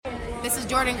This is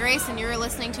Jordan Grace, and you're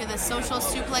listening to the Social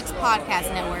Suplex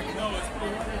Podcast Network.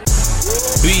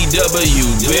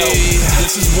 BWB,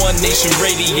 this is One Nation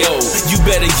Radio. You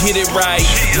better get it right.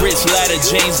 Rich Latta,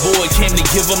 James Boyd came to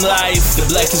give them life. The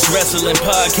Blackest Wrestling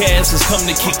Podcast has come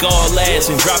to kick all ass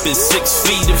and drop it 6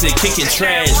 feet if they kicking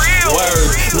trash.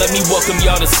 Word, let me welcome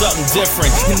y'all to something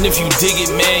different. And if you dig it,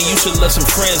 man, you should let some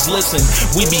friends listen.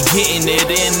 We be getting it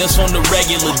in, this on the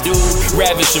regular dude.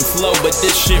 Ravish and flow, but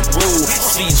this shit rude.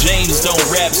 See, James don't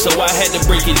rap, so I had to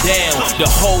break it down. The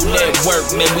whole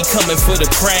network, man, we coming for the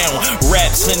crown.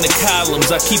 Raps in the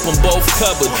columns, I keep them both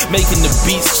covered. Making the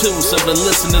beats too, so the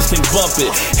listeners can bump it.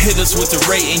 Hit us with the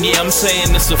rating, yeah, I'm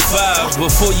saying it's a 5.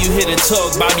 Before you hit it,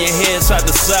 talk, bob your head side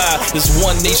to side. It's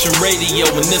One Nation Radio,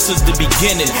 and this is the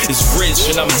beginning. It's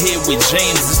Rich, and I'm here with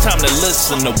James. It's time to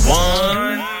listen to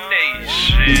One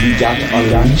Nation. We got to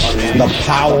unleash the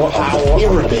power of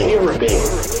the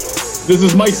pyramid. This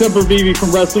is Mike Sempervive from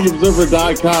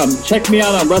WrestlingObserver.com. Check me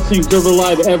out on Wrestling Observer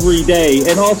Live every day.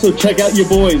 And also check out your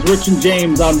boys, Rich and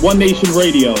James, on One Nation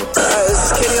Radio. This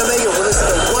is Kenny Omega. We're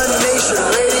listening to One Nation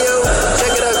Radio.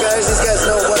 Check it out, guys. These guys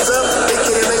know what's up. Big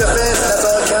Kenny Omega fans, that's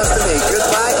all that counts to me.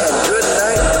 Goodbye and good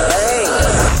night.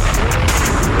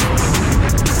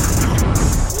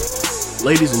 Bang.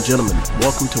 Ladies and gentlemen,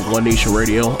 welcome to One Nation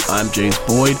Radio. I'm James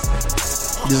Boyd.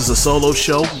 This is a solo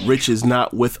show. Rich is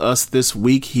not with us this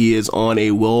week. He is on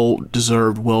a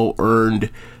well-deserved,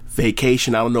 well-earned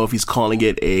vacation. I don't know if he's calling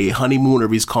it a honeymoon or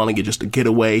if he's calling it just a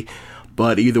getaway.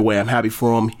 But either way, I'm happy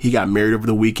for him. He got married over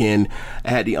the weekend.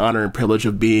 I had the honor and privilege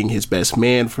of being his best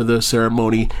man for the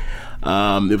ceremony.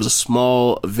 It was a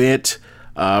small event,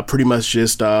 pretty much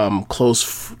just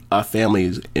close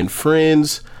families and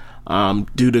friends.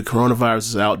 Due to coronavirus,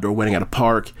 it's an outdoor wedding at a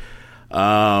park.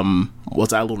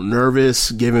 Was I a little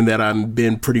nervous given that I've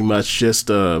been pretty much just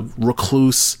a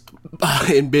recluse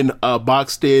and been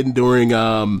boxed in during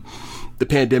the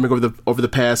pandemic over the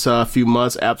past few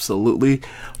months? Absolutely.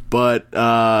 But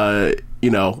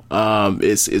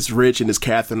it's Rich and it's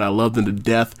Catherine. I love them to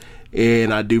death,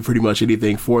 and I do pretty much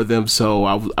anything for them. So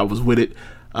I was with it,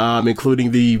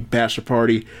 including the bachelor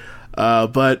party.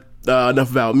 But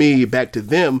enough about me. Back to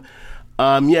them.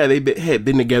 They had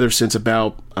been together since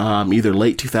about either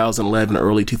late 2011 or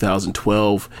early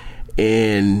 2012,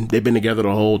 and they've been together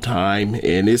the whole time.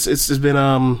 And it's been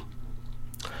a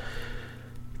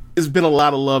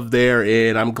lot of love there,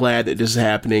 and I'm glad that this is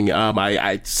happening.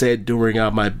 I said during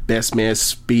my best man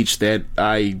speech that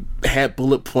I had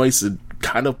bullet points that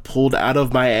kind of pulled out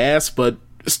of my ass, but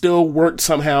still worked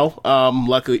somehow.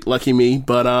 Lucky me.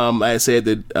 But I said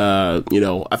that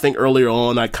I think earlier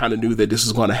on I kind of knew that this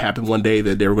was going to happen one day,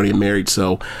 that they were going to get married.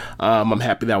 So I'm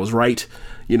happy that was right.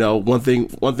 One thing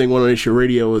One Nation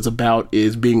Radio is about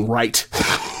is being right.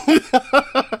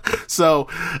 So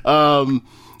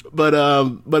but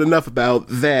enough about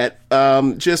that.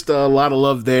 Just a lot of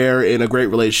love there and a great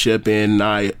relationship,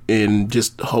 and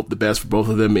just hope the best for both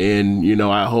of them. And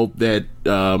I hope that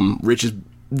Rich is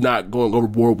not going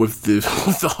overboard with the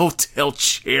hotel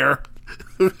chair.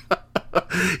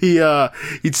 He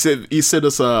sent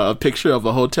us a picture of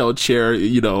a hotel chair.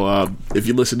 If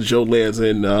you listen to Joe Lanz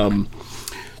and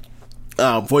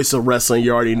Voice of Wrestling,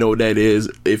 you already know what that is.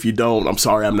 If you don't, I'm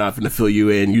sorry, I'm not going to fill you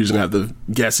in. You're just going to have to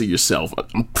guess it yourself.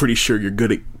 I'm pretty sure you're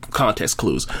good at context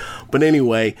clues. But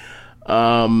anyway,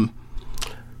 over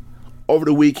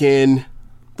the weekend,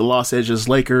 the Los Angeles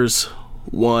Lakers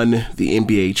won the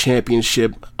NBA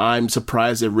championship. I'm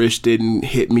surprised that Rich didn't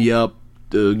hit me up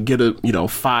to get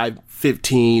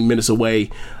 15 minutes away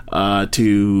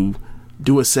to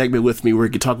do a segment with me where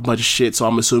he could talk a bunch of shit. So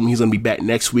I'm assuming he's going to be back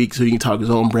next week so he can talk his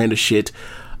own brand of shit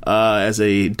as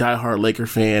a diehard Laker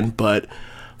fan. But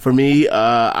for me,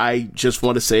 I just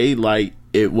want to say,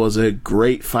 it was a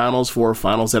great finals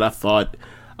that I thought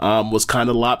was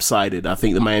kind of lopsided. I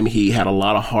think the Miami Heat had a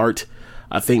lot of heart.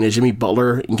 I think that Jimmy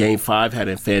Butler in Game 5 had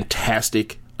a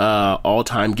fantastic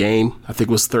all-time game. I think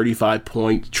it was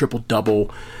 35-point, triple-double.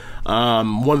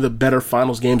 One of the better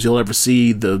finals games you'll ever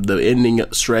see. The ending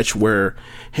stretch where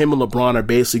him and LeBron are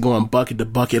basically going bucket to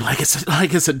bucket like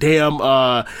it's a damn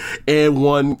and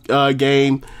one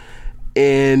game.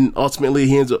 And ultimately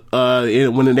he ends up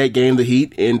winning that game, the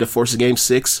Heat, and to force a Game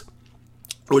 6,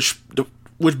 which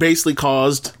basically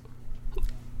caused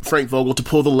Frank Vogel to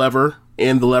pull the lever.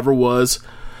 And the lever was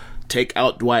take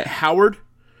out Dwight Howard.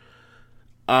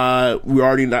 They were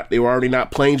already not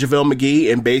playing JaVale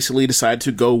McGee, and basically decided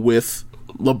to go with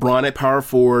LeBron at power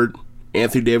forward,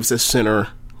 Anthony Davis at center.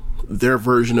 Their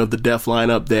version of the death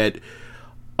lineup that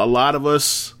a lot of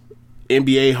us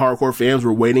NBA hardcore fans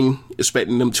were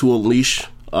expecting them to unleash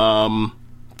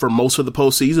for most of the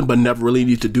postseason, but never really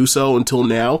needed to do so until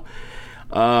now.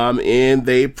 And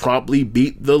they promptly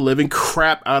beat the living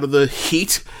crap out of the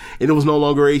Heat, and it was no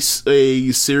longer a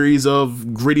series of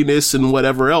grittiness and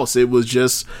whatever else. It was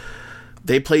just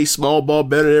they play small ball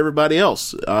better than everybody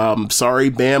else. Sorry,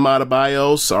 Bam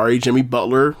Adebayo. Sorry, Jimmy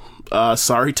Butler.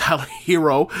 Sorry, Tyler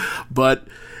Hero. But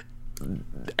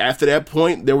after that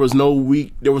point, there was no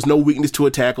weakness to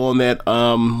attack on that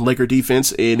Laker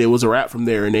defense, and it was a wrap from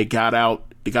there. And they got out.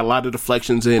 They got a lot of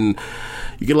deflections, and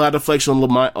you get a lot of deflection on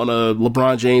a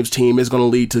LeBron James team is going to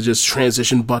lead to just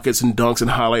transition buckets and dunks and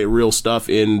highlight reel stuff,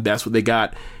 and that's what they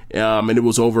got. And it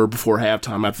was over before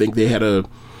halftime. I think they had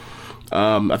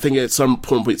I think at some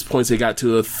points they got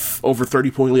to over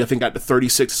 30-point lead. I think got to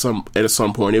 36 at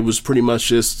some point. It was pretty much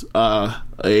just a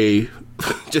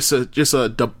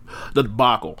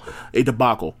debacle.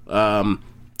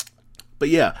 But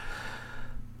yeah,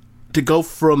 to go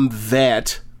from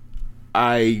that.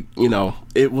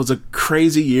 It was a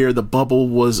crazy year. The bubble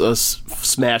was a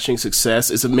smashing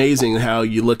success. It's amazing how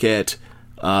you look at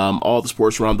all the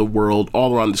sports around the world,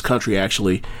 all around this country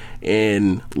actually,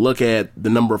 and look at the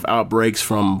number of outbreaks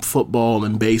from football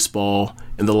and baseball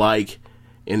and the like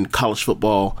in college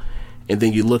football, and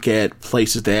then you look at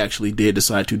places that actually did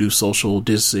decide to do social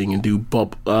distancing and do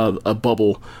a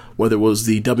bubble, whether it was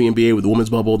the WNBA with the women's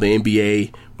bubble, the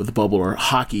NBA with the bubble, or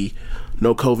hockey,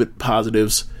 no COVID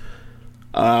positives.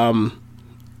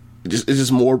 It's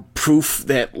just more proof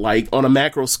that, like, on a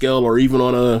macro scale or even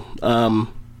on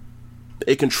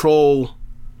a control,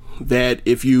 that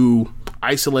if you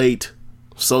isolate,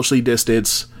 socially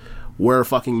distance, wear a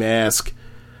fucking mask,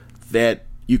 that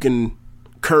you can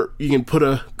put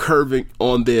a curve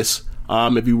on this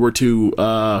if you were to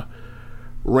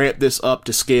ramp this up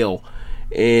to scale.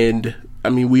 And I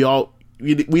mean, we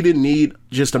didn't need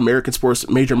just major American sports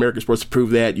to prove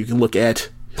that. You can look at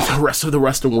the rest of the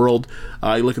Western world.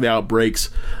 You look at the outbreaks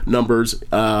numbers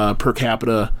per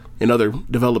capita in other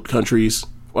developed countries,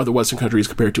 other Western countries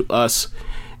compared to us,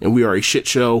 and we are a shit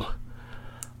show.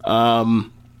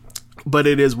 But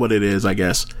it is what it is, I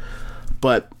guess.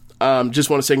 But just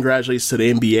want to say congratulations to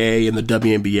the NBA and the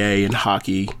WNBA and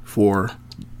hockey for,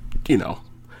 in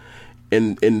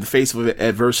the face of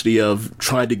adversity of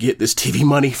trying to get this TV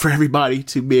money for everybody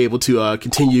to be able to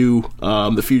continue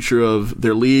the future of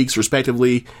their leagues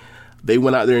respectively. They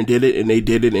went out there and did it, and they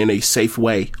did it in a safe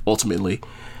way ultimately.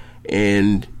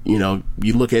 And you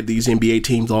look at these NBA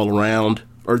teams all around,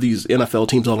 or these NFL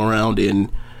teams all around,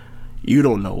 and you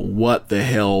don't know what the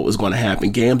hell is going to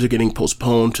happen. Games are getting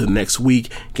postponed to the next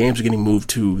week. Games are getting moved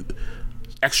to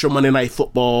extra Monday Night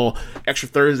Football, extra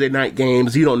Thursday night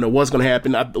games. You don't know what's going to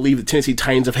happen. I believe the Tennessee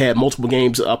Titans have had multiple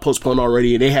games postponed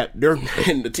already, and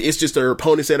it's just their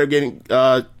opponents that are getting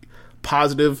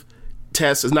positive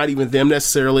tests. It's not even them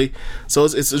necessarily. So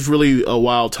it's really a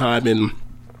wild time in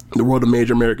the world of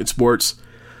major American sports.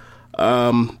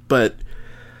 But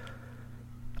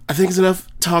I think it's enough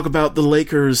talk about the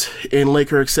Lakers and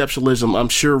Laker exceptionalism. I'm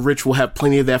sure Rich will have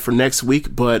plenty of that for next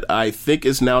week, but I think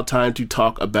it's now time to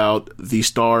talk about the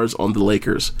stars on the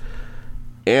Lakers.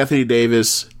 Anthony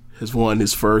Davis has won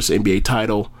his first NBA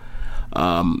title.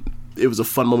 It was a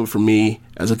fun moment for me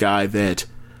as a guy that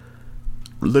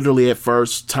literally at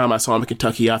first time I saw him in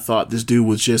Kentucky, I thought this dude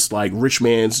was just like rich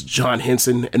man's John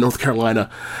Henson in North Carolina.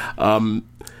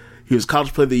 He was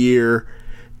College Player of the Year.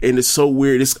 And it's so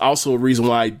weird. It's also a reason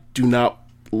why I do not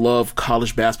love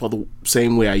college basketball the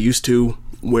same way I used to,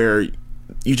 where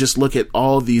you just look at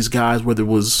all these guys, whether it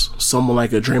was someone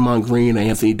like a Draymond Green, a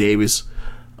Anthony Davis,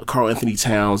 a Karl Anthony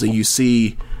Towns, and you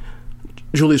see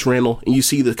Julius Randle, and you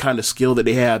see the kind of skill that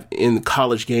they have in the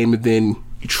college game, and then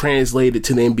you translate it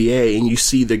to the NBA, and you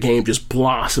see their game just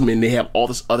blossom, and they have all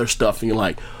this other stuff, and you're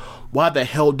like, why the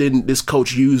hell didn't this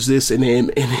coach use this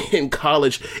in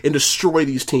college and destroy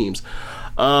these teams?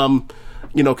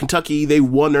 Kentucky, they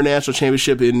won their national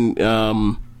championship in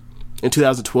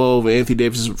 2012, Anthony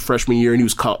Davis' freshman year, and he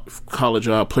was college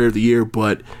player of the year,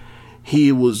 but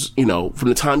he was, from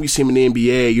the time you see him in the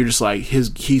NBA, you're just like,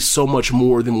 he's so much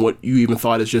more than what you even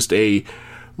thought as just a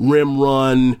rim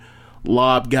run,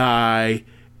 lob guy,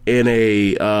 and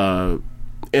a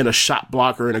shot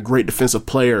blocker and a great defensive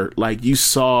player. Like, you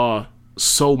saw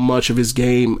so much of his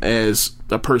game as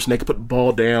a person that could put the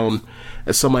ball down,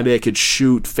 as somebody that could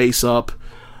shoot face up.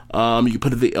 You could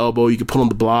put it at the elbow, you could put on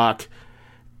the block,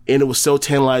 and it was so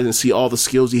tantalizing to see all the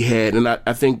skills he had. And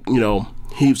I think,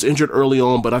 he was injured early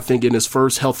on, but I think in his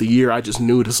first healthy year, I just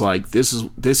knew it's like, this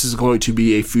is going to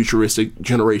be a futuristic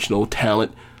generational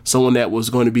talent, someone that was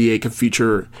going to be a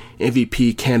future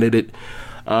MVP candidate.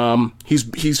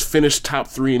 He's finished top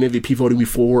 3 in MVP voting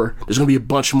before. There's going to be a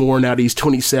bunch more now that he's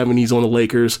 27. He's on the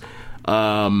Lakers.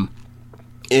 And,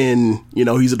 you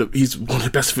know, he's one of the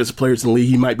best defensive players in the league.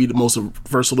 He might be the most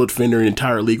versatile defender in the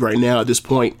entire league right now at this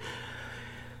point.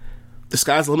 The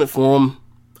sky's the limit for him.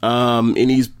 And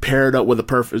he's paired up with a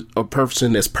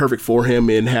person that's perfect for him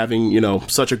in having, you know,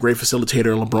 such a great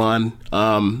facilitator in LeBron.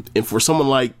 And for someone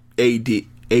like AD,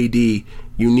 you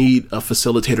need a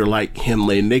facilitator like him,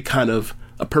 and they kind of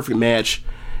a perfect match.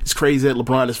 It's crazy that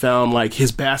LeBron has found like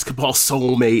his basketball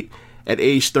soulmate at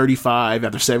age 35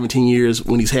 after 17 years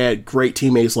when he's had great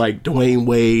teammates like Dwayne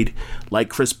Wade, like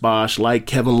Chris Bosh, like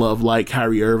Kevin Love, like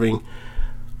Kyrie Irving.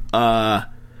 And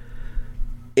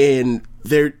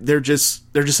they're just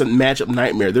a matchup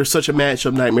nightmare. They're such a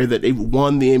matchup nightmare that they've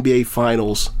won the NBA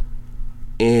Finals,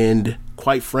 and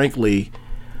quite frankly,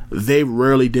 they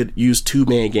rarely did use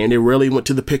two-man game. They rarely went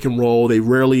to the pick and roll. They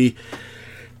rarely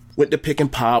went to pick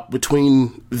and pop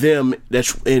between them.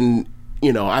 And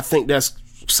you know, I think that's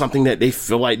something that they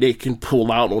feel like they can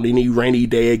pull out on any rainy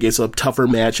day against a tougher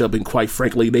matchup. And quite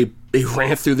frankly, they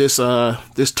ran through this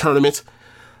tournament.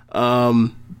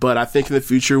 But I think in the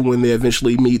future, when they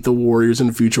eventually meet the Warriors in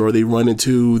the future, or they run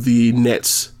into the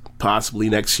Nets possibly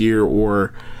next year,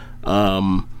 or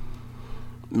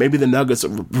maybe the Nuggets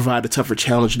provide a tougher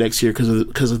challenge next year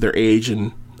because of their age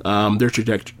and their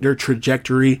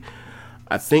trajectory,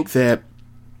 I think that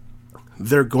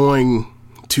they're going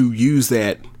to use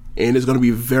that, and it's going to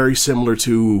be very similar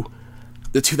to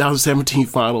the 2017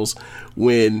 Finals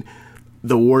when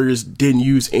the Warriors didn't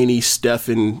use any Steph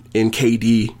and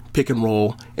KD pick and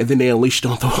roll, and then they unleashed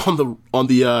on the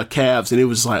Cavs, and it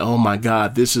was like, oh my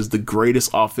God, this is the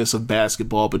greatest offensive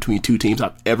basketball between two teams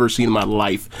I've ever seen in my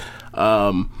life.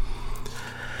 That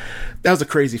was a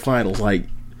crazy finals. Like,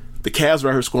 the Cavs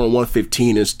were out here scoring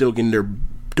 115 and still getting their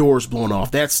doors blown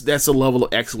off. That's the level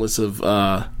of excellence of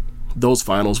those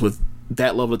finals, with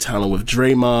that level of talent, with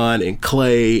Draymond and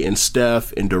Clay and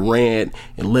Steph and Durant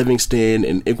and Livingston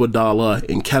and Iguodala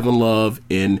and Kevin Love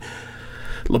and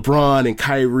LeBron and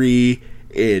Kyrie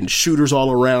and shooters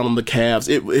all around on the Cavs.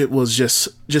 It was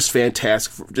just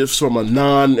fantastic. Just from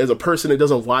as a person that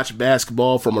doesn't watch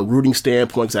basketball from a rooting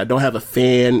standpoint, because I don't have a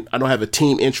fan, I don't have a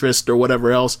team interest or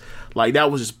whatever else, like,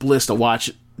 that was just bliss to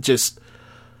watch. Just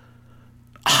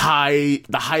the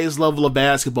highest level of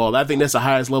basketball. I think that's the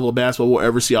highest level of basketball we'll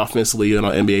ever see offensively in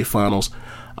an NBA Finals.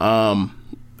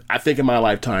 I think in my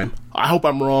lifetime. I hope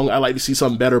I'm wrong. I like to see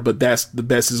something better, but that's the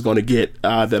best it's going to get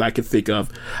that I can think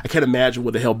of. I can't imagine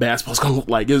what the hell basketball's going to look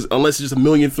like, unless it's just a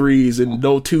million threes and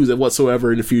no twos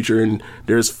whatsoever in the future, and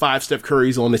there's 5 Steph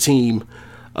Currys on the team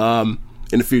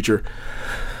in the future.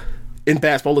 In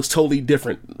basketball, it looks totally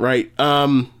different, right?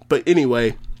 But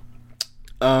anyway,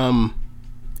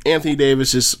 Anthony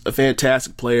Davis is a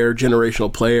fantastic player,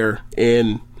 generational player,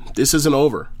 and this isn't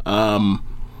over.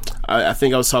 I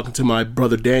think I was talking to my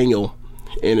brother Daniel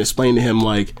and explained to him,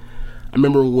 like, I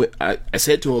remember when I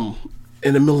said to him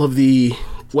in the middle of the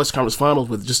West Conference Finals,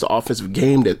 with just the offensive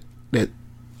game that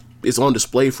is on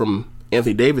display from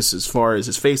Anthony Davis, as far as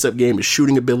his face-up game, his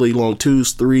shooting ability, long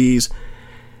twos, threes,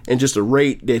 and just the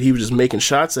rate that he was just making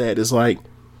shots at, is like,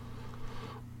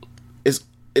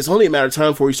 it's only a matter of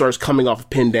time before he starts coming off of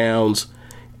pin downs,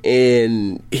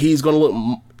 and he's going to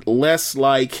look less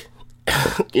like,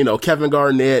 you know, Kevin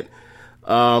Garnett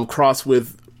crossed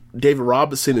with David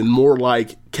Robinson, and more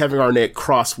like Kevin Garnett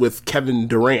crossed with Kevin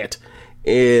Durant.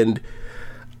 And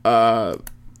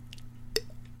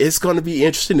it's going to be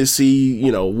interesting to see,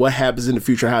 you know, what happens in the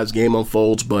future, how his game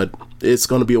unfolds, but it's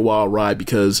going to be a wild ride,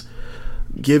 because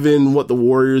given what the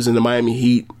Warriors and the Miami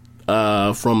Heat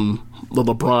from the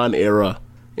LeBron era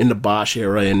and the Bosh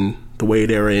era and the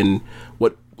Wade era, and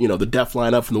what, you know, the depth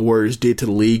lineup from the Warriors did to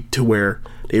the league, to where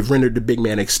they've rendered the big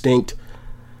man extinct,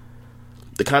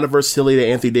 the kind of versatility that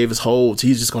Anthony Davis holds,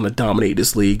 he's just going to dominate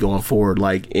this league going forward.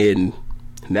 Like, and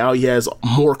now he has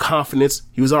more confidence.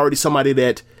 He was already somebody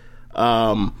that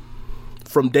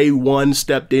from day one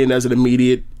stepped in as an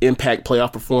immediate impact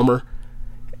playoff performer,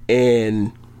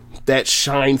 and that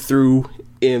shined through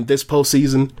in this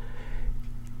postseason.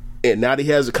 And now that he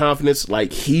has the confidence,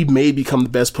 like, he may become the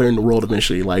best player in the world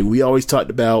eventually. Like, we always talked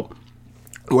about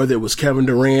whether it was Kevin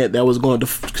Durant that was going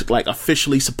to, like,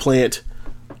 officially supplant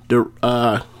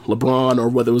LeBron, or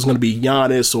whether it was going to be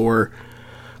Giannis or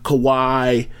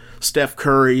Kawhi, Steph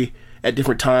Curry at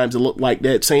different times. It looked like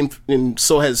that same, and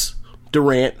so has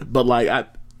Durant. But, like,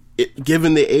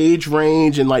 given the age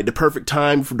range and, like, the perfect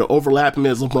time for the overlapping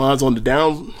as LeBron's on the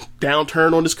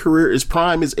downturn on his career, his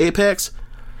prime, his apex,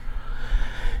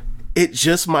 it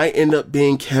just might end up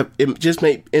being it just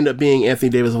may end up being Anthony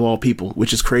Davis of all people,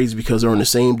 which is crazy because they're on the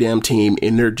same damn team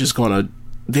and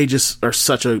they just are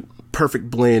such a perfect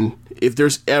blend. If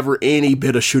there's ever any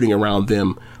bit of shooting around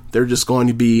them, they're just going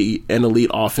to be an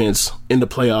elite offense in the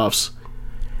playoffs.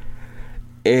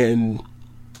 And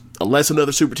unless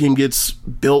another super team gets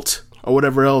built or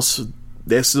whatever else,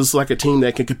 this is like a team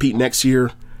that can compete next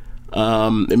year,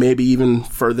 and maybe even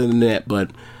further than that.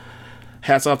 But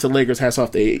hats off to the Lakers, hats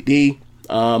off to AD.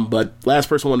 But last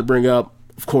person I want to bring up,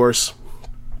 of course,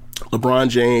 LeBron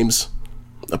James,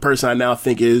 a person I now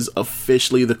think is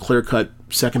officially the clear-cut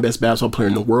second best basketball player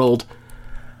in the world.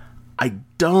 I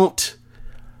don't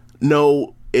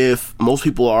know if most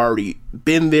people already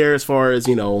been there as far as,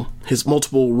 his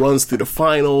multiple runs through the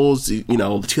finals.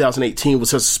 2018 was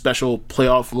such a special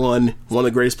playoff run, one of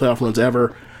the greatest playoff runs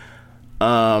ever.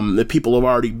 The people have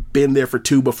already been there for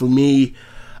two, but for me,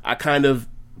 I kind of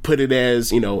put it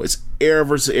as, it's era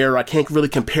versus era. I can't really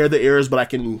compare the eras, but I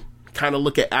can kind of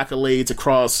look at accolades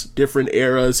across different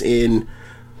eras and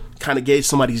kind of gauge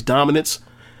somebody's dominance.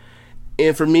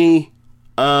 And for me,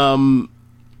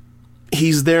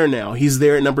 he's there now. He's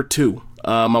there at number 2.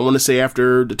 I want to say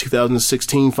after the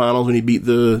 2016 finals when he beat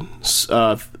the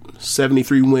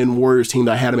 73-win Warriors team,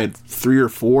 I had him at 3 or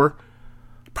 4.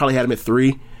 Probably had him at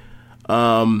 3.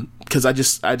 Because I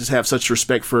just have such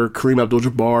respect for Kareem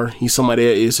Abdul-Jabbar. He's somebody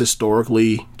that is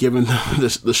historically given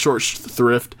the short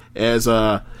thrift as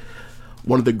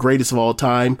one of the greatest of all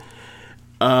time.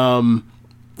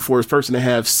 For his person to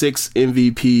have 6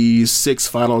 MVPs,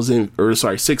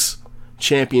 6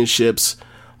 championships,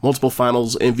 multiple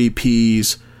finals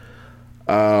MVPs,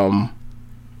 finals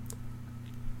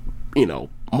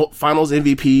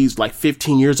MVPs like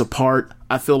 15 years apart.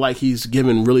 I feel like he's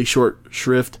given really short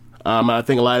shrift. I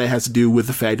think a lot of that has to do with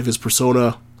the fact of his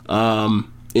persona,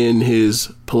 in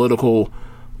his political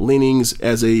leanings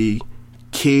as a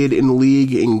kid in the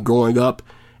league and growing up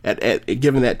at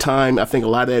given that time. I think a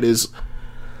lot of that is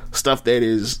stuff that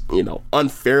is,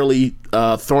 unfairly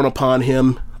thrown upon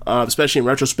him, especially in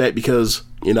retrospect because,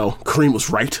 Kareem was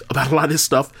right about a lot of this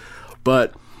stuff.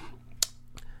 But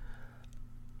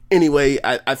anyway,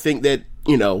 I think that,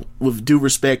 with due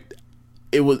respect,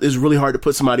 it's really hard to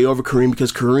put somebody over Kareem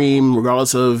because Kareem,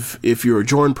 regardless of if you're a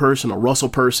Jordan person, a Russell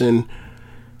person,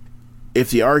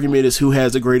 if the argument is who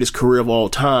has the greatest career of all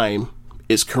time,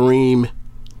 it's Kareem,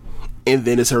 and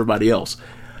then it's everybody else.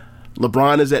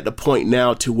 LeBron is at the point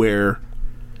now to where,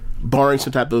 barring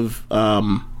some type of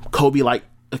Kobe-like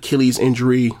Achilles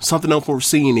injury, something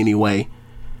unforeseen anyway,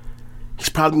 he's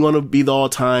probably going to be the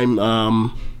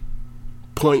all-time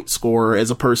point scorer as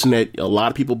a person that a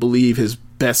lot of people believe his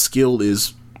best skill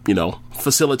is,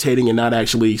 facilitating and not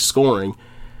actually scoring.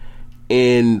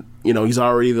 And, he's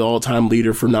already the all-time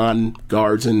leader for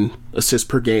non-guards and assists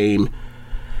per game.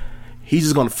 He's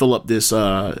just going to fill up this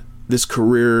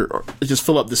career, or just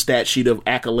fill up the stat sheet of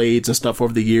accolades and stuff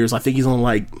over the years. I think he's on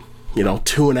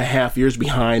 2.5 years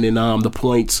behind in the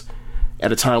points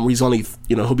at a time where he's only,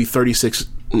 he'll be 36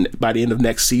 by the end of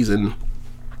next season.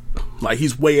 Like,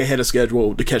 he's way ahead of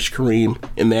schedule to catch Kareem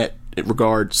in that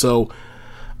regard. So,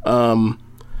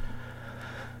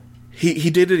 he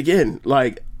did it again.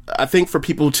 Like, I think for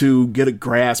people to get a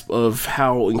grasp of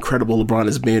how incredible LeBron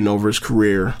has been over his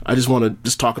career, I just want to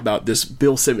just talk about this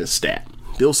Bill Simmons stat.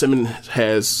 Bill Simmons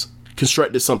has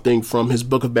constructed something from his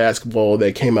book of basketball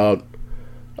that came out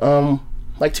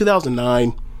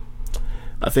 2009.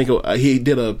 I think he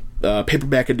did a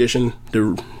paperback edition,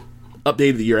 the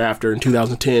updated the year after in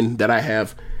 2010 that I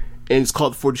have, and it's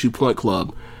called the 42 Point Club.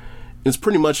 And it's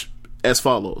pretty much as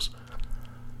follows.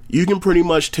 You can pretty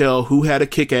much tell who had a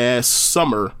kick-ass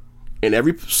summer in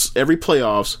every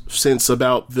playoffs since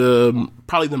about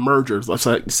probably the merger,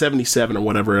 like 77 or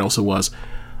whatever else it was,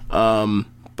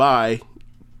 by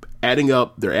adding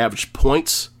up their average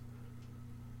points,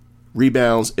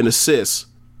 rebounds, and assists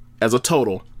as a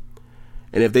total.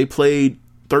 And if they played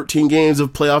 13 games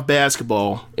of playoff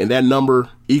basketball and that number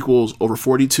equals over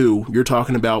 42, you're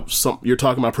talking about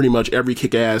pretty much every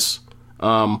kick-ass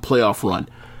playoff run.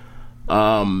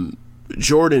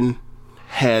 Jordan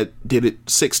did it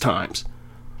 6 times.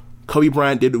 Kobe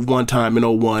Bryant did it 1 time in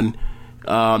 2001.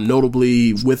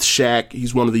 Notably with Shaq,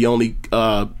 he's one of the only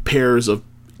pairs of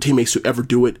teammates to ever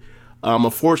do it.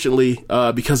 Unfortunately,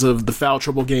 because of the foul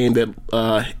trouble game that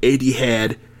AD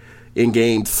had in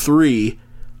Game 3,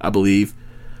 I believe,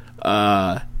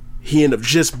 he ended up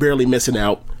just barely missing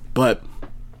out. But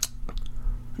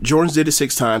Jordan's did it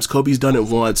 6 times. Kobe's done it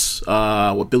once.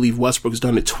 I believe Westbrook's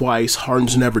done it twice.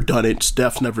 Harden's never done it.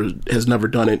 Steph has never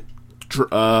done it.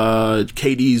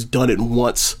 KD's done it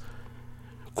once.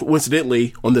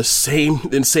 coincidentally, in the same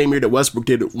year that Westbrook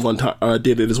did it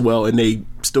did it as well, and they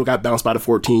still got bounced by the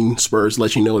 14 Spurs.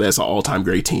 Let you know that's an all-time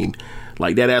great team.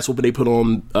 Like, that ass whooping they put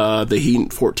on the Heat in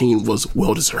 14 was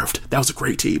well deserved. That was a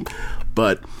great team.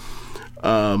 But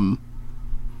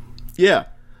yeah,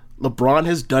 LeBron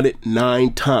has done it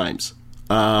 9 times,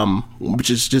 which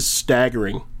is just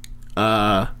staggering.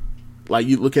 Like,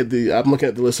 I'm looking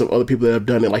at the list of other people that have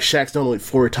done it. Like, Shaq's done it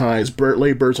 4 times.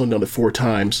 Larry Bird's only done it 4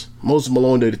 times. Moses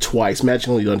Malone did it twice. Magic's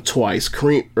only done it twice.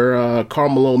 Karl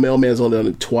Malone, Mailman's only done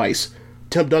it twice.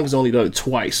 Tim Duncan's only done it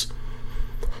twice.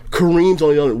 Kareem's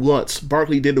only done it once.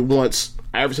 Barkley did it once.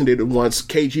 Iverson did it once.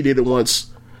 KG did it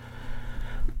once.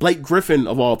 Blake Griffin,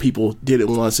 of all people, did it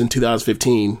once in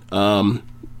 2015.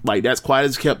 Like, that's quiet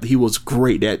as kept. He was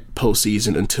great that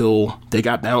postseason until they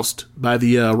got bounced by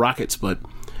the Rockets. But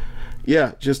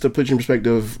yeah, just to put you in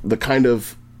perspective, the kind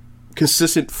of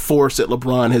consistent force that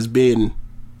LeBron has been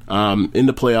in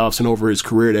the playoffs and over his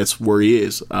career, that's where he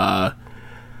is.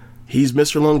 He's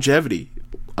Mr. Longevity.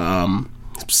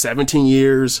 17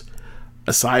 years,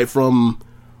 aside from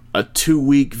a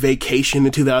 2-week vacation in the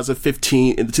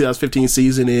 2015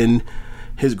 season and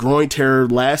his groin tear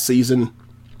last season,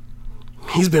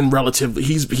 he's been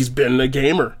a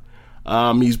gamer.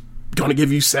 He's going to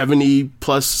give you 70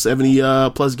 plus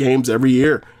games every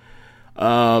year.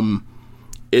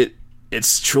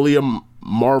 It's truly a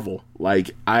marvel. Like,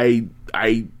 when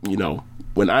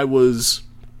I was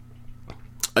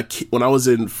a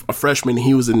freshman,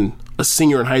 he was a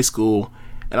senior in high school,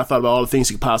 and I thought about all the things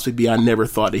he could possibly be. I never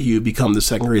thought that he would become the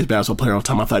second greatest basketball player of all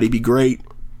time. I thought he'd be great,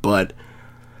 but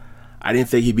I didn't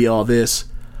think he'd be all this.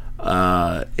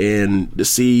 And to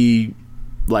see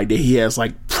like that he has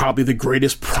like probably the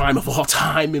greatest prime of all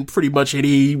time in pretty much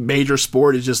any major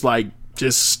sport is just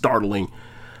startling.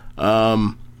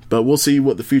 But we'll see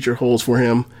what the future holds for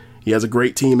him. He has a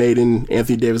great teammate in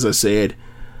Anthony Davis, as I said.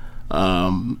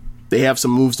 They have some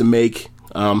moves to make.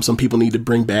 Some people need to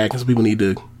bring back, and some people they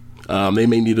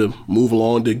may need to move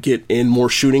along to get in more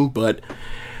shooting, but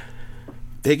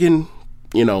they can,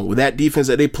 with that defense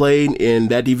that they played, and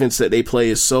that defense that they play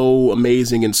is so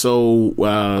amazing and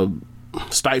so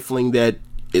stifling that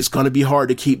it's going to be hard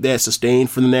to keep that sustained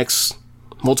for the next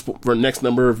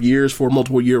number of years, for a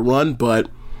multiple year run. But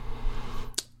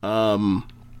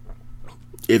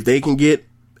if they can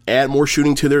add more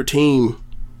shooting to their team,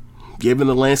 given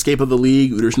the landscape of the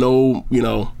league, there's no,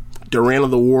 Durant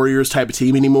of the Warriors type of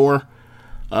team anymore.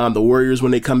 The Warriors,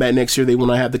 when they come back next year, they will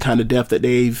not have the kind of depth that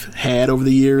they've had over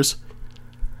the years.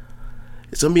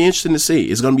 It's gonna be interesting to see.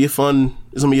 It's gonna be a fun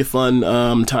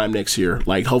time next year.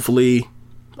 Like, hopefully,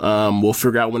 we'll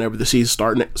figure out whenever the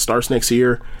season starts next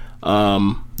year.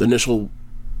 The initial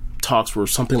talks were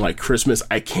something like Christmas.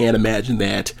 I can't imagine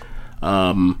that.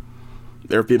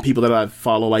 There have been people that I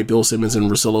follow, like Bill Simmons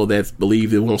and Russillo, that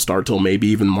believe it won't start till maybe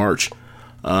even March.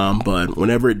 But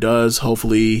whenever it does,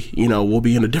 hopefully, we'll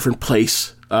be in a different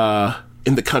place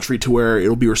in the country to where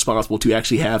it'll be responsible to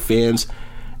actually have fans.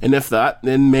 And if not,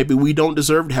 then maybe we don't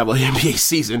deserve to have an NBA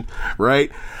season,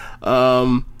 right?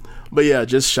 But yeah,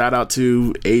 just shout out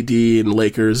to AD and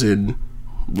Lakers and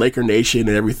Laker Nation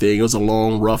and everything. It was a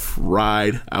long, rough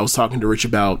ride. I was talking to Rich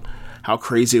about how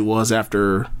crazy it was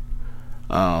after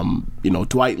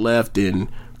Dwight left and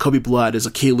Kobe blew out his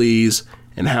Achilles,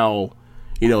 and how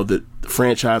the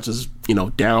franchise was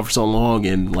down for so long,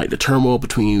 and like the turmoil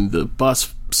between the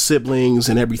Bus siblings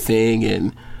and everything,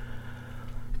 and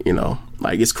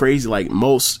like, it's crazy. Like,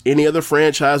 any other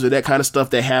franchise with that kind of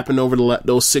stuff that happened over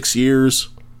those 6 years,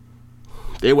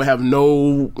 they would have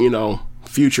no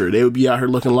future. They would be out here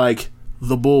looking like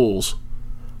the Bulls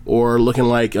or looking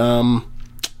like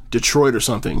Detroit or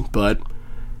something. But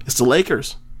it's the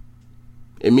Lakers.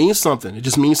 It means something. It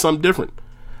just means something different.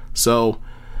 So,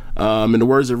 in the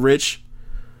words of Rich,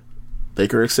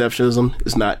 Laker exceptionalism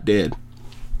is not dead.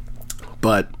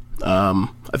 But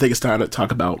I think it's time to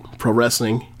talk about pro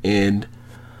wrestling, and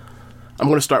I'm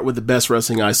going to start with the best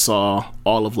wrestling I saw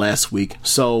all of last week.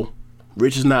 So,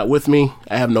 Rich is not with me.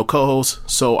 I have no co-host,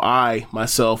 so I,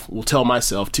 myself, will tell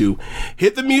myself to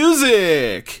hit the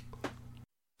music!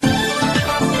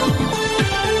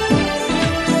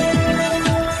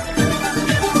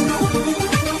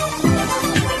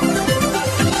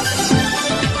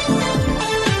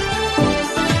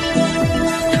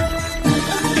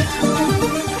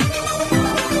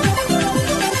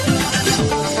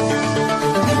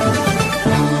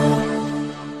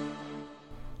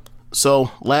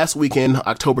 So, last weekend,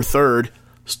 October 3rd,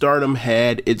 Stardom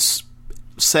had its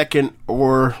second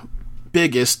or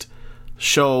biggest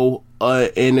show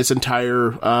in its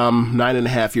entire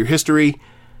 9.5-year history.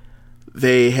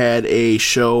 They had a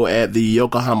show at the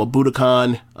Yokohama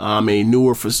Budokan, a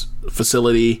newer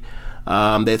facility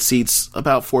that seats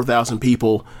about 4,000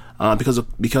 people. Because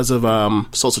of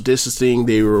social distancing,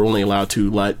 they were only allowed to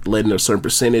let in a certain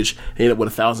percentage. They ended up with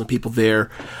 1,000 people there.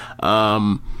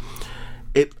 I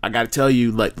got to tell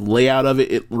you, like, the layout of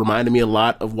it reminded me a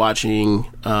lot of watching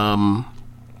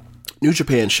New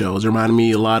Japan shows. It reminded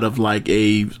me a lot of like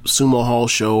a Sumo Hall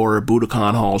show or a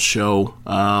Budokan Hall show,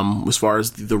 as far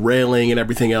as the railing and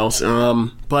everything else.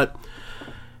 But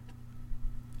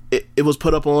it was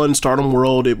put up on Stardom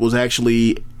World. It was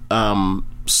actually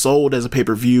sold as a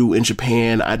pay-per-view in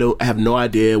Japan. I have no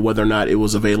idea whether or not it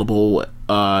was available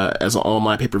as an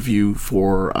online pay-per-view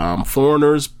for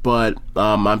foreigners, but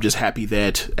I'm just happy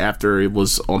that after it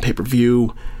was on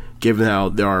pay-per-view, given how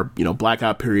there are,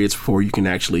 blackout periods before you can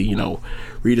actually,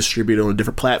 redistribute it on a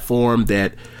different platform,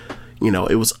 that,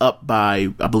 it was up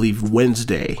by, I believe,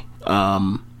 Wednesday,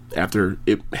 after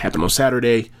it happened on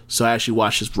Saturday. So I actually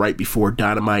watched this right before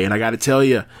Dynamite, and I gotta tell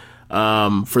you,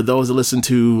 for those that listen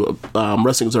to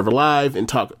Wrestling Observer Live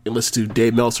and listen to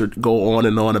Dave Meltzer go on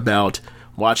and on about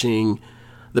watching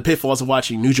the pitfalls of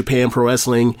watching New Japan Pro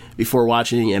Wrestling before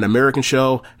watching an American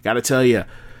show, gotta tell you,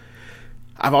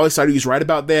 I've always thought he was right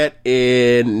about that,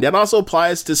 and that also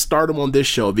applies to Stardom on this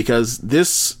show, because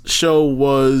this show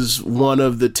was one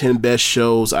of the 10 best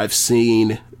shows I've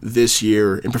seen this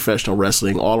year in professional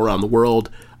wrestling all around the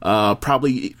world. I'll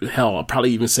probably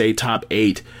even say top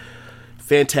 8.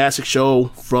 Fantastic show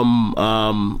from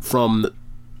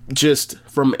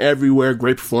everywhere.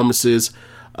 Great performances.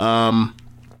 The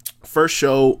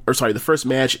first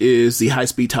match is the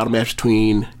high-speed title match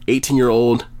between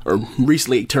 18-year-old, or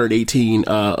recently turned 18,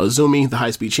 Azumi, the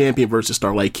high-speed champion, versus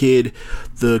Starlight Kid,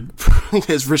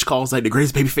 as Rich calls, like, the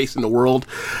greatest babyface in the world.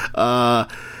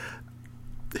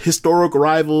 Historical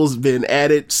rivals been at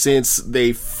it since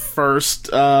they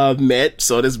first met,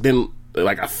 so there's been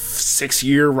like a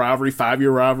 6-year rivalry, 5-year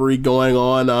rivalry going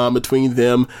on between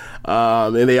them,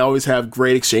 and they always have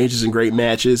great exchanges and great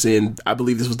matches, and I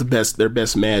believe this was their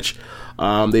best match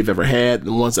they've ever had,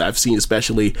 the ones that I've seen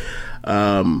especially.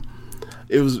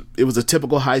 It was a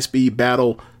typical high-speed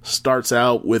battle. Starts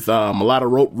out with a lot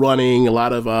of rope running, a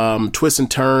lot of twists and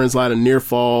turns, a lot of near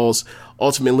falls.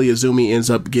 Ultimately, Azumi ends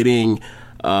up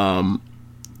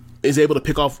is able to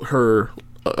pick off her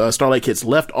Starlight Kid's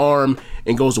left arm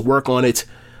and goes to work on it.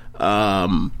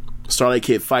 Starlight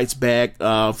Kid fights back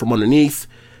from underneath.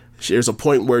 There's a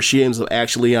point where she ends up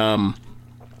actually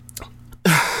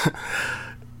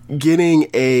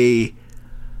getting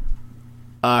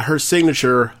her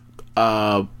signature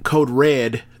code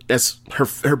red. That's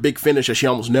her big finish that she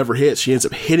almost never hits. She ends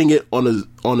up hitting it on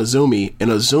Azumi, and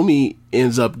Azumi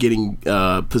ends up getting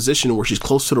positioned where she's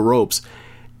close to the ropes,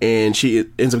 and she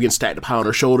ends up getting stacked up high on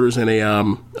her shoulders in a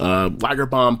Liger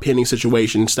Bomb pinning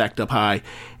situation, stacked up high.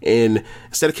 And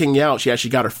instead of kicking out, she actually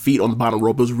got her feet on the bottom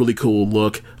rope. It was a really cool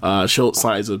look. Showed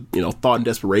signs of thought and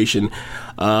desperation.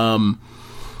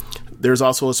 There's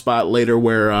also a spot later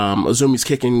where Azumi's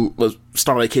kicking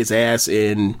Starlight Kid's ass,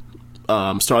 and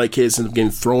Starlight Kid ends up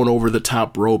getting thrown over the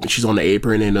top rope, and she's on the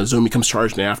apron, and Azumi comes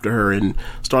charging after her, and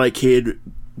Starlight Kid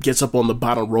gets up on the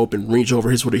bottom rope and reaches over,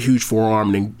 hits with a huge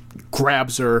forearm, and then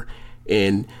grabs her,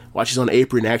 and while she's on the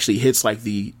apron, actually hits like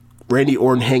the Randy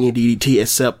Orton hanging DDT,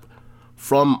 except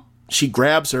she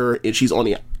grabs her and she's on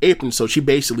the apron, so she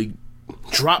basically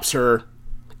drops her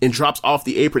and drops off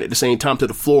the apron at the same time to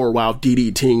the floor while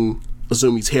DDTing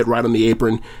Azumi's head right on the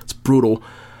apron. It's brutal.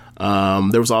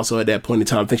 There was also, at that point in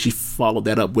time, I think she followed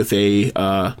that up with a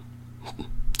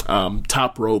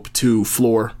top rope to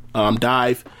floor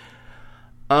dive.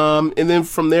 And then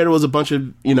from there was a bunch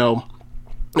of,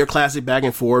 their classic back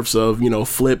and forths of,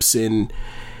 flips and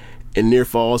near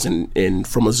falls and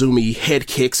from Azumi, head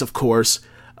kicks, of course.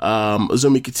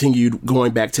 Azumi continued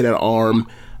going back to that arm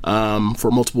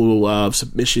for multiple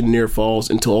submission near falls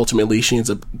until ultimately she ends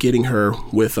up getting her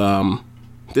with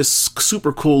this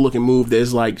super cool looking move that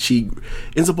is like she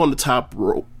ends up on the top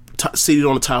rope, seated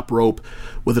on the top rope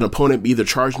with an opponent either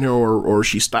charging her or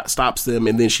she stops them,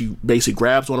 and then she basically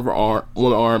grabs one of the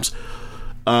arms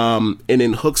and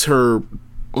then hooks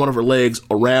one of her legs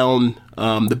around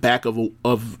the back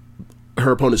of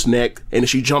her opponent's neck, and then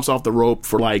she jumps off the rope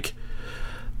for like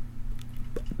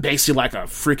basically like a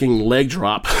freaking leg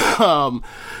drop.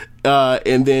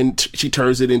 And then she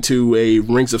turns it into a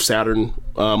Rings of Saturn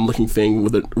looking thing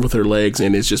with her legs,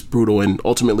 and it's just brutal. And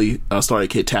ultimately,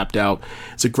 Starlight Kid tapped out.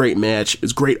 It's a great match.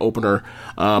 It's a great opener.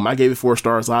 I gave it 4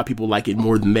 stars. A lot of people like it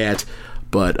more than that,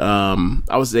 but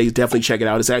I would say definitely check it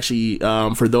out. It's actually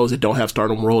for those that don't have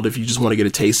Stardom World, if you just want to get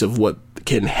a taste of what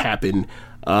can happen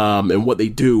and what they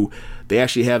do. they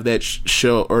actually have that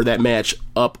show or that match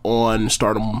up on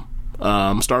Stardom,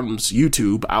 Stardom's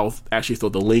YouTube. I'll actually throw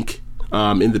the link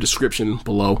in the description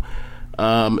below.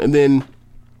 And then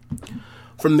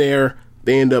from there,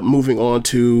 they end up moving on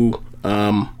to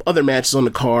other matches on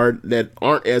the card that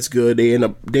aren't as good. They end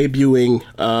up debuting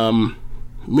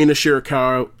Mina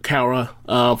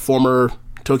Shirakawa, former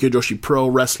Tokyo Joshi Pro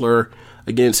wrestler,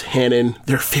 against Hanan,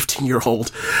 their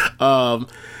 15-year-old.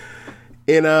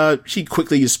 And she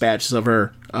quickly dispatches of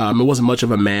her. It wasn't much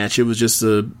of a match. It was just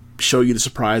to show you the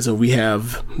surprise of we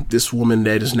have this woman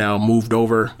that is now moved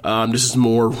over. This is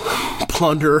more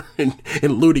plunder and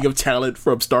looting of talent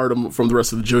from Stardom from the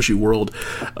rest of the Joshi world.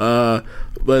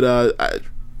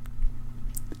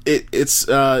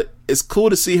 It's cool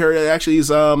to see her. It actually is,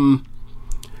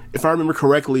 if I remember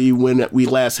correctly, when we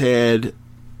last had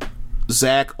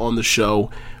Zach on the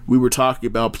show, we were talking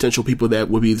about potential people that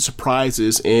would be the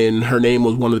surprises, and her name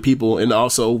was one of the people. And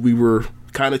also, we were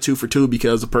kind of 2 for 2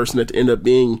 because the person that ended up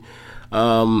being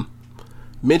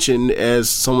mentioned as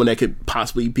someone that could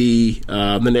possibly be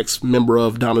the next member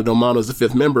of Donna Del Mondo as the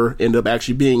 5th member ended up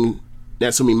actually being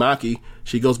Natsumi Maki.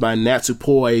 She goes by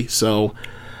Natsupoi, so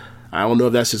I don't know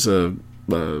if that's just a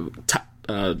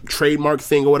trademark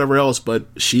thing or whatever else, but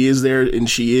she is there, and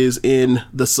she is in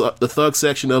the thug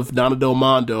section of Donna Del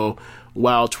Mondo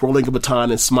while twirling a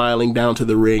baton and smiling down to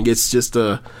the ring. It's just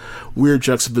a weird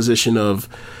juxtaposition of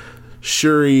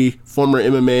Shuri, former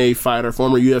MMA fighter,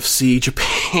 former UFC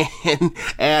Japan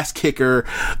ass kicker,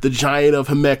 the giant of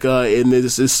Himeka, and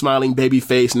this smiling baby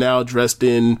face now dressed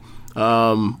in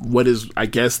what is, I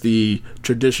guess, the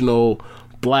traditional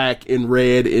black and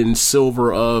red and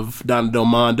silver of Donna Del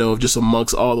Mondo, just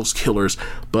amongst all those killers.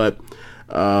 But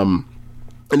the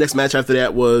next match after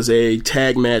that was a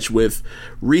tag match with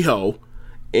Riho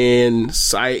and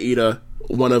Saya Ida,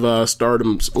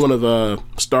 Star's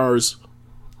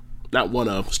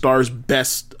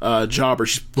best jobber.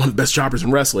 She's one of the best jobbers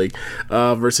in wrestling,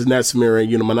 versus Natsumira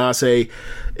and Yuna Manase.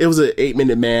 It was an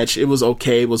 8-minute match. It was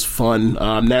okay. It was fun.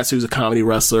 Natsu's a comedy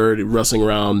wrestler, wrestling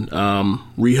around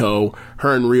Riho.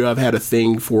 Her and Riho have had a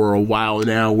thing for a while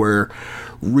now where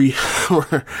Natsu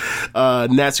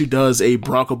does a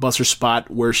Bronco Buster spot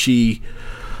where she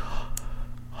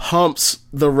humps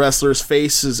the wrestler's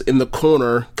faces in the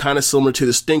corner, kind of similar to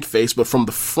the stink face, but from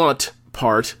the front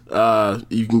part.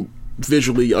 You can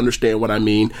visually understand what I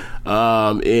mean.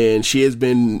 And she has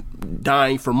been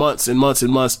dying for months and months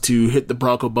and months to hit the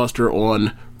Bronco Buster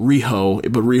on Riho,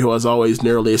 but Riho has always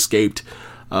narrowly escaped.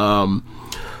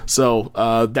 So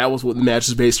that was what the match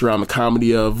is based around, the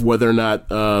comedy of whether or not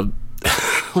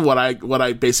what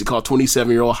I basically call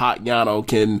 27-year-old hot Yano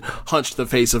can hunch the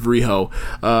face of Riho.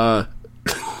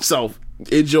 So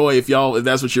enjoy if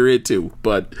that's what you're into.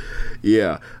 But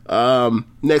yeah,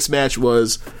 next match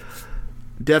was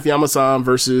Def Yamasan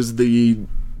versus the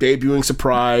debuting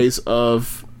surprise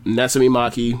of Natsumi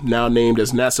Maki, now named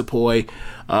as Natsupoi.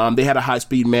 They had a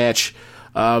high-speed match,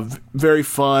 very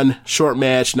fun, short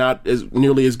match, not as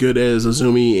nearly as good as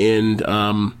Azumi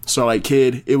and Starlight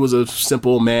Kid. It was a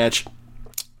simple match.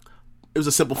 It was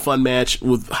a simple, fun match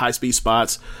with high-speed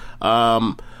spots.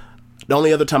 The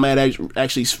only other time I had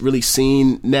actually really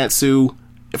seen Natsu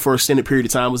for an extended period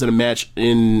of time was in a match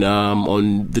in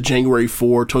on the January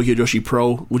 4 Tokyo Joshi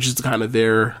Pro, which is kind of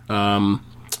their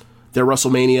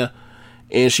WrestleMania,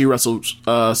 and she wrestled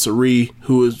Sari,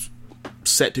 who is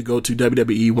set to go to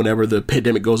WWE whenever the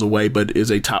pandemic goes away, but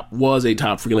was a top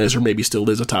freelancer, maybe still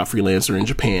is a top freelancer in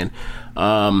Japan.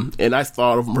 And I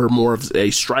thought of her more of a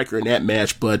striker in that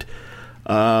match, but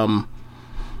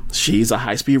she's a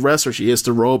high-speed wrestler. She hits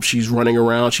the rope. She's running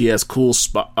around. She has cool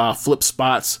flip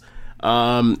spots.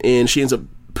 And she ends up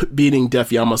beating Def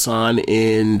Yamasan.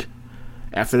 And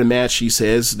after the match, she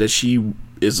says that she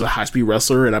is a high-speed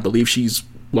wrestler, and I believe she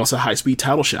wants a high-speed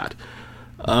title shot.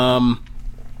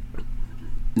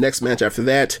 Next match after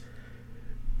that,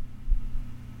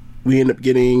 we end up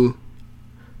getting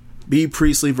B.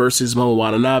 Priestley versus Momo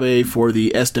Watanabe for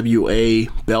the SWA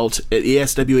belt. The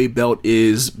SWA belt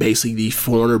is basically the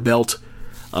foreigner belt.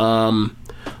 I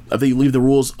believe the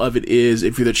rules of it is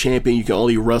if you're the champion, you can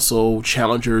only wrestle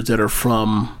challengers that are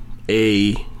from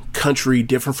a country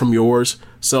different from yours.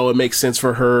 So it makes sense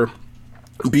for her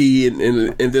be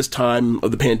in this time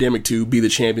of the pandemic to be the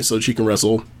champion so she can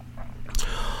wrestle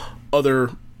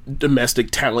other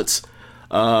domestic talents.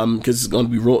 Because it's gonna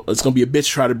be a bitch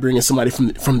try to bring in somebody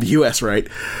from the U.S. right?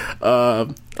 I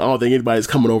don't think anybody's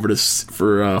coming over to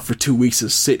for 2 weeks to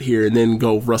sit here and then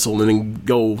go wrestle and then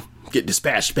go get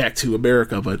dispatched back to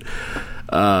America. But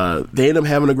they end up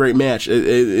having a great match.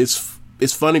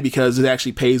 It's funny because it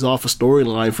actually pays off a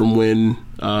storyline from when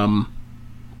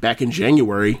back in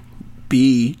January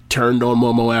B turned on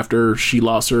Momo after she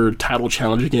lost her title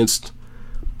challenge against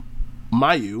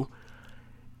Mayu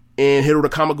and hit her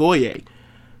with a Kamigoye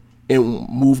and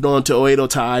moved on to Oedo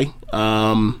Tai.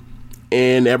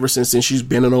 And ever since then, she's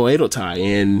been in Oedo Tai,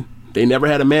 and they never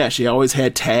had a match. They always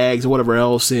had tags or whatever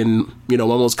else, and,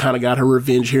 Momo's kind of got her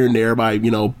revenge here and there by,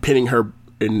 pinning her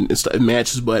in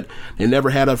matches, but they never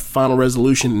had a final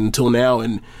resolution until now,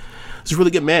 and it's a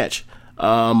really good match.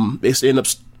 They end up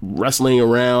wrestling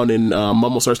around, and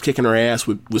Momo starts kicking her ass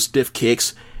with stiff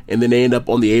kicks, and then they end up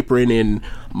on the apron, and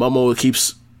Momo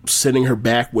keeps sending her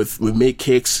back with mid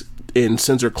kicks and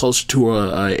sends her closer to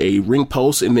a ring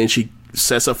post, and then she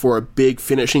sets up for a big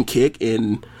finishing kick,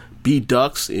 and B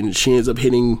ducks, and she ends up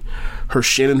hitting her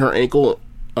shin and her ankle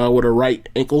with her right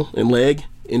ankle and leg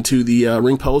into the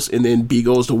ring post, and then B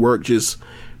goes to work just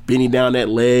bending down that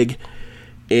leg,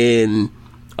 and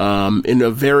in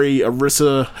a very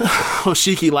Arisa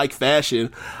Hoshiki-like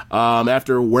fashion,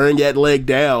 after wearing that leg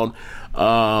down,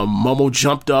 Momo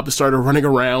jumped up and started running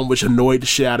around, which annoyed the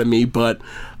shit out of me, but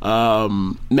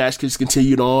match just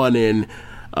continued on, and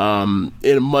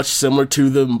in much similar to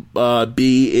the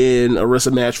B in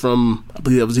Arisa match from, I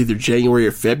believe that was either January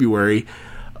or February,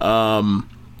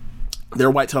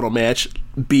 their white title match,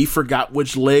 B forgot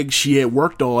which leg she had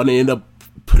worked on and ended up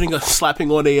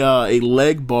slapping on a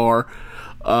leg bar,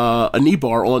 a knee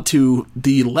bar onto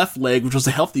the left leg, which was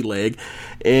a healthy leg,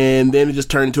 and then it just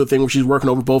turned into a thing where she's working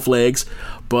over both legs.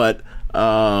 But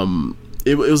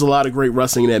it was a lot of great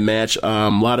wrestling in that match, a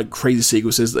lot of crazy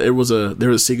sequences. There was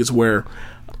a sequence where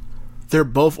they're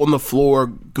both on the floor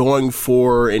going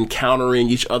for encountering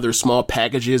each other's small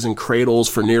packages and cradles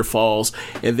for near falls,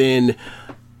 and then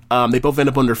they both end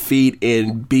up on their feet,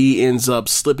 and B ends up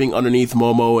slipping underneath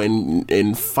Momo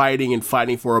and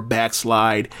fighting for a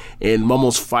backslide, and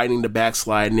Momo's fighting the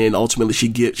backslide, and then ultimately she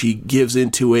gives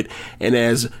into it, and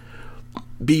as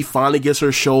B finally gets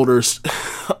her shoulders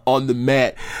on the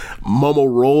mat, Momo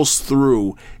rolls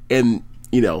through, and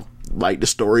like the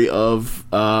story of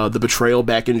the betrayal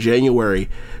back in January,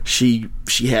 she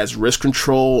has wrist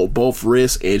control, both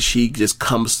wrists, and she just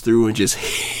comes through and just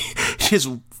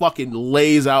fucking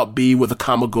lays out B with a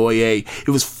Kamigoye. It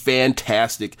was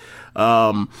fantastic.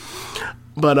 But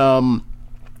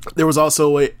there was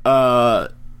also a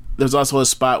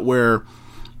spot where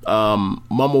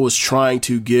Momo was trying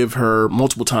to give her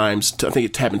multiple times, I think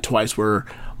it happened twice, where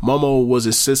Momo was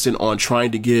insistent on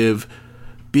trying to give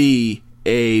B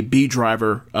a B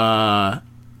driver,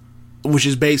 which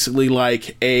is basically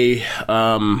like a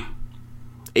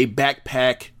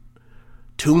backpack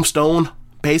tombstone,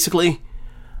 basically,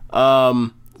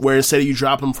 where instead of you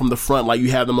drop them from the front, like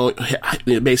you have them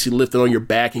basically lifted on your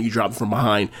back and you drop them from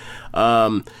behind.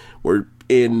 Where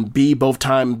in B, both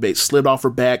times they slid off her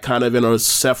back, kind of in a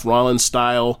Seth Rollins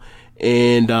style,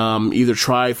 and either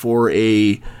try for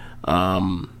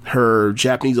her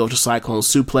Japanese Ultra Cyclone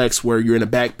suplex, where you're in a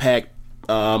backpack,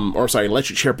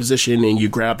 electric chair position, and you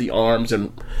grab the arms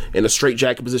and in a straight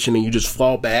jacket position, and you just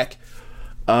fall back.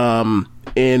 And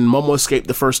Momo escaped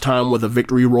the first time with a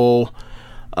victory roll.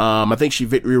 I think she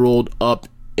victory rolled up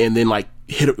and then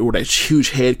hit it with a huge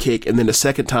head kick, and then the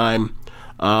second time,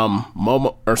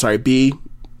 B,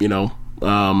 in a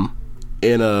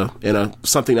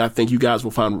something I think you guys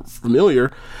will find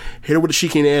familiar, hit her with the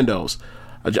Shiki Nandos.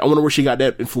 I wonder where she got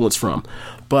that influence from,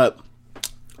 but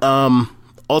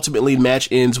ultimately, the match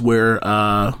ends where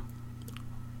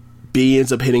B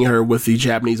ends up hitting her with the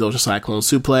Japanese Ultra Cyclone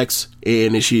suplex,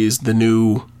 and she's the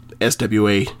new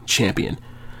SWA champion.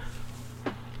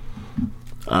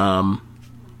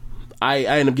 I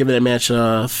ended up giving that match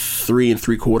 3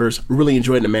 3/4. Really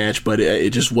enjoyed the match, but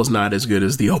it just was not as good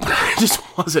as the opener. It just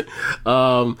wasn't.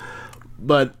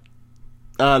 But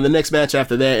the next match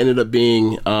after that ended up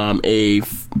being a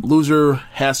loser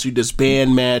has to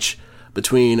disband match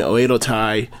between Oedo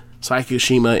Tai, Saiki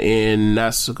Kashima, and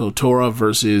Natsuko Tora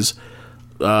versus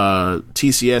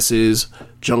TCS's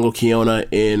Jungle Kiona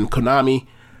and Konami.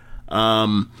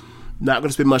 Not going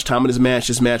to spend much time on this match.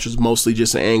 This match was mostly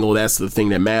just an angle. That's the thing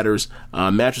that matters.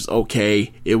 Match was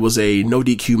okay. It was a no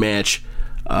DQ match.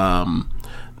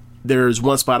 There's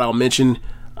one spot I'll mention.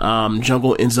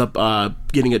 Jungle ends up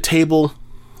getting a table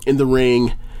in the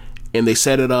ring, and they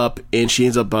set it up, and she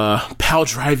ends up power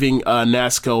driving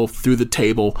Natsuko through the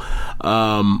table.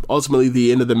 Ultimately,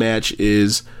 the end of the match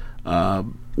is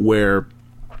where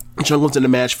Jungle's in the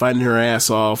match fighting her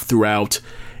ass off throughout,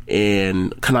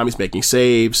 and Konami's making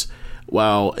saves.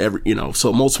 While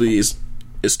so mostly it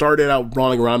started out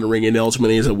brawling around the ring, and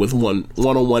ultimately ends up with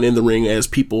one-on-one in the ring as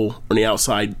people on the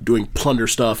outside doing plunder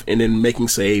stuff and then making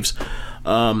saves.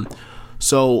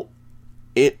 So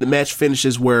the match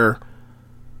finishes where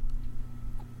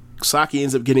Saki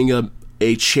ends up getting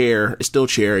a chair, a steel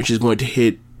chair, and she's going to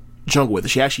hit Jungle with it.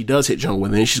 She actually does hit Jungle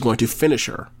with it, and she's going to finish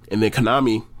her. And then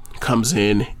Konami comes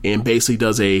in and basically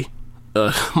does a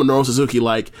Minoru Suzuki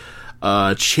like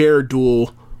chair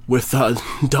duel with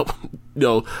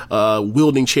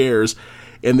wielding chairs,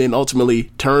 and then ultimately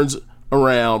turns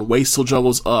around, waits till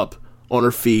Jungle's up on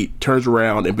her feet, turns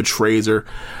around and betrays her,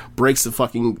 breaks the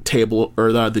fucking table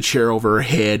or the chair over her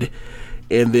head,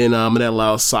 and then that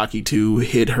allows Saki to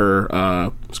hit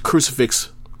her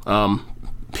crucifix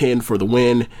pin for the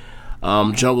win.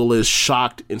 Jungle is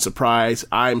shocked and surprised.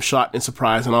 I'm shocked and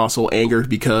surprised and also angered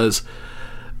because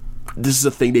this is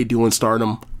a thing they do in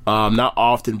Stardom. Not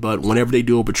often, but whenever they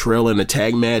do a betrayal in a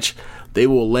tag match, they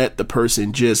will let the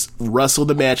person just wrestle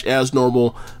the match as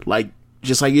normal,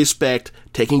 just like you expect,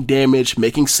 taking damage,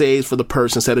 making saves for the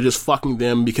person instead of just fucking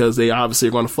them because they obviously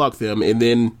are going to fuck them. And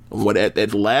then at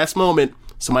the last moment,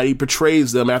 somebody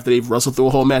betrays them after they've wrestled through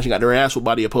a whole match and got their ass whooped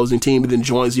by the opposing team and then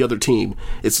joins the other team.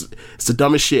 It's the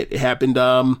dumbest shit. It happened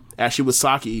actually with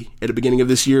Saki at the beginning of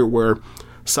this year, where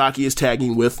Saki is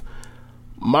tagging with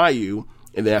Mayu,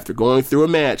 and then after going through a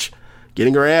match,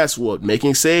 getting her ass whooped,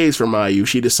 making saves for Mayu,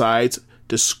 she decides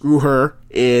to screw her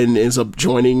and ends up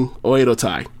joining Oedo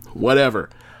Tai. Whatever.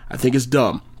 I think it's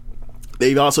dumb.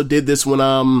 They also did this when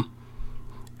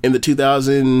in the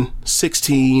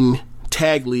 2016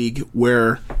 Tag League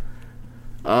where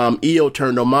Io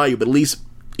turned on Mayu, but at least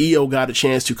Io got a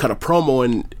chance to cut a promo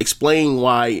and explain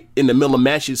why in the middle of the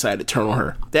match she decided to turn on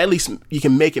her. That at least you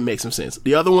can make it make some sense.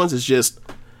 The other ones is just,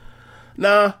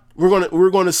 nah,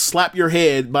 we're gonna slap your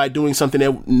head by doing something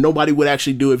that nobody would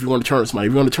actually do if you're going to turn on somebody.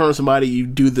 If you're going to turn on somebody, you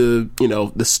do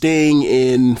the Sting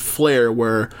in Flair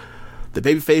where the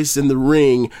babyface is in the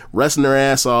ring wrestling their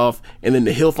ass off, and then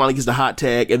the heel finally gets the hot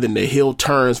tag, and then the heel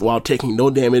turns while taking no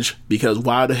damage, because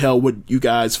why the hell would you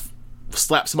guys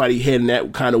slap somebody's head in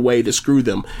that kind of way to screw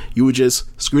them? You would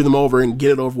just screw them over and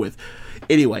get it over with.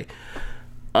 Anyway,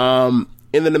 end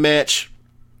of the match,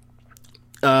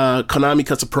 Konami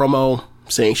cuts a promo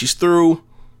saying she's through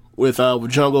with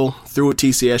Jungle, through with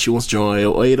TCS. She wants to join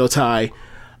Oedo Tai.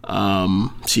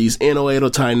 She's in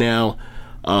Oedo Tai now.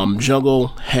 Jungle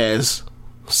has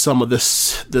some of the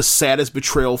saddest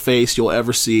betrayal face you'll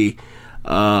ever see.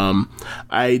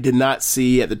 I did not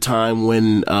see at the time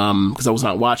when, because I was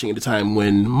not watching at the time,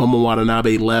 when Momo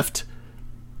Watanabe left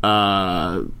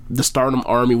the Stardom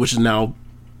Army, which is now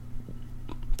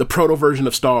the proto version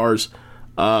of Stars,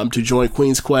 to join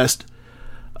Queen's Quest,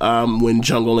 when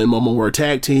Jungle and Momo were a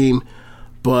tag team.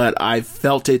 But I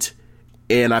felt it,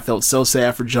 and I felt so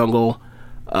sad for Jungle.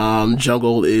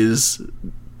 Jungle is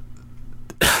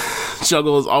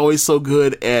always so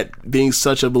good at being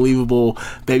such a believable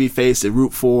babyface to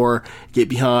root for, get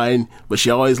behind, but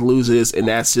she always loses, and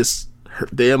that's just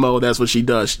the MO. That's what she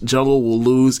does. Jungle will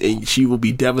lose, and she will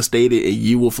be devastated, and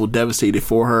you will feel devastated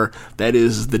for her. That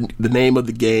is the name of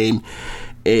the game.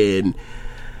 And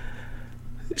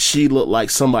she looked like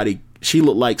somebody. She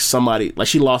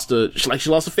lost a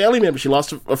family member. She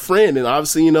lost a friend, and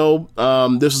obviously,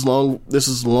 this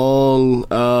is long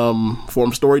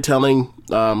form storytelling.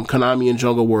 Konami and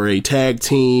Jungle were a tag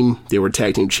team. They were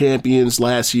tag team champions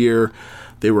last year.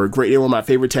 They were great. They were my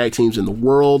favorite tag teams in the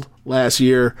world last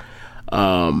year.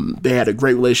 They had a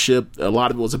great relationship. A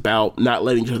lot of it was about not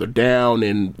letting each other down,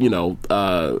 and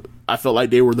I felt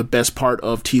like they were the best part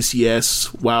of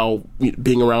TCS while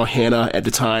being around Hannah at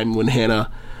the time when Hannah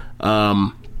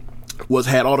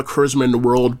had all the charisma in the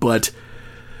world, but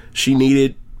she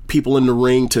needed people in the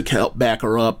ring to help back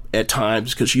her up at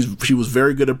times, because she was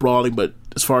very good at brawling, but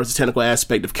as far as the technical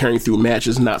aspect of carrying through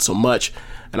matches, not so much.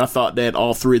 And I thought that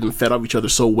all three of them fed off each other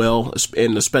so well,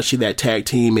 and especially that tag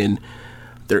team. And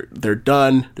they're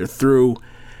done, they're through,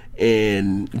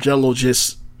 and Jungle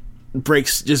just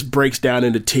breaks down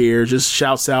into tears, just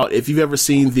shouts out. If you've ever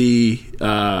seen the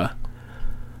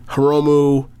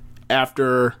Hiromu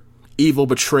after Evil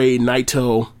betrayed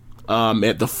Naito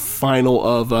at the final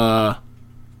of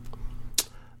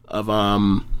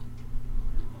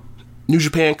New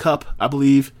Japan Cup, I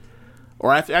believe,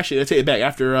 or after, actually I take it back,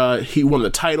 after he won the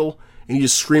title and he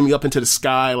just screaming up into the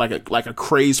sky like a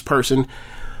crazed person.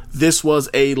 This was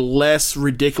a less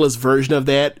ridiculous version of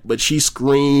that, but she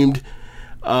screamed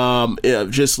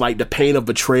just like the pain of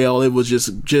betrayal. It was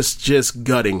just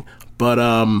gutting. But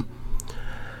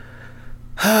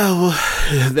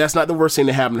that's not the worst thing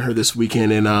that happened to her this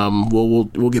weekend, and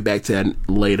we'll get back to that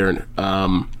later.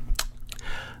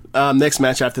 Next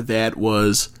match after that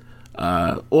was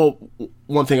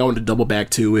one thing I wanted to double back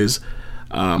to is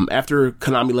after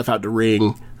Konami left out the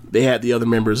ring, they had the other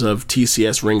members of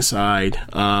TCS ringside.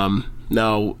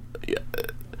 Now,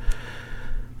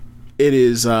 it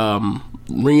is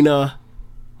Rena.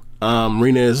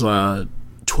 Rena is a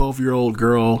 12-year-old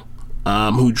girl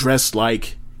who dressed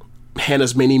like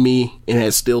Hannah's mini-me and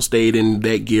has still stayed in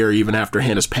that gear even after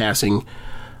Hannah's passing.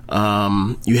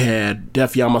 You had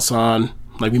Def Yamasan,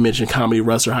 like we mentioned, comedy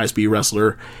wrestler, high-speed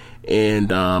wrestler,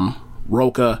 and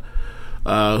Roka,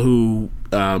 who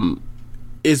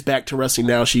is back to wrestling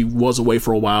now. She was away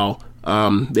for a while.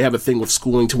 They have a thing with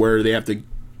schooling to where they have to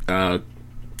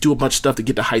do a bunch of stuff to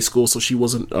get to high school, so she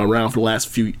wasn't around for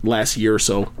the last year or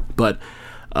so. But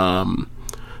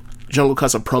Jungle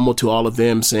cuts a promo to all of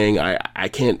them saying, I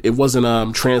can't, it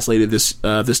wasn't translated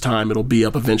this time, it'll be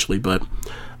up eventually, but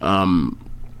I'm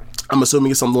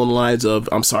assuming it's something along the lines of,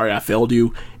 I'm sorry I failed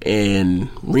you, and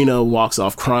Rena walks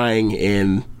off crying,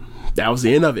 and that was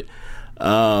the end of it.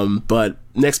 But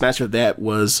next match of that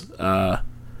was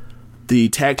the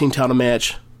tag team title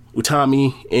match,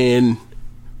 Utami and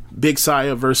Big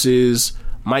Saya versus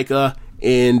Micah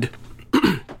and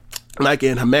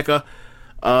Himeka.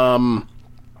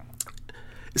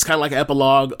 It's kind of like an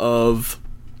epilogue of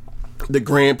the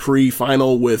Grand Prix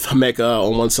final with Himeka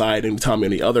on one side and Utami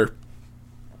on the other.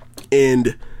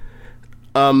 And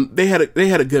they had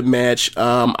a good match.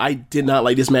 I did not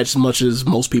like this match as much as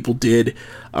most people did.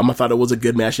 I thought it was a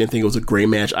good match. I didn't think it was a great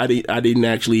match. I didn't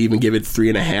actually even give it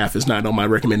 3.5. It's not on my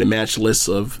recommended match list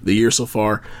of the year so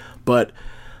far. But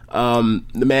the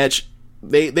match,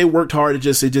 they worked hard. I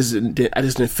just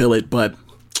didn't feel it. But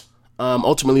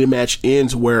ultimately, the match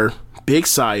ends where Big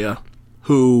Saya,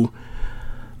 who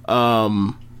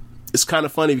it's kind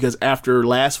of funny because after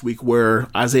last week where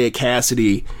Isaiah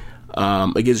Cassidy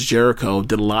against Jericho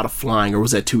did a lot of flying, or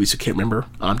was that 2 weeks? I can't remember.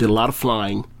 Did a lot of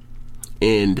flying,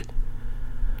 and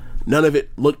none of it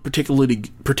looked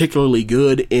particularly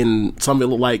good, and some of it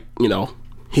looked like,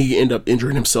 he could end up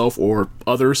injuring himself or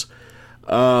others.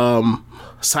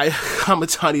 Saya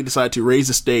Kamitani decided to raise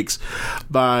the stakes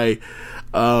by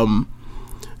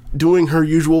doing her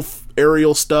usual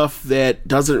aerial stuff that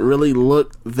doesn't really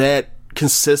look that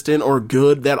consistent or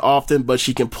good that often, but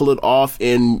she can pull it off.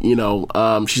 And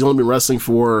she's only been wrestling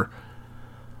for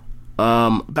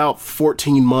about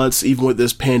 14 months, even with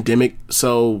this pandemic,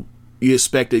 so you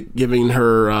expect it, giving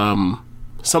her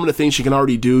some of the things she can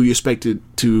already do, you expect it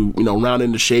to round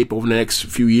into shape over the next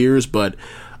few years. But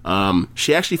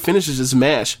she actually finishes this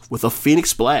match with a Phoenix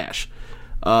Splash,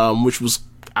 which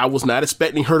I was not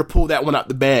expecting her to pull that one out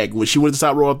the bag. When she went to the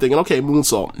top row, I'm thinking, okay,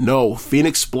 moonsault. No,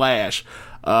 Phoenix Splash.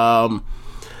 And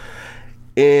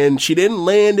she didn't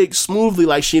land it smoothly,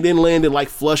 like she didn't land it like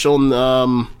flush on,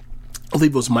 I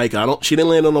believe it was Micah. She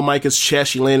didn't land on Micah's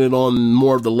chest. She landed on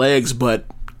more of the legs, but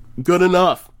good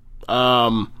enough.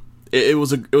 It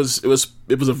was a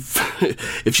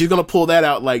if she's gonna pull that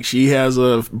out, like, she has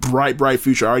a bright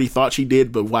future. I already thought she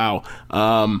did, but wow.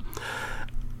 I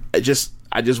just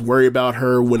worry about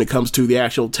her when it comes to the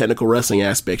actual technical wrestling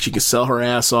aspect. She can sell her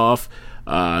ass off.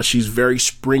 She's very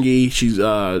springy. She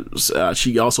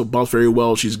also bumps very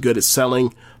well. She's good at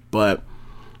selling, but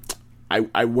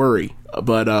I worry.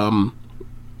 But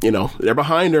they're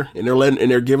behind her, and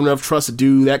they're giving enough trust to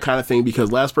do that kind of thing,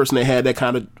 because last person they had that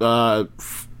kind of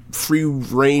free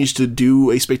range to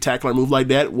do a spectacular move like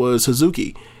that was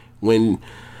Hazuki, when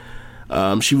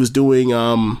she was doing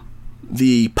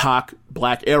the Pac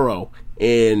Black Arrow,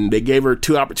 and they gave her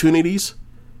 2 opportunities.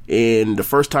 And the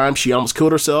first time she almost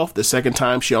killed herself. The second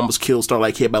time she almost killed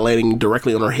Starlight Kid by landing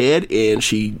directly on her head, and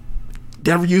she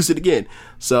never used it again.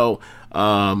 So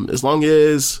as long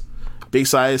as Big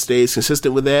Saya stays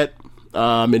consistent with that,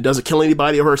 and doesn't kill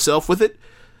anybody or herself with it,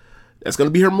 that's going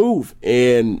to be her move.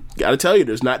 And gotta tell you,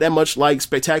 there's not that much like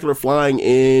spectacular flying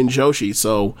in Joshi,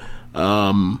 so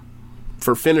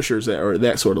for finishers or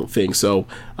that sort of thing. So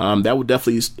that would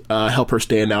definitely help her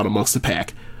stand out amongst the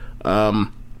pack.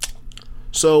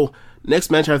 So next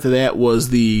match after that was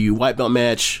the white belt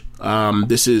match.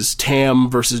 This is Tam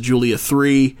versus Julia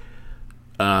 3.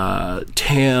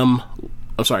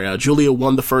 Julia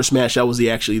won the first match. That was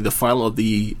actually the final of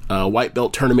the white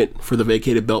belt tournament for the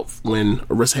vacated belt when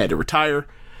Arisa had to retire.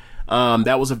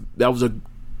 That was a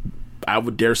I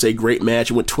would dare say great match.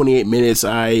 It went 28 minutes.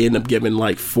 I ended up giving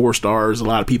like 4 stars. A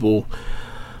lot of people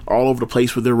all over the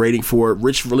place with their rating for it.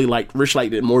 Rich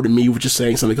liked it more than me, which is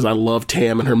saying something, because I love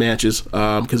Tam and her matches,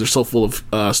 because they're so full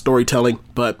of storytelling.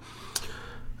 But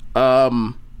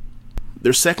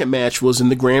their second match was in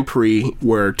the Grand Prix,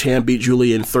 where Tam beat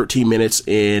Julia in 13 minutes,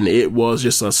 and it was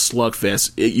just a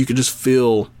slugfest. You could just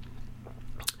feel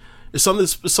there's something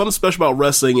special about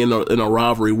wrestling in a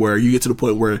rivalry, where you get to the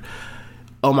point where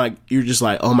you're just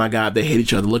like, oh my god, they hate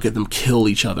each other. Look at them kill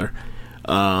each other.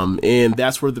 And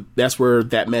that's where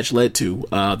that match led to.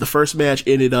 The first match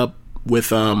ended up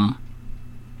with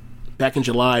back in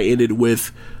July ended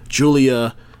with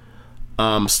Julia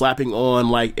slapping on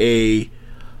like a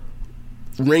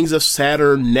Rings of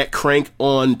Saturn neck crank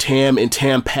on Tam, and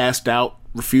Tam passed out,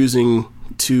 refusing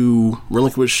to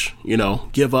relinquish,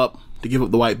 give up the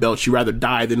white belt. She'd rather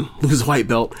die than lose the white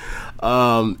belt.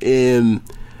 In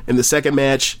the second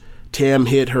match, Tam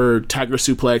hit her Tiger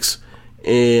Suplex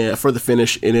for the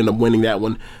finish and ended up winning that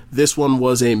one. This one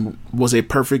was a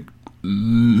perfect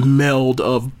meld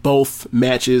of both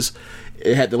matches.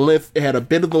 It had the length. It had a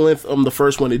bit of the length on the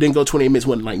first one. It didn't go 28 minutes. It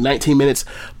went like 19 minutes,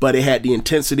 but it had the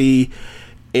intensity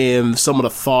and some of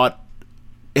the thought.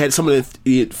 It had some of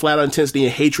the flat out intensity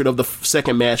and hatred of the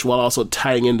second match, while also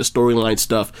tying into storyline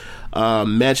stuff.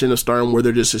 Match in the Stardom where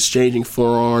they're just exchanging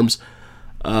forearms.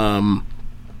 They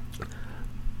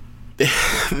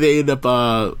end up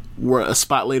were a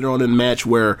spot later on in the match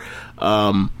where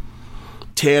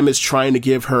Tam is trying to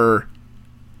give her.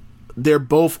 They're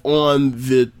both on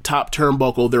the top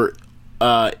turnbuckle. They're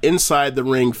inside the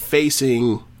ring,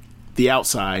 facing the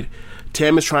outside.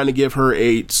 Tam is trying to give her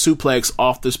a suplex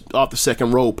off the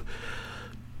second rope.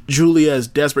 Julia is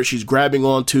desperate. She's grabbing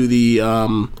onto the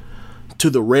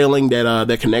railing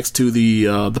that connects to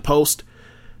the post.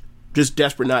 Just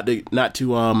desperate not to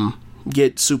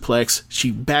get suplex.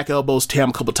 She back elbows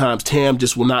Tam a couple times. Tam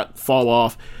just will not fall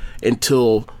off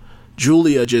until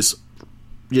Julia just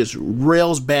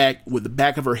rails back with the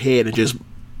back of her head and just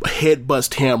headbutts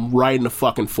Tam right in the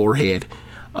fucking forehead.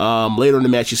 Later in the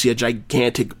match, you see a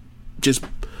gigantic just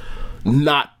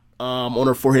knot on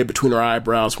her forehead between her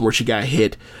eyebrows from where she got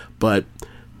hit, but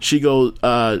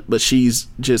she's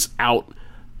just out.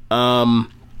 And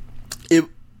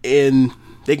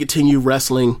they continue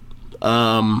wrestling.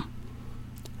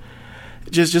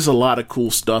 Just a lot of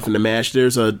cool stuff in the match.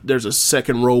 There's a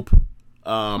second rope,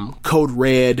 code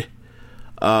red.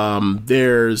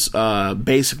 There's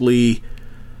basically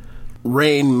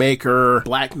Rainmaker,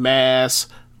 Black Mass.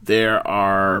 There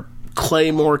are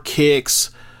Claymore kicks.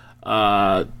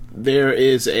 There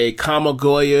is a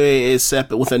Kamagoye. It's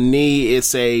with a knee.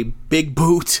 It's a big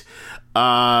boot.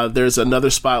 There's another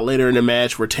spot later in the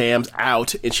match where Tam's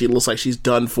out and she looks like she's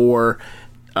done for.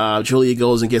 Julia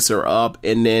goes and gets her up,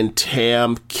 and then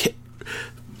Tam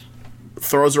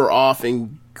throws her off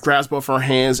and grabs both her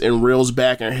hands and reels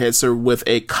back and hits her with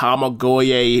a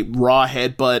Kamagoye raw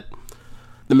headbutt.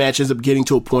 The match ends up getting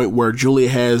to a point where Julia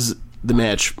has the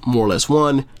match more or less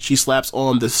won. She slaps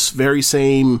on this very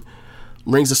same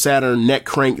Rings of Saturn neck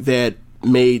crank that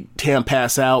made Tam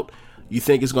pass out. You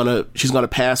think she's gonna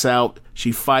pass out.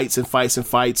 She fights and fights and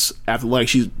fights after like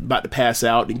she's about to pass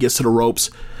out and gets to the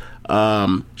ropes.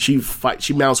 She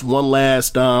mounts one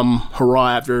last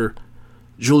hurrah after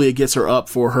Julia gets her up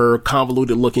for her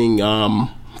convoluted looking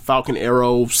Falcon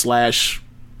Arrow /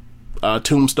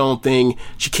 tombstone thing.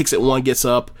 She kicks it one, gets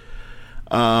up,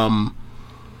 and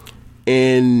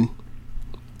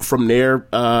from there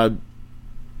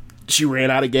she ran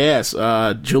out of gas.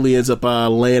 Julia ends up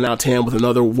laying out Tam with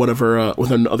another one of her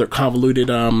with another convoluted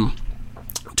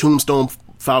tombstone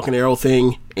Falcon Arrow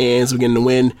thing, and ends up getting the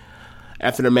win.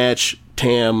 After the match,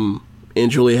 Tam and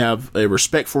Julia have a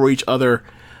respect for each other.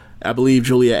 I believe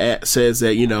Julia says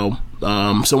that,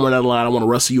 somewhere down the line, I want to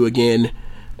wrestle you again.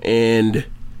 And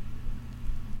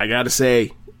I got to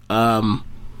say, I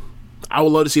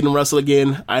would love to see them wrestle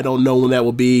again. I don't know when that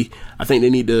will be. I think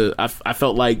they need to. I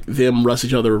felt like them wrestle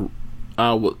each other,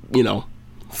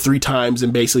 3 times in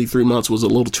basically 3 months was a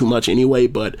little too much anyway,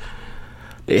 but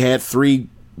they had 3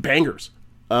 bangers.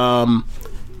 And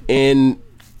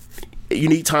you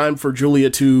need time for Julia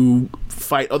to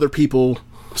fight other people,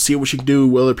 see what she can do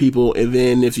with other people, and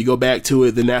then if you go back to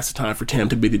it, then that's the time for Tam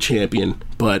to be the champion.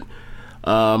 But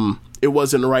it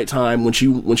wasn't the right time when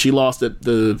she lost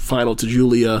the final to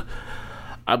Julia.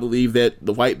 I believe that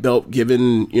the white belt,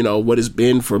 given what it's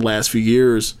been for the last few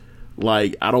years,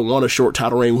 like I don't want a short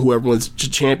title reign with whoever wins the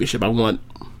championship. I want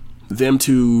them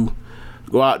to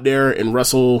go out there and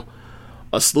wrestle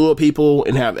a slew of people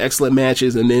and have excellent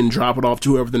matches and then drop it off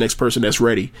to whoever the next person that's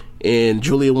ready. And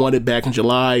Julia won it back in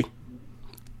July.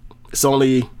 It's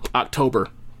only October.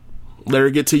 Let her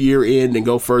get to year end and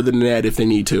go further than that if they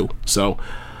need to. So,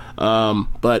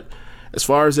 but as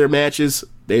far as their matches,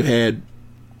 they've had,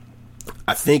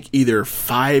 I think, either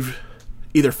five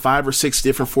or 6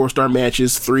 different 4-star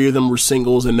matches. 3 of them were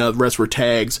singles and the rest were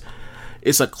tags.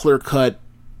 It's a clear cut,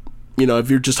 if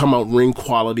you're just talking about ring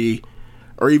quality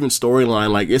or even storyline,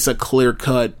 like it's a clear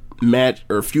cut match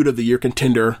or feud of the year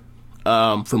contender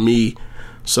for me.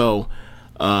 So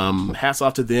hats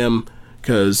off to them,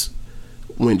 because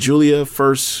when Julia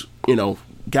first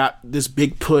got this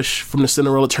big push from the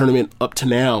Cinderella tournament up to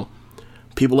now,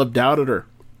 people have doubted her,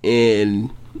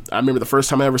 and I remember the first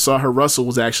time I ever saw her wrestle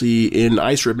was actually in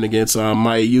Ice Ribbon against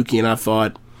Maya Yuki, and I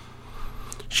thought,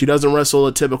 she doesn't wrestle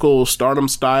a typical Stardom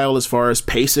style as far as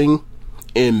pacing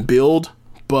and build,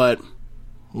 but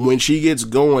when she gets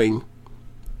going,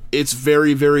 it's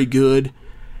very, very good.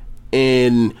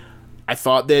 And I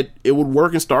thought that it would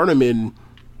work in Stardom, and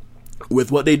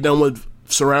with what they've done with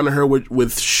surrounding her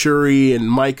with Shuri and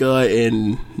Micah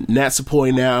and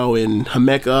Natsupoi now and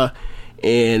Himeka,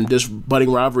 and this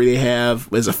budding rivalry they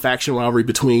have as a faction rivalry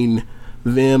between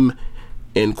them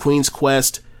and Queen's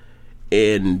Quest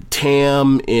and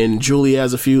Tam and Julia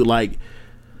as a feud, like,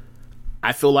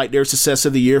 I feel like they're success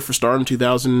of the year for Stardom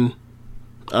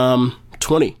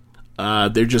 2020.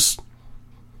 They're just,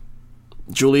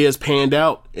 Julia's panned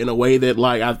out in a way that,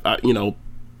 like, I you know,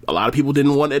 a lot of people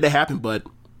didn't want it to happen, but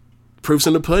proof's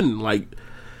in the pudding. Like,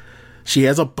 she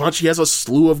has a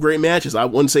slew of great matches. I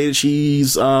wouldn't say that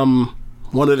she's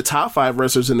one of the top 5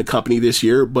 wrestlers in the company this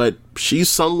year, but she's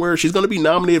somewhere. She's going to be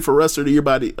nominated for Wrestler of the Year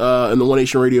by in the One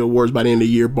Nation Radio Awards by the end of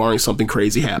the year, barring something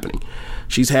crazy happening.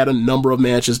 She's had a number of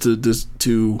matches to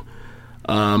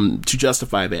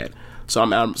justify that. So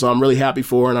I'm really happy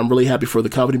for her, and I'm really happy for the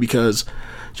company, because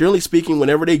generally speaking,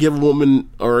 whenever they give a woman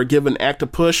or give an act a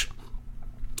push,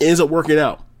 it ends up working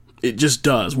out. It just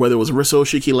does. Whether it was Riso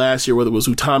Shiki last year, whether it was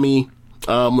Utami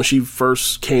when she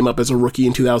first came up as a rookie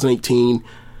in 2018,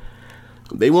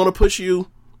 they want to push you,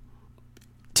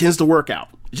 tends to work out.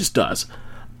 It just does.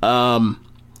 But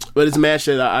it's a match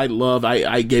that I love.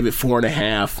 I gave it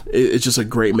 4.5. It's just a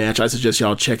great match. I suggest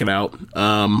y'all check it out.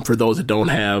 For those that don't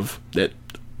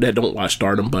watch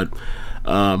Stardom. But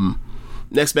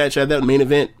next match I had that main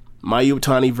event, Mayu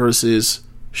Iwatani versus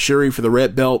Shuri for the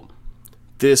red belt.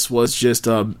 This was just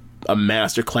a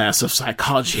masterclass of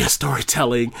psychology and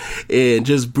storytelling and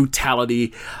just brutality.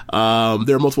 There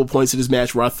are multiple points in this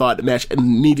match where I thought the match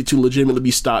needed to legitimately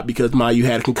be stopped because Mayu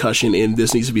had a concussion and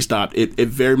this needs to be stopped. It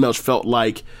very much felt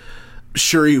like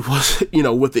Shuri was,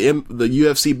 with the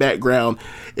UFC background,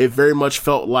 it very much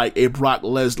felt like a Brock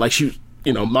Lesnar, like she,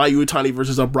 Mayu Iwatani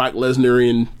versus a Brock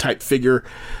Lesnarian type figure.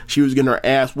 She was getting her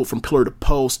ass whooped from pillar to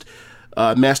post.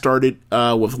 Match started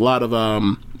with a lot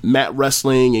of mat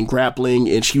wrestling and grappling,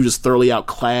 and she was just thoroughly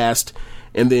outclassed.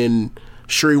 And then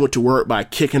Shuri went to work by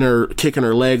kicking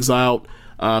her legs out,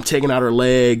 taking out her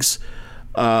legs,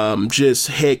 just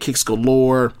head kicks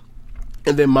galore.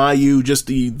 And then Mayu, just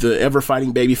the ever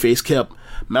fighting babyface, kept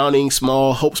mounting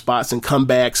small hope spots and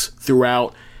comebacks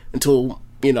throughout until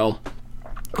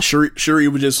Shuri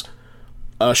would just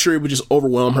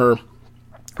overwhelm her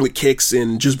with kicks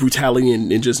and just brutality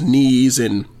and just knees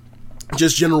and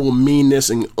just general meanness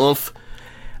and oomph,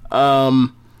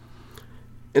 until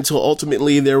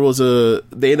ultimately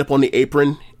they end up on the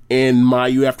apron, and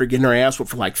Mayu, after getting her ass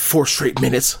whooped for like 4 straight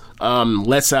minutes,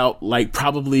 lets out like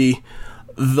probably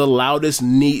the loudest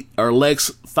knee or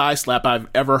thigh slap I've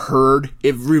ever heard.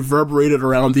 It reverberated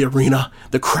around the arena.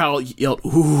 The crowd yelled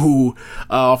 "ooh"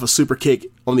 off a super kick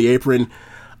on the apron.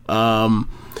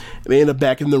 They end up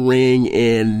back in the ring,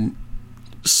 and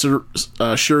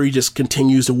Shuri just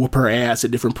continues to whoop her ass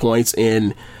at different points,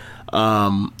 and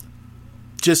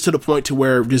just to the point to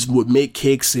where just would make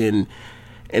kicks and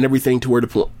everything, to where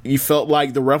you felt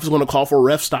like the ref was going to call for a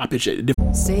ref stoppage.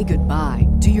 Say goodbye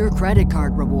to your credit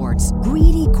card rewards.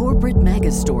 Greedy corporate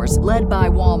mega stores, led by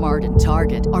Walmart and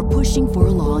Target, are pushing for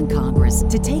a law in Congress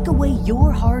to take away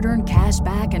your hard-earned cash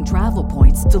back and travel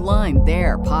points to line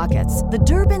their pockets. The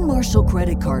Durbin-Marshall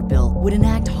credit card bill would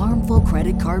enact harmful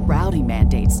credit card routing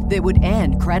mandates that would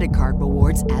end credit card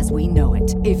rewards as we know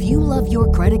it. If you love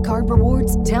your credit card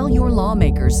rewards, tell your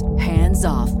lawmakers, hands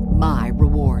off my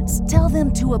rewards. Tell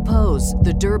them to oppose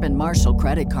the Durbin-Marshall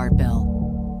credit card bill.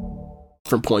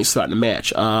 Different points throughout the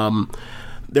match.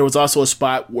 There was also a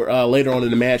spot where later on in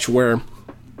the match where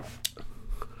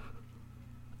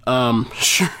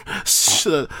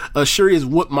Shuri has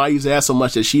whooped Mayu's ass so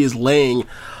much that she is laying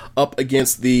up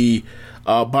against the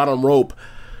bottom rope.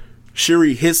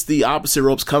 Shuri hits the opposite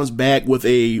ropes, comes back with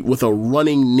a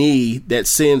running knee that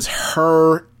sends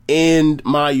her and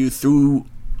Mayu through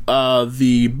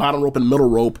the bottom rope and middle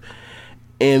rope,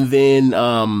 and then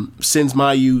sends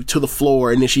Mayu to the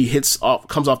floor, and then she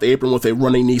comes off the apron with a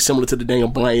running knee similar to the Daniel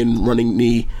Bryan running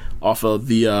knee off of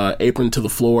the apron to the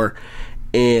floor.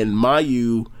 And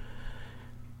Mayu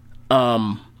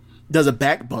does a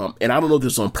back bump, and I don't know if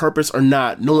this is on purpose or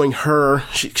not. Knowing her,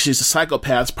 she's a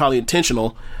psychopath, it's probably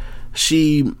intentional.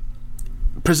 She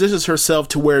positions herself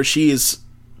to where she is,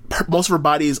 most of her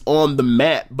body is on the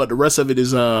mat, but the rest of it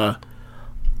is on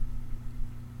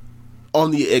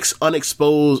the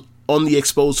exposed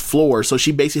floor. So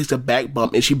she basically hits a back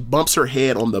bump, and she bumps her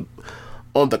head on the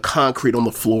concrete on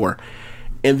the floor.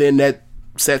 And then that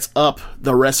sets up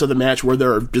the rest of the match where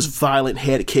there are just violent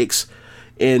head kicks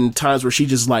and times where she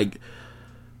just like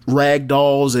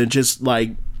ragdolls and just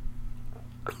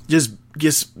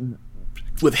gets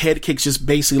with head kicks, just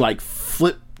basically like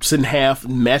flips in half,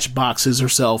 match boxes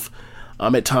herself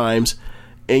at times.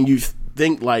 And you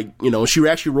think like, she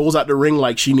actually rolls out the ring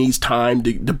like she needs time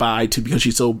to buy to, because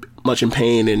she's so much in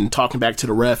pain, and talking back to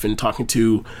the ref and talking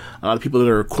to the people that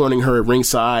are cornering her at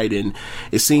ringside. And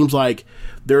it seems like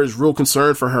there's real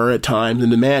concern for her at times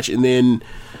in the match. And then,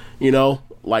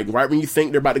 like right when you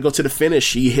think they're about to go to the finish,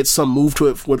 she hits some move to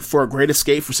it for a great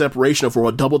escape, for separation, or for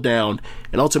a double down.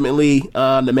 And ultimately,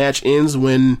 the match ends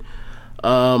when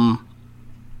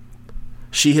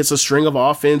she hits a string of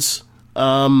offense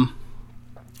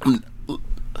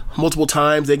multiple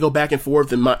times. They go back and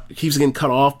forth and keeps getting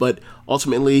cut off, but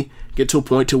ultimately get to a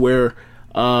point to where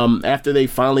after they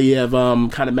finally have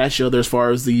kind of matched each other as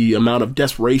far as the amount of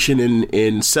desperation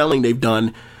and selling they've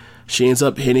done, she ends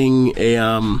up hitting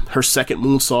her second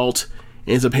moonsault,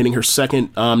 ends up hitting her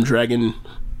second dragon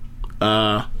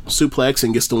suplex,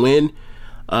 and gets the win.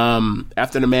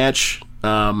 After the match,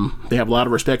 they have a lot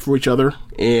of respect for each other,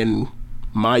 and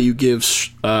Mayu gives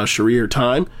Shuri her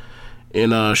time,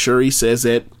 and Shuri says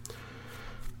that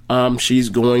she's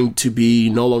going to be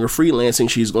no longer freelancing.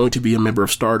 She's going to be a member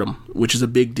of Stardom, which is a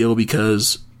big deal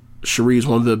because Shuri is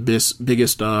one of the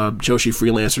biggest Joshi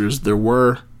freelancers there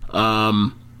were.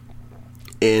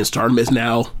 And Stardom has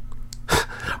now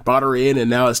brought her in, and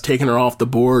now it's taken her off the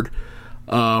board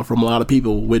from a lot of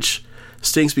people, which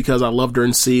stinks because I loved her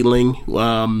in Seedling,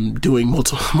 doing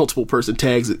multiple person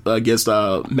tags against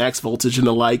Max Voltage and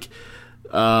the like.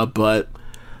 But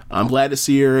I'm glad to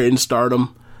see her in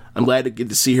Stardom. I'm glad to get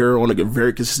to see her on a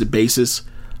very consistent basis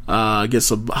against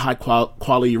some high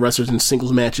quality wrestlers in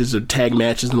singles matches or tag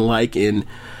matches and the like. And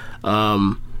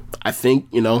I think,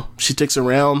 she sticks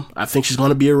around. I think she's going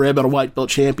to be a red belt or white belt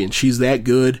champion. She's that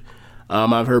good.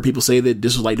 I've heard people say that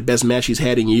this was like the best match she's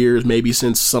had in years, maybe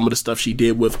since some of the stuff she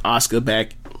did with Asuka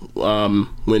back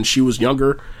when she was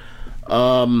younger.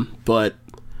 But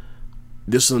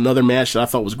this is another match that I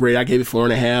thought was great. I gave it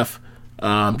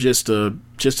 4.5. Just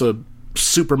a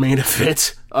super main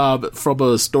event from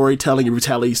a storytelling and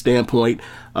brutality standpoint.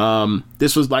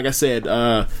 This was, like I said,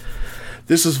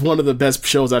 this is one of the best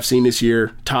shows I've seen this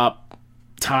year. Top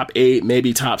 8,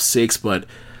 maybe top 6. But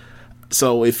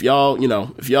so if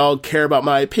y'all care about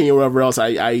my opinion or whatever else,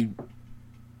 I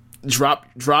drop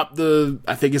the,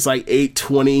 I think it's like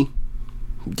 $8.20.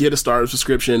 Get a Stardom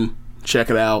subscription. Check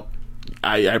it out.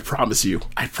 I promise you.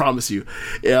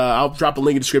 I'll drop a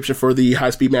link in the description for the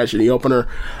high speed match in the opener,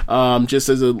 just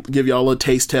as give y'all a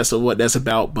taste test of what that's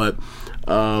about. But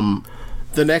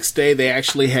the next day they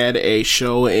actually had a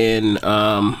show in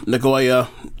Nagoya,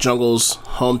 Jungle's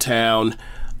hometown.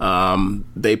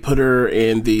 They put her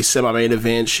in the semi-main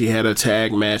event. She had a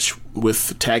tagging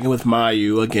with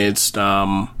Mayu against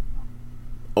Oedo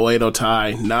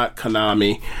Tai, not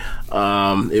Konami.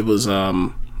 It was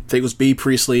I think it was B.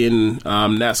 Priestley and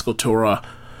Natsuko Tora.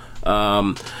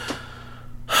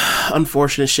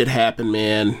 Unfortunate shit happened,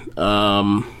 man.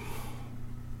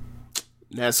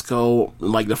 Natsuko,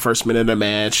 like the first minute of the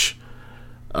match,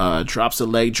 drops a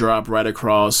leg drop right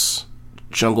across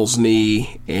Jungle's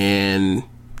knee and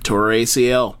tore her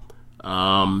ACL.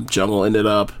 Jungle ended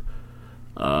up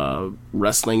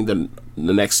wrestling the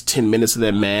next 10 minutes of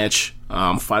that match,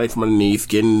 fighting from underneath,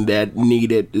 getting that knee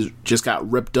that just got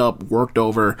ripped up, worked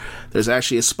over. There's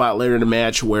actually a spot later in the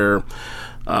match where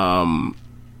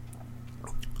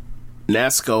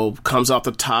Natsuko comes off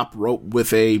the top rope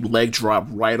with a leg drop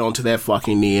right onto that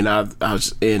fucking knee, and I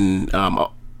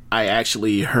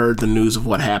actually heard the news of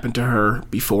what happened to her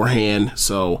beforehand,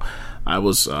 so I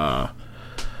was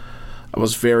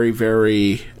very,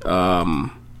 very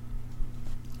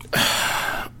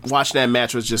watching that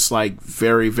match was just like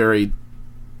very, very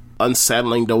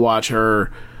unsettling to watch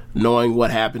her, knowing what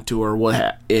happened to her,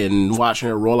 and watching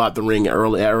her roll out the ring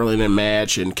early in the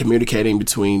match, and communicating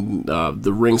between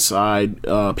the ringside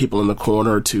people in the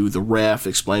corner to the ref,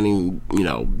 explaining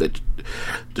that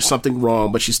there's something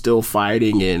wrong, but she's still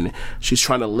fighting, and she's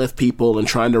trying to lift people and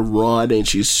trying to run, and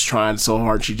she's trying so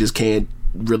hard she just can't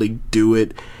really do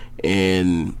it.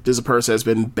 And this is a person that's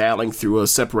been battling through a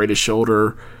separated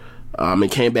shoulder,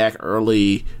 and came back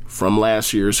early from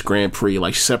last year's Grand Prix.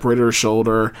 Like, she separated her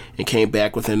shoulder and came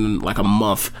back within like a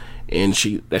month, and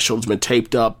that shoulder's been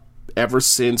taped up ever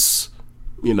since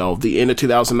the end of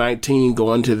 2019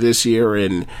 going to this year.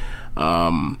 And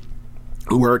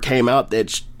where it came out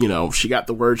that she got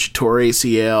the word she tore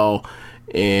ACL,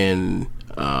 and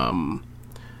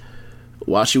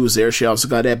while she was there, she also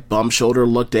got that bum shoulder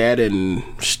looked at, and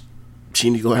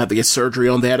she's going to have to get surgery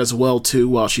on that as well, too,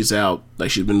 while she's out.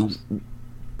 Like, she's been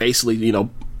basically,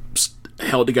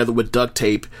 held together with duct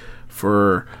tape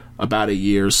for about a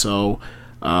year. So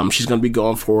she's going to be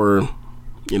gone for,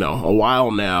 a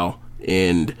while now.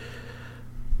 And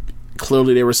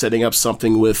clearly they were setting up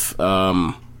something with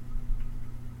Konami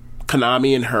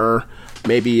and her.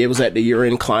 Maybe it was at the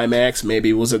year-end climax. Maybe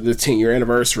it was at the 10-year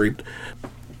anniversary.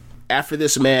 After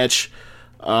this match,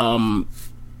 Jungle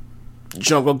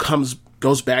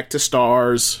goes back to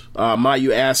Stars.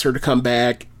 Mayu asked her to come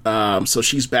back, so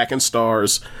she's back in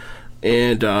Stars.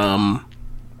 And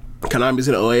Konami's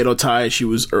in Oedo Tai. She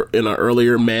was in an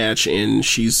earlier match, and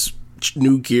she's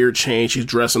new gear change. She's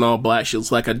dressed in all black. She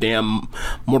looks like a damn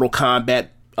Mortal Kombat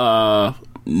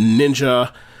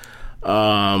ninja.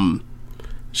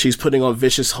 She's putting on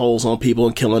vicious holes on people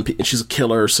and killing people. And she's a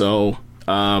killer, so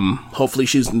hopefully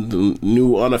she's the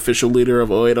new unofficial leader of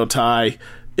Oedo Tai.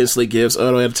 Instantly gives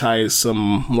Oedo Tai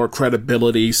some more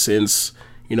credibility since,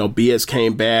 BS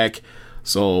came back.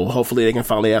 So hopefully they can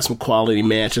finally have some quality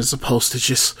matches as opposed to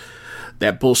just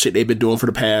that bullshit they've been doing for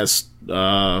the past,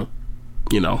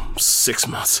 6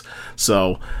 months.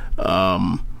 So,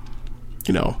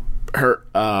 her,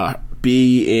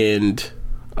 B and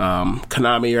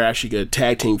Konami are actually a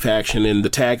tag team faction in the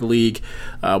tag league.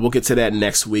 We'll get to that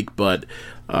next week, but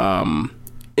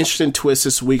interesting twist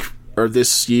this week or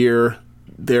this year.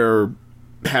 They're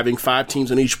having 5 teams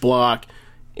in each block,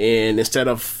 and instead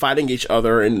of fighting each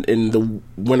other and the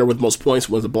winner with most points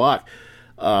wins the block,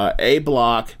 A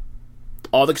block,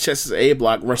 all the contestants A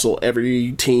block wrestle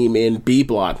every team in B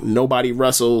block. Nobody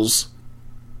wrestles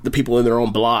the people in their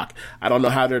own block. I don't know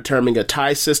how they're determining a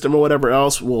tie system or whatever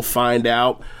else. We'll find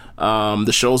out.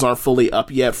 The shows aren't fully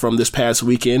up yet from this past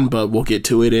weekend, but we'll get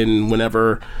to it in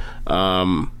whenever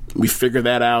we figure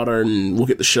that out, and we'll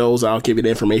get the shows. I'll give you the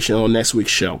information on next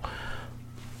week's show.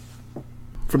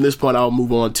 From this point, I'll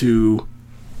move on to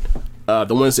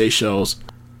the Wednesday shows.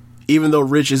 Even though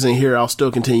Rich isn't here, I'll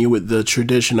still continue with the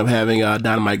tradition of having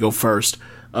Dynamite go first.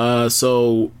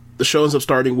 So the show ends up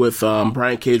starting with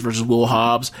Brian Cage versus Will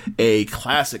Hobbs, a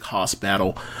classic Hoss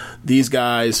battle. These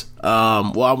guys,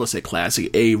 I wouldn't say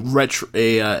classic, a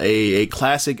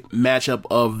classic matchup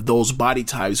of those body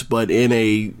types, but in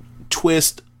a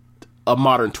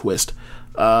modern twist.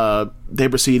 They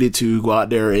proceeded to go out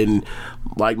there and,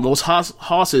 like most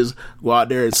hosses, go out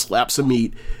there and slap some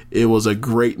meat. It was a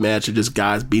great match of just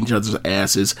guys beating each other's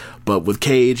asses. But with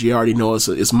Cage, you already know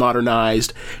it's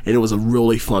modernized, and it was a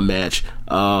really fun match.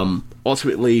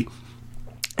 Ultimately,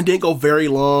 it didn't go very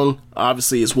long.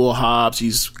 Obviously, it's Will Hobbs.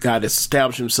 He's got to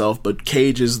establish himself, but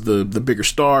Cage is the bigger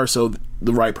star, so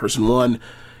the right person won.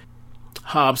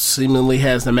 Hobbs seemingly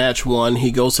has the match won.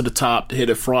 He goes to the top to hit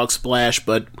a frog splash,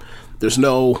 but there's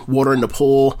no water in the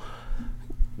pool.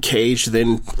 Cage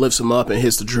then lifts him up and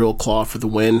hits the drill claw for the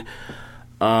win.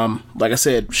 Like I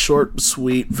said, short,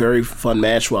 sweet, very fun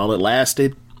match while it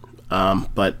lasted.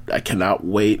 But I cannot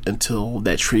wait until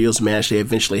that trios match they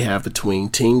eventually have between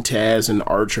Team Taz and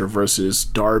Archer versus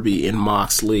Darby and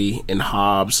Moxley and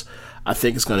Hobbs. I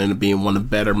think it's going to end up being one of the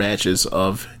better matches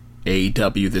of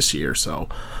AEW this year. So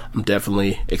I'm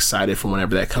definitely excited for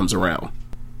whenever that comes around.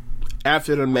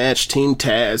 After the match, Team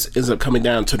Taz ends up coming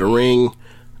down to the ring.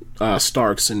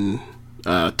 Starks and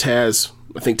Taz,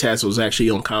 I think Taz was actually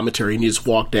on commentary, and he just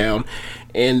walked down,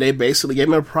 and they basically gave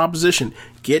him a proposition: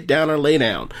 get down or lay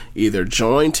down. Either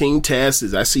join Team Taz,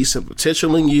 as I see some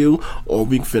potential in you, or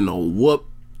we finna whoop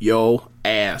yo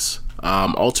ass.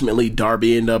 Ultimately,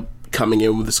 Darby ended up coming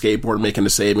in with the skateboard, making the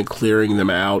save, and clearing them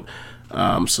out.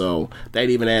 So that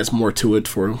even adds more to it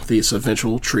for this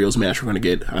eventual trios match we're going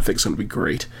to get. I think it's going to be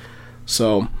great.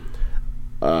 So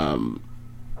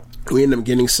we end up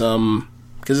getting some,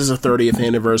 because it's a 30th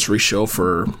anniversary show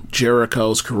for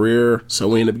Jericho's career, so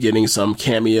we end up getting some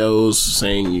cameos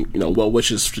saying, well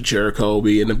wishes for Jericho.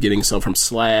 We end up getting some from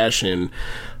Slash and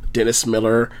Dennis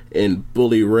Miller and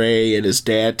Bully Ray and his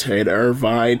dad, Ted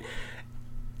Irvine,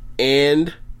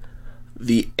 and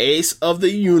the ace of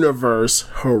the universe,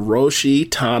 Hiroshi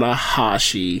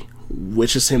Tanahashi,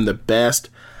 wishes him the best.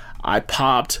 I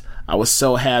popped. I was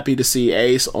so happy to see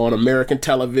Ace on American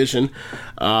television.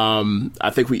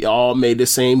 I think we all made the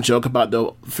same joke about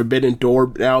the Forbidden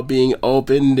Door now being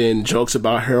opened, and jokes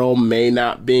about Harold May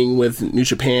not being with New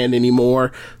Japan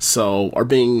anymore, or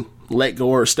being let go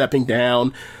or stepping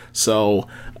down. So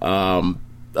a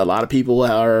lot of people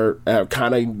are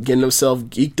kind of getting themselves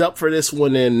geeked up for this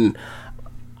one, and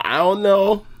I don't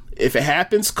know if it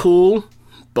happens, cool,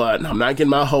 but I'm not getting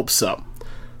my hopes up.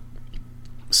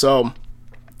 So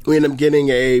we end up getting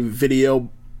a video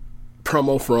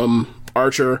promo from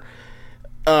Archer.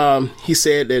 he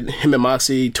said that him and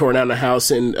Moxie tore down the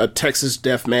house in a Texas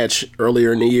death match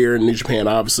earlier in the year in New Japan.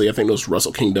 Obviously, I think it was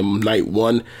Wrestle Kingdom Night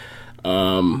 1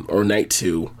 or Night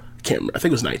 2. Can't remember. I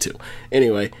think it was Night 2.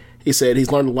 Anyway, he said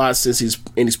he's learned a lot since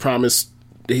he's promised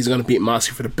that he's going to beat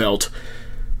Moxie for the belt.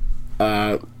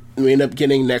 We end up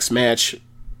getting next match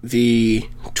the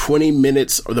 20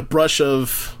 minutes or the brush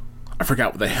of, I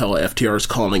forgot what the hell FTR is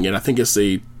calling it. I think it's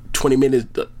the 20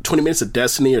 minutes of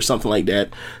destiny or something like that.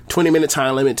 20-minute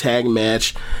time limit tag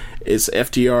match. It's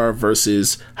FTR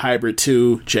versus Hybrid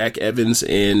 2, Jack Evans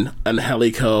and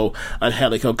Angelico.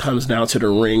 Angelico comes down to the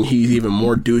ring. He's even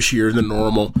more douchier than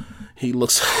normal. He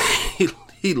looks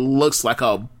he looks like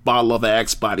a bottle of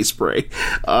Axe body spray.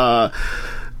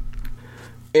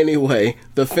 Anyway,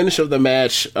 the finish of the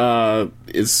match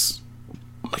is,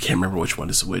 I can't remember which one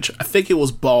is which. I think it was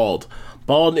Bald.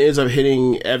 Bald ends up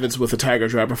hitting Evans with a Tiger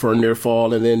Driver for a near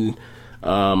fall, and then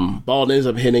Bald ends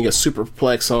up hitting a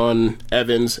superplex on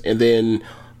Evans, and then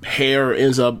Hare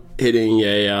ends up hitting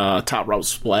a top rope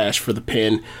splash for the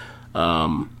pin.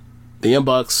 The Young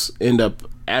Bucks end up,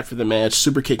 after the match,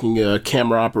 super kicking a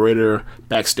camera operator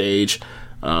backstage.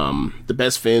 The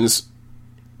best friends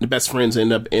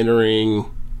end up entering,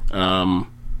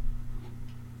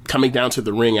 coming down to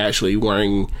the ring, actually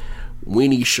wearing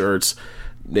weenie shirts.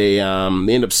 They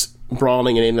end up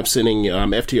brawling and end up sending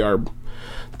FTR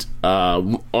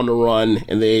on the run,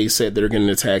 and they said they're going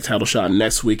to attack Title Shot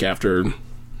next week after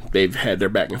they've had their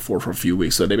back and forth for a few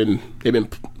weeks. So they've been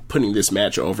putting this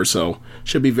match over, so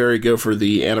should be very good for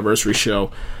the anniversary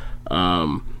show.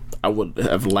 I would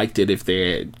have liked it if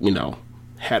they had,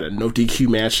 had a no DQ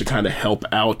match to kind of help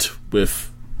out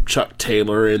with Chuck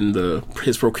Taylor and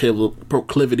his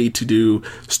proclivity to do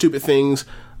stupid things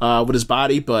with his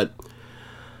body, but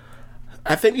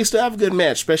I think you still have a good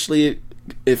match, especially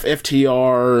if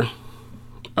FTR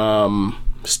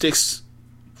sticks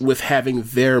with having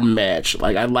their match.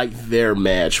 Like, I like their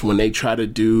match when they try to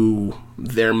do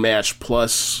their match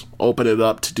plus open it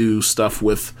up to do stuff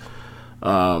with,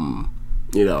 like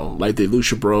the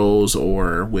Lucha Bros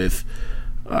or with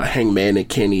Hangman and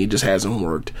Kenny. It just hasn't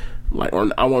worked. Or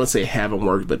I want to say haven't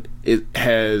worked, but it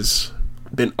has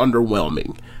been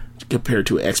underwhelming compared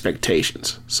to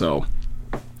expectations. So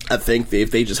I think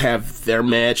if they just have their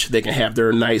match, they can have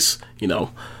their nice,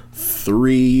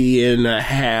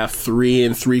 3.5, 3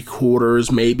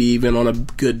 3/4, maybe even on a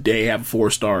good day have 4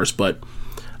 stars. But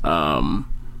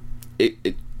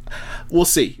we'll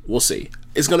see.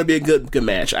 It's going to be a good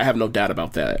match. I have no doubt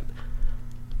about that.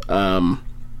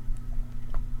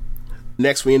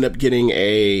 Next, we end up getting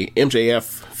a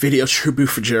MJF video tribute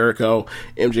for Jericho.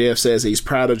 MJF says he's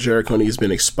proud of Jericho and he's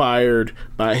been inspired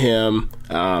by him.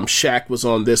 Shaq was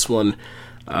on this one.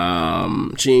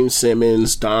 Gene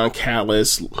Simmons, Don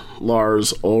Callis,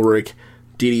 Lars Ulrich,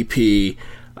 DDP.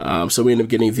 So we end up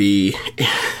getting the...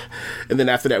 and then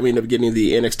after that, we end up getting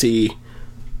the NXT,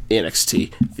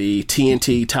 the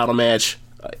TNT title match,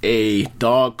 a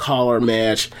dog collar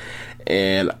match.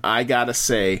 And I gotta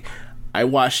say, I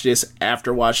watched this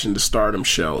after watching the Stardom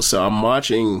show. So I'm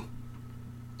watching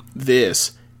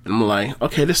this, and I'm like,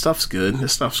 okay, this stuff's good.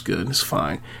 It's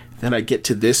fine. Then I get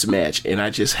to this match, and I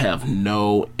just have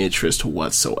no interest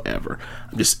whatsoever.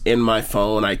 I'm just in my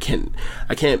phone. I can't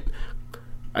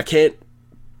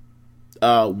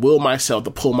will myself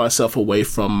to pull myself away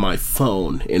from my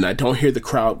phone, and I don't hear the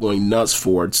crowd going nuts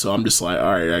for it. So I'm just like,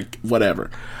 all right,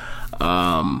 whatever.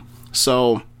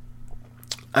 So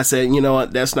I said, you know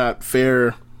what, that's not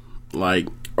fair,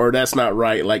 or that's not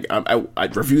right. Like, I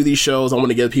review these shows. I want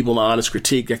to give people an honest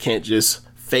critique. I can't just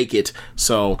fake it.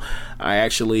 So I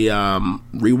actually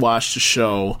rewatched the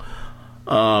show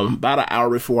about an hour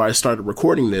before I started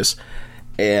recording this,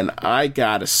 and I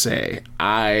gotta say,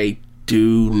 I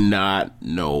do not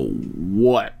know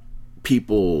what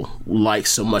people like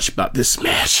so much about this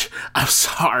match. I'm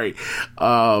sorry.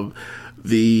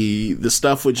 The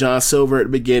stuff with John Silver at the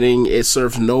beginning, it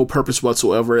serves no purpose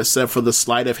whatsoever except for the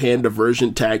sleight of hand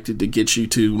diversion tactic to get you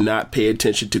to not pay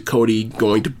attention to Cody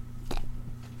going to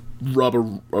rub a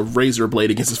razor blade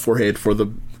against his forehead for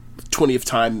the 20th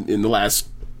time in the last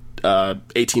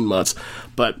 18 months.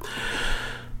 But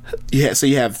yeah, so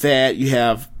you have that. You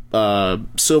have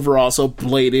Silver also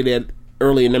bladed at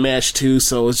early in the match too,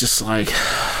 so it's just like,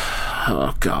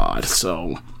 oh god.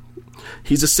 So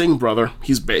he's a Singh brother.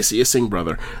 He's basically a Singh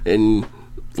brother. And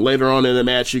later on in the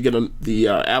match, you get the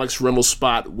Alex Reynolds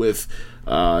spot with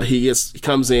he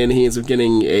comes in. He ends up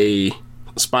getting a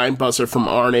spine buster from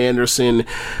Arn Anderson.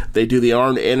 They do the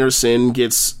Arn Anderson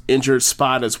gets injured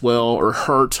spot as well, or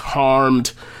hurt,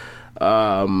 harmed.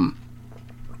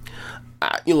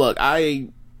 Look, I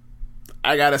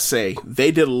I gotta say,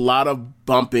 they did a lot of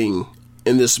bumping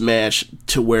in this match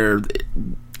to where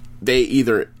they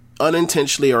either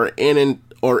unintentionally or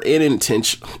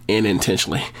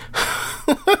unintentionally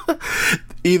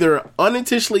either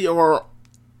unintentionally or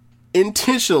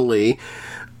intentionally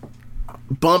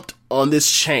bumped on this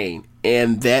chain,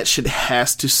 and that shit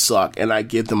has to suck, and I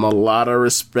give them a lot of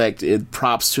respect and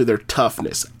props to their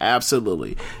toughness.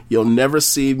 Absolutely. You'll never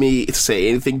see me say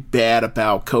anything bad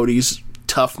about Cody's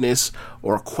toughness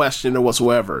or question or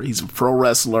whatsoever. He's a pro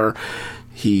wrestler.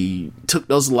 He took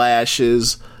those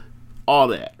lashes, all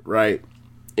that, right?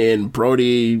 And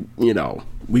Brody, you know,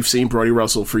 we've seen Brody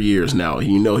wrestle for years now.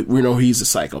 We know he's a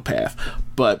psychopath.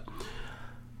 But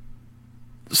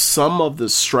some of the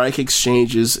strike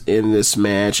exchanges in this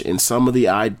match and some of the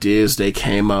ideas they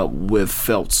came up with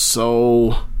felt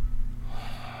so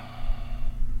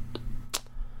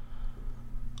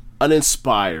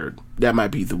uninspired. That might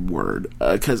be the word.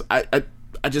 Because I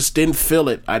just didn't feel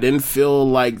it. I didn't feel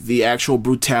like the actual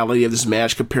brutality of this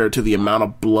match compared to the amount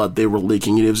of blood they were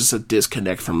leaking. It was just a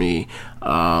disconnect for me.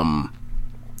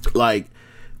 Like,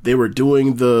 they were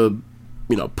doing the,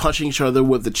 you know, punching each other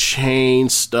with the chain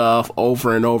stuff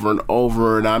over and over and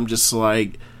over, and I'm just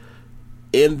like,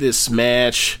 in this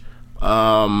match,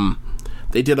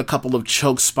 they did a couple of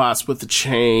choke spots with the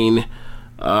chain,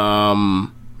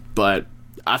 but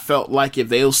I felt like if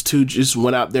those two just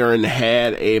went out there and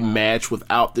had a match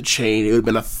without the chain, it would have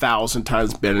been 1,000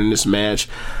 times better in this match.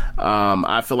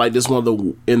 I feel like this is one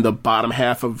of in the bottom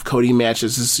half of Cody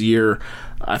matches this year.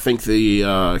 I think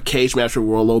the cage match with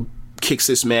Warlow kicks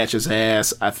this match's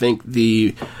ass. I think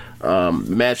the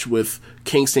match with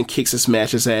Kingston kicks this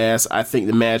match's ass. I think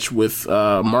the match with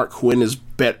Mark Quinn is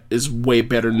way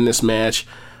better than this match.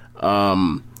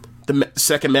 The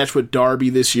second match with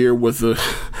Darby this year with the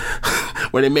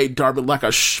where they made Darby like a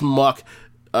schmuck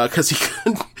because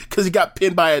he got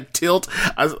pinned by a tilt.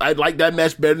 I like that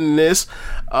match better than this.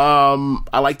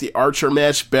 I like the Archer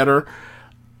match better.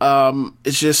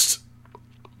 It's just,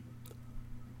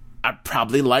 I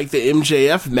probably like the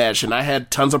MJF match, and I had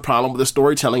tons of problem with the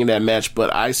storytelling in that match,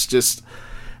 but I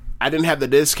didn't have the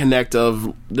disconnect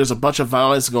of there's a bunch of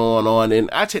violence going on, and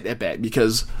I take that back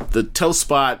because the toe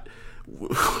spot,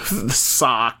 the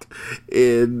sock,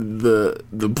 and the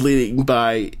bleeding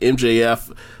by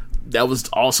MJF, that was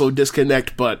also a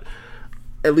disconnect, but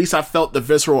at least I felt the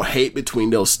visceral hate between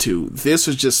those two. This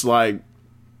was just like,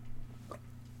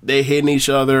 they hitting each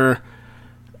other,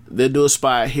 they do a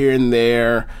spot here and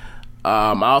there.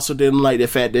 I also didn't like the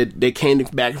fact that they came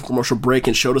back from commercial break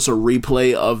and showed us a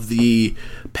replay of the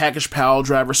package pile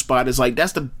driver spot. It's like,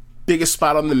 that's the biggest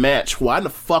spot on the match. Why in the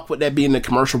fuck would that be in the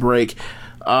commercial break?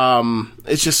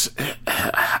 It's just,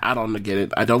 I don't get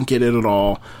it. I don't get it at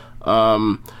all.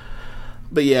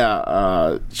 But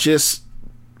yeah, just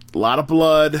a lot of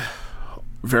blood,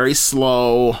 very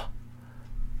slow,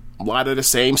 a lot of the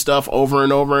same stuff over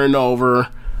and over and over.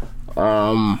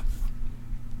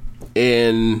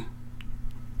 And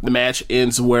the match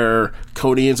ends where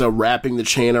Cody ends up wrapping the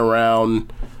chain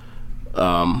around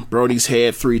Brody's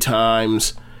head 3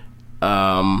 times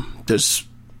to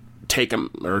take him,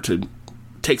 or to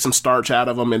take some starch out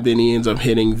of him, and then he ends up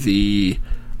hitting the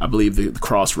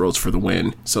Crossroads for the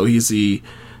win. So he's the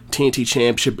TNT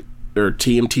championship, or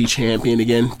TNT champion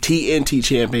again,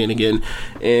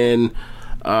 and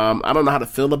I don't know how to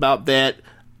feel about that.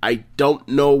 I don't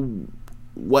know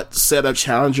what set of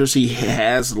challengers he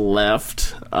has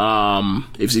left.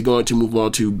 Is he going to move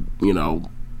on to, you know,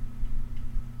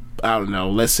 I don't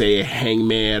know, let's say a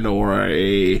Hangman or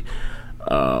a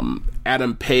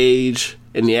Adam Page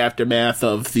in the aftermath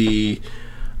of the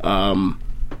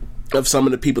of some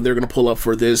of the people they're going to pull up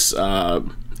for this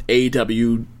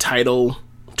AEW title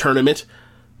tournament.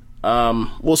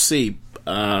 We'll see.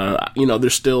 You know,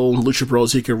 there's still Lucha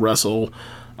Bros he could wrestle.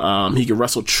 He could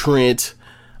wrestle Trent.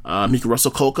 He could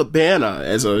wrestle Colt Cabana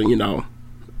as a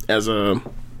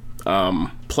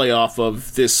play off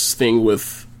of this thing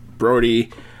with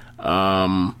Brody.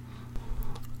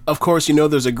 Of course, you know,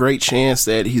 there's a great chance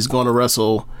that he's going to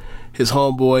wrestle his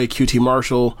homeboy QT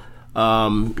Marshall.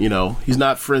 You know, he's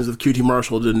not friends with QT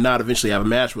Marshall, did not eventually have a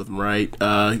match with him, right?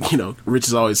 You know,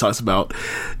 Rich always talks about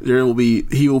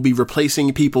he will be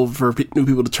replacing people for new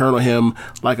people to turn on him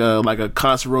like a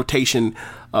constant rotation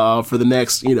for the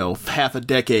next, you know, half a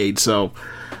decade. So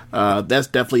that's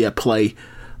definitely at play.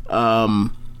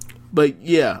 But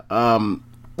yeah,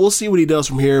 we'll see what he does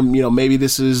from here. You know, maybe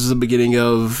this is the beginning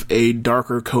of a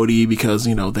darker Cody because,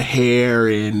 you know, the hair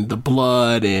and the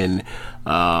blood and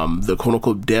the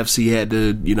quote-unquote depths he had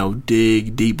to, you know,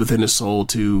 dig deep within his soul,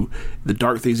 to the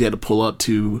dark things he had to pull up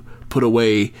to put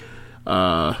away.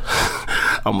 I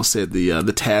almost said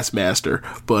the Taskmaster,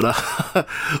 but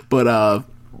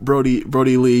Brody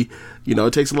Lee, you know,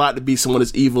 it takes a lot to be someone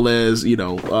as evil as, you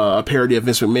know, a parody of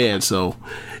Vince McMahon. So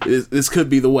this could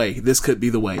be the way. This could be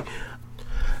the way.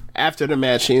 After the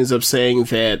match, he ends up saying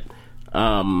that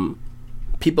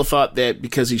people thought that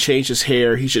because he changed his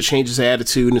hair, he should change his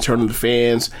attitude and turn on the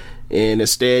fans. And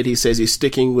instead, he says he's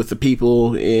sticking with the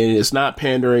people, and it's not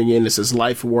pandering, and it's his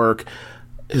life's work,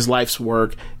 and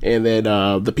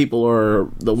that the people are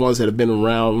the ones that have been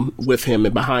around with him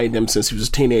and behind him since he was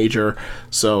a teenager.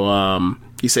 So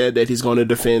he said that he's going to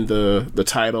defend the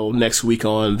title next week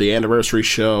on the anniversary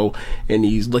show, and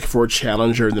he's looking for a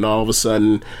challenger. And then all of a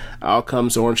sudden, out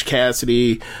comes Orange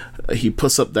Cassidy. He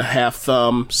puts up the half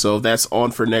thumb, so that's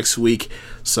on for next week.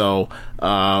 So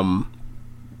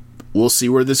we'll see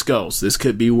where this goes. This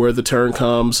could be where the turn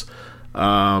comes.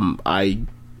 I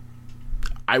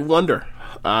wonder.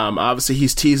 Obviously,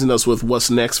 he's teasing us with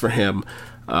what's next for him.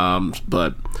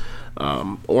 But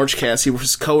Orange Cassidy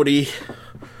versus Cody.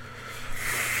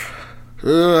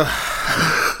 I'm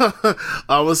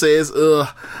gonna say it's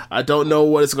I don't know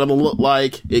what it's gonna look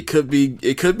like. It could be good.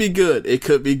 It could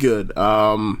be.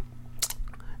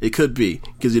 It could be,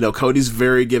 because, you know, Cody's a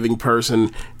very giving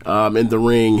person in the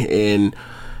ring, and,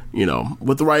 you know,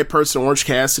 with the right person, Orange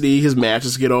Cassidy, his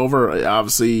matches get over.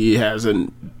 Obviously, he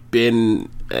hasn't been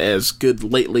as good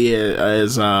lately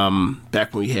as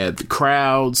back when we had the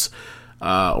crowds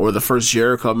or the first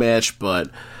Jericho match, but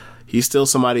he's still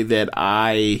somebody that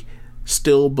I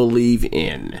still believe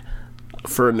in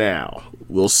for now.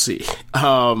 We'll see.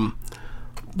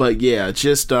 But yeah,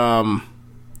 just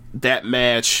that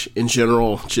match in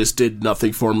general just did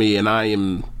nothing for me, and I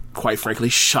am quite frankly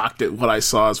shocked at what I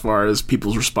saw as far as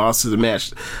people's response to the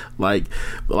match. Like,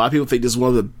 a lot of people think this is one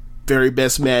of the very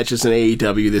best matches in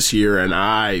AEW this year, and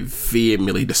I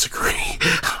vehemently disagree.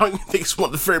 I don't even think it's one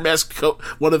of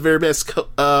the very best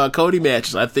Cody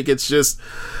matches. I think it's just,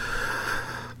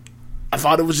 I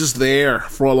thought it was just there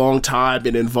for a long time.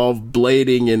 It involved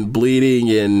blading and bleeding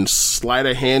and sleight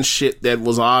of hand shit that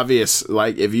was obvious.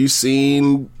 Like, if you've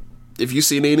seen any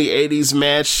 80s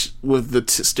match with the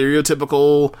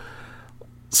stereotypical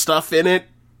stuff in it,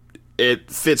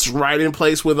 it fits right in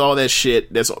place with all that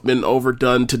shit that's been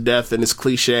overdone to death and it's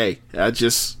cliche. That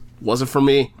just wasn't for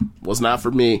me. Was not for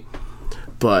me.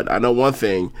 But I know one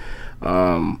thing.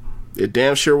 It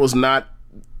damn sure was not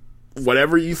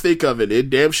whatever you think of it.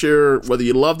 It damn sure, whether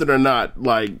you loved it or not,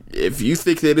 like, if you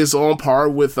think that it's on par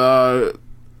with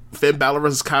Finn Balor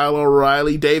versus Kyle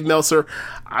O'Reilly, Dave Meltzer,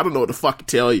 I don't know what the fuck to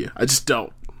tell you. I just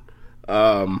don't.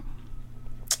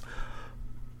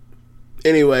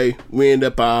 Anyway, we end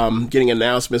up getting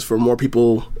announcements for more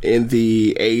people in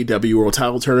the AEW World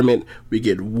Title Tournament. We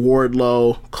get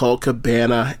Wardlow, Colt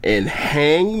Cabana, and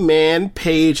Hangman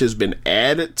Page has been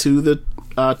added to the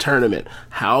tournament.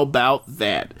 How about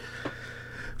that?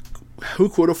 Who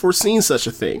could have foreseen such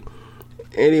a thing?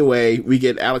 Anyway, we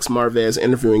get Alex Marvez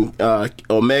interviewing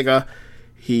Omega.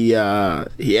 He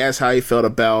asked how he felt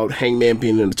about Hangman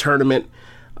being in the tournament.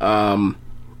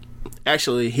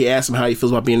 Actually, he asked him how he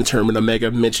feels about being in the tournament.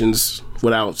 Omega mentions,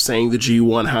 without saying the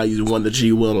G1, how he won the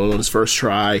G1 on his first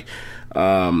try.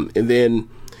 And then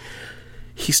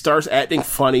he starts acting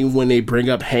funny when they bring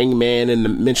up Hangman and the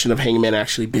mention of Hangman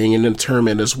actually being in the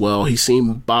tournament as well. He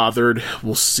seemed bothered.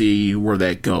 We'll see where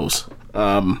that goes.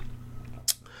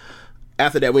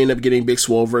 After that, we end up getting Big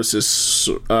Swole versus,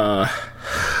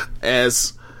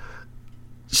 as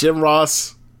Jim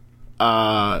Ross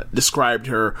described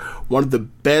her, one of the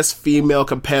best female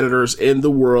competitors in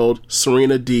the world,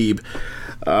 Serena Deeb.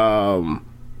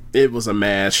 It was a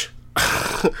match.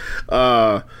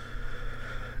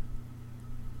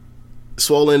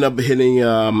 Swole ended up hitting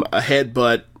a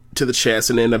headbutt to the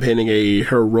chest and ended up hitting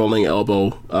her rolling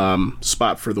elbow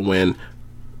spot for the win.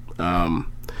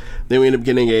 Then we ended up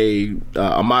getting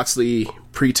a Moxley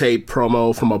pre-tape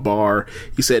promo from a bar.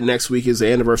 He said next week is the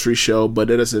anniversary show, but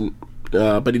he doesn't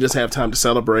have time to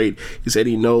celebrate. He said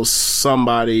he knows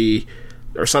somebody,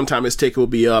 or sometime his ticket will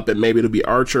be up, and maybe it'll be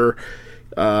Archer.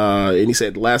 And he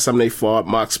said last time they fought,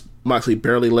 Moxley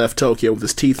barely left Tokyo with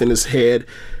his teeth in his head.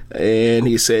 And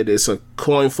he said it's a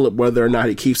coin flip whether or not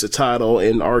he keeps the title,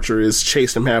 and Archer is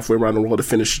chasing him halfway around the world to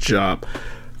finish the job.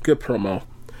 Good promo.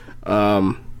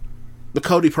 The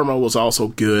Cody promo was also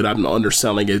good. I'm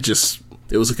underselling it.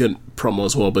 It was a good promo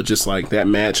as well, but just like that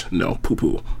match, no,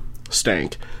 poo-poo.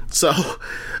 Stank. So,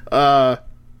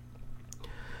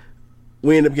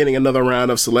 we end up getting another round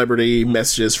of celebrity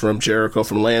messages from Jericho,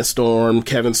 from Lance Storm,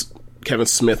 Kevin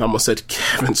Smith, I almost said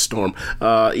Kevin Storm,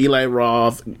 Eli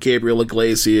Roth, Gabriel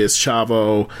Iglesias,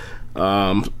 Chavo,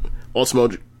 Ultimo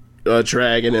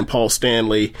Dragon, and Paul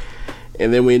Stanley.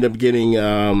 And then we end up getting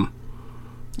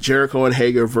Jericho and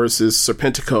Hager versus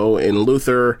Serpentico and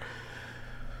Luther.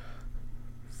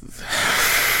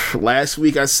 Last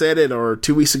week I said it, or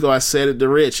 2 weeks ago I said it to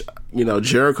Rich.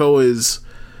 Jericho is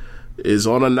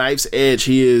on a knife's edge.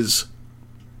 He is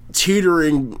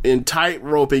teetering and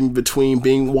tight-roping between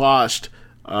being washed.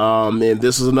 And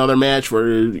this is another match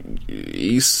where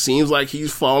he seems like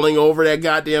he's falling over that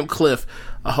goddamn cliff.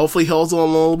 Hopefully he holds on a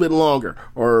little bit longer,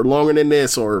 or longer than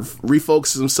this, or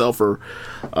refocuses himself, or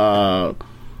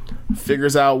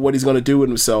figures out what he's going to do with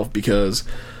himself, because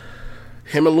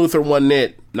him and Luther won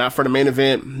it. Not for the main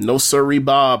event. No sirree,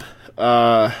 Bob.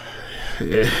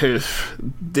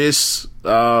 This,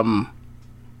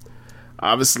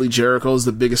 obviously Jericho's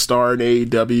the biggest star in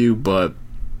AEW, but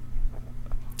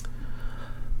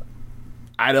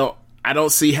I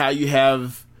don't see how you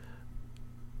have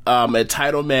a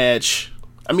title match.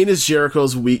 I mean, it's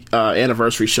Jericho's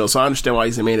anniversary show, so I understand why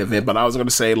he's the main event, but I was going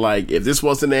to say, like, if this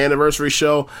wasn't the anniversary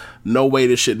show, no way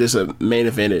this is a main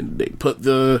event. And they put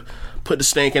the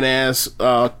stinking ass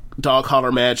dog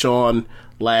collar match on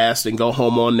last and go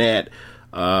home on that,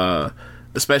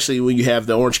 especially when you have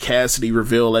the Orange Cassidy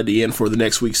reveal at the end for the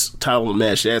next week's title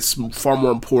match. That's far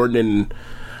more important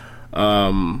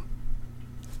than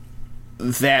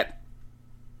that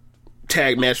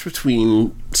tag match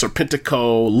between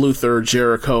Serpentico, Luther,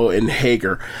 Jericho, and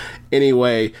Hager.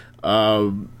 Anyway,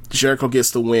 Jericho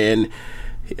gets the win,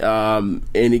 and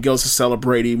he goes to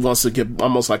celebrate. He wants to give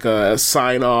almost like a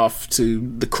sign off to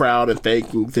the crowd and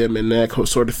thanking them and that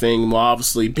sort of thing. While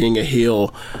obviously being a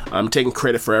heel, taking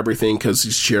credit for everything because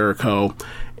he's Jericho.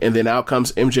 And then out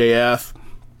comes MJF,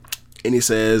 and he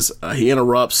says, he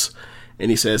interrupts,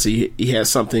 and he says he has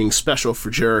something special for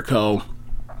Jericho.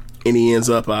 And he ends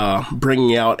up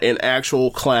bringing out an actual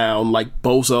clown, like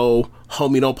Bozo,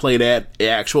 homie, don't play that, an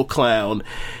actual clown,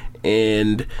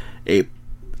 and a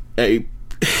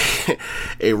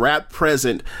wrapped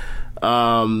present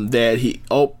that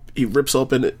he rips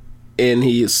open, and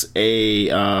he's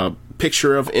a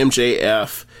picture of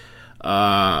MJF.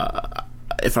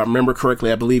 If I remember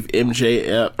correctly, I believe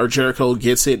MJF or Jericho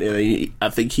gets it, and I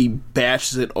think he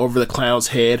bashes it over the clown's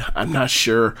head. I'm not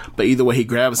sure, but either way, he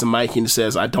grabs the mic and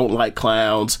says, "I don't like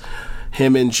clowns."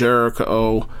 Him and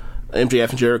Jericho, MJF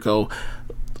and Jericho,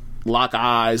 lock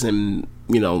eyes and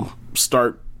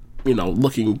start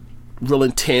looking real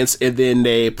intense, and then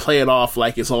they play it off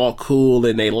like it's all cool,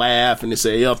 and they laugh and they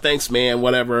say, "Yo, thanks, man,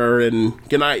 whatever, and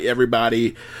good night,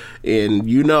 everybody." And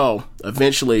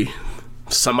eventually,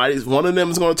 one of them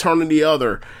is going to turn to the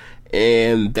other,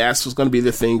 and that's what's going to be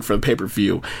the thing for the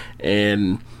pay-per-view.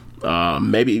 And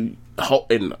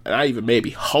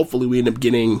hopefully we end up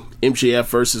getting MJF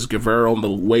versus Guevara on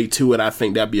the way to it. I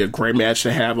think that'd be a great match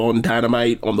to have on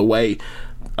Dynamite on the way.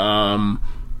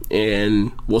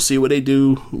 And we'll see what they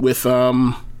do with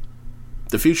the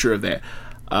future of that.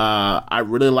 I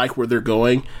really like where they're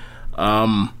going.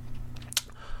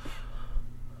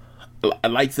 I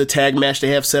like the tag match they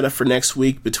have set up for next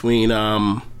week between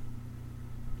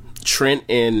Trent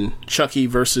and Chucky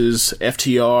versus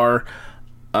FTR.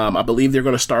 I believe they're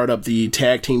going to start up the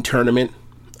tag team tournament,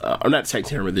 or not tag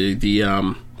team tournament, the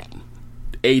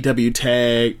AEW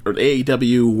tag or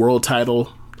AEW World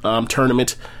Title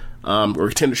tournament or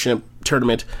contendership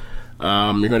tournament.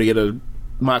 You're going to get a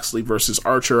Moxley versus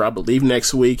Archer, I believe,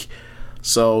 next week.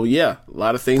 So yeah, a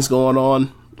lot of things going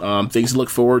on. Things to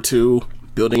look forward to.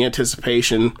 Building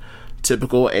anticipation,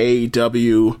 typical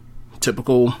AEW,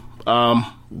 typical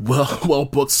well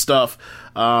booked stuff.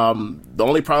 The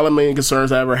only problem and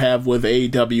concerns I ever have with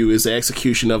AEW is the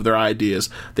execution of their ideas.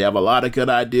 They have a lot of good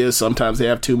ideas. Sometimes they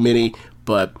have too many,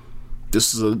 but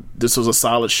this was a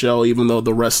solid show, even though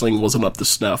the wrestling wasn't up to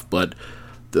snuff. But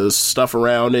the stuff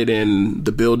around it and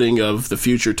the building of the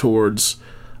future towards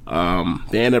the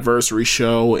anniversary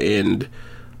show and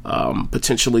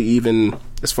potentially even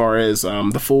as far as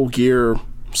the Full Gear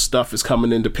stuff is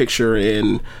coming into picture,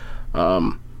 and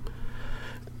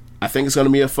I think it's going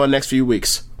to be a fun next few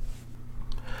weeks.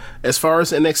 As far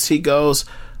as NXT goes,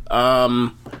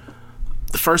 the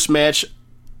first match,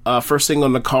 first thing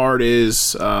on the card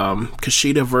is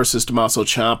Kushida versus Tommaso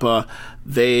Ciampa.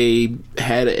 They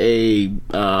had a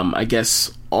I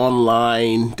guess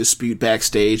online dispute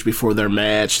backstage before their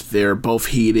match. They're both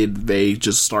heated. They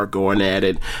just start going at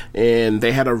it, and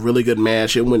they had a really good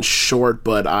match. It went short,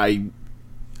 but I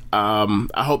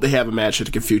hope they have a match in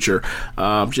the future.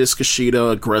 Just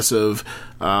Kushida, aggressive,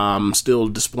 still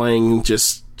displaying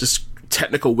just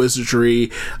technical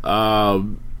wizardry.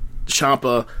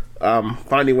 Ciampa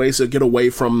finding ways to get away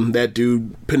from that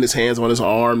dude, putting his hands on his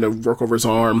arm to work over his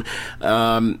arm,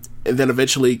 and then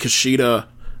eventually Kushida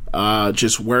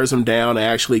just wears him down and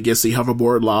actually gets the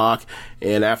hoverboard lock.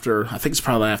 And I think it's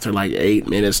probably after like 8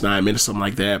 minutes, 9 minutes, something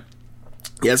like that,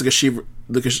 he has a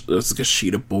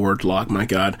Kushida board lock. My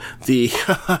God, he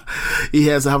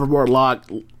has a hoverboard lock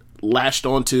lashed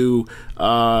onto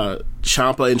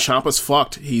Ciampa, and Ciampa's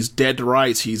fucked. He's dead to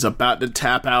rights. He's about to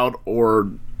tap out or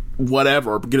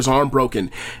whatever, or get his arm broken,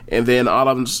 and then out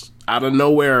of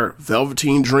nowhere,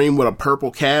 Velveteen Dream with a purple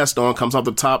cast on comes off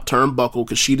the top turnbuckle.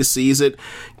 Kushida sees it,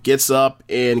 gets up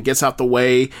and gets out the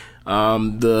way.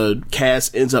 The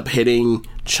cast ends up hitting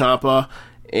Ciampa,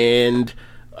 and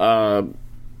the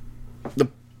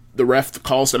ref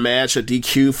calls the match a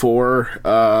DQ for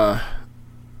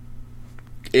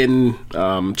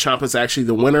Ciampa's actually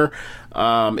the winner.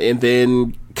 And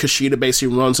then Kushida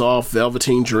basically runs off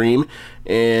Velveteen Dream,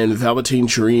 and Velveteen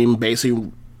Dream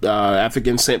basically after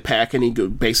getting sent packing, he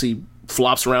basically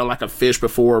flops around like a fish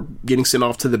before getting sent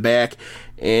off to the back,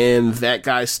 and that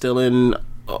guy's still in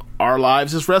our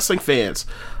lives as wrestling fans.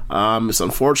 It's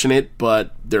unfortunate,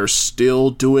 but they're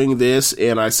still doing this,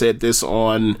 and I said this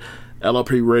on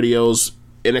LLP Radio's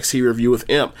NXT review with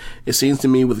Imp. It seems to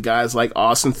me with guys like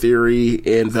Austin Theory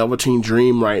and Velveteen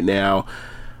Dream right now,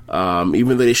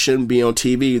 even though they shouldn't be on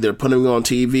TV, they're putting them on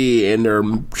TV, and they're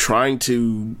trying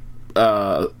to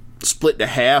split the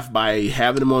half by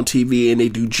having them on TV, and they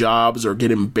do jobs or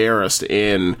get embarrassed.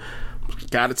 And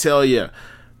gotta tell you,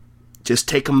 just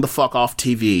take them the fuck off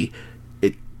TV.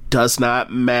 It does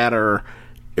not matter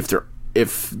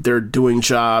if they're doing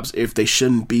jobs, if they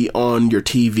shouldn't be on your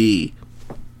TV.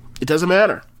 It doesn't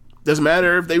matter. It doesn't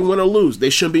matter if they win or lose.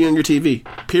 They shouldn't be on your TV.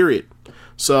 Period.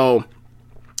 So,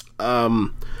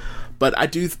 but I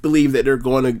do believe that they're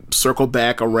going to circle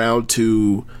back around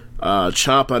to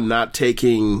Ciampa not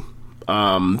taking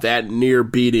that near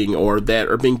beating or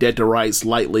being dead to rights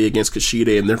lightly against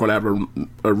Kushida, and they're going to have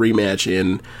a rematch.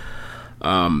 And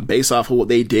based off of what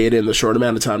they did in the short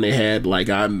amount of time they had, like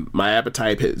my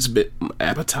appetite has been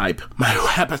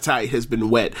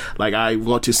wet. Like, I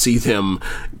want to see them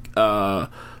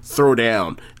throw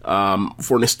down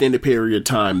for an extended period of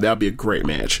time. That'll be a great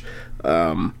match.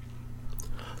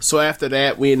 So after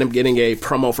that, we end up getting a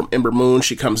promo from Ember Moon.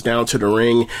 She comes down to the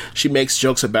ring. She makes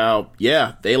jokes about,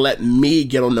 they let me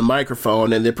get on the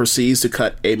microphone, and then proceeds to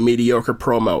cut a mediocre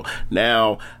promo.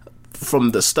 Now, from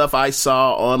the stuff I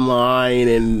saw online,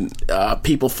 and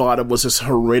people thought it was this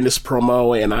horrendous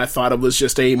promo, and I thought it was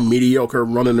just a mediocre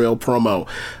run-of-the-mill promo.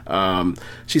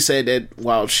 She said that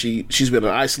while she's been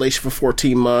in isolation for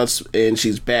 14 months, and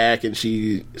she's back, and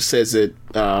she says that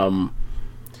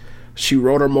she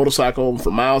rode her motorcycle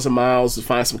for miles and miles to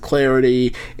find some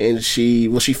clarity, and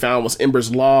what she found was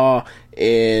Ember's Law,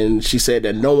 and she said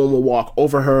that no one will walk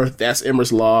over her. That's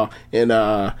Ember's Law,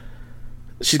 and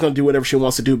she's gonna do whatever she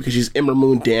wants to do because she's Ember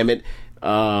Moon, damn it.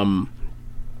 And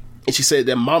she said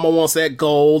that Mama wants that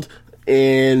gold,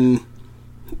 and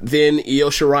then Io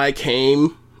Shirai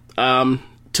came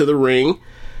to the ring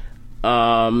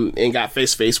and got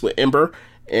face-to-face with Ember.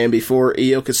 And before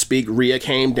Io could speak, Rhea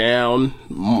came down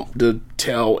to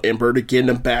tell Ember to get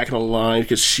him back in the line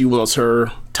because she wants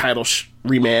her title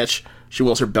rematch. She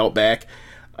wants her belt back.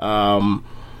 And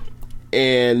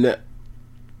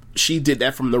she did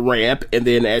that from the ramp. And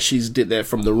then as she did that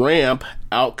from the ramp,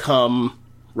 out come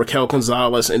Raquel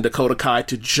Gonzalez and Dakota Kai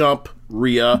to jump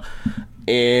Rhea.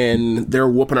 And they're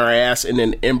whooping her ass. And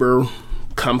then Ember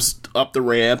comes up the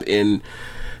ramp and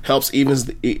helps evens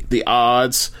the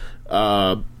odds.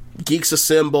 Geeks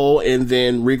assemble, and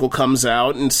then Regal comes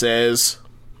out and says,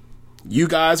 you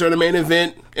guys are the main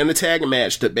event in the tag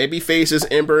match. The baby faces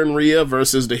Ember and Rhea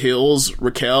versus the heels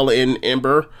Raquel and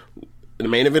Ember, the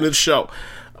main event of the show.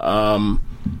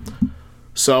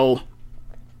 So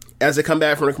as they come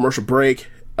back from the commercial break,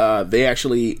 they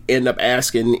actually end up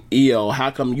asking Io,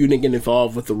 how come you didn't get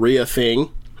involved with the Rhea thing?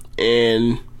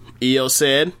 And Io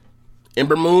said,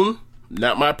 Ember Moon,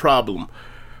 not my problem.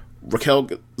 Raquel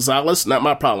Gonzalez, not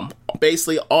my problem.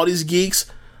 Basically, all these geeks,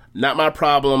 not my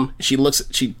problem. She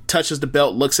touches the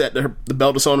belt, looks at the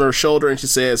belt that's on her shoulder, and she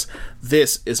says,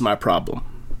 this is my problem.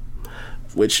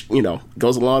 Which,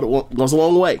 goes a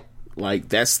long way. Like,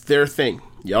 that's their thing.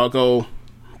 Y'all go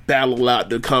battle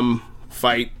out to come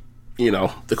fight,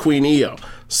 the Queen Io.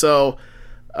 So,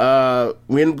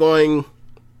 we end up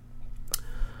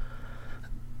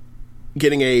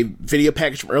getting a video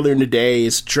package from earlier in the day.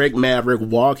 Is Drake Maverick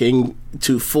walking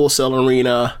to Full Sail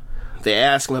Arena. They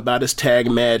ask him about his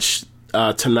tag match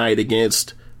tonight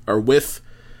with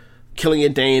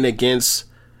Killian Dane against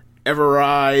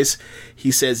Everrise.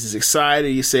 He says he's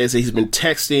excited. He says that he's been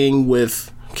texting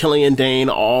with Killian Dane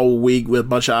all week with a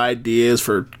bunch of ideas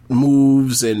for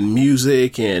moves and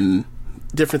music, and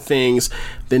different things.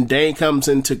 Then Dane comes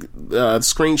into the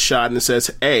screenshot and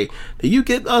says, "Hey, did you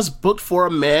get us booked for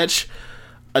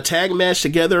a tag match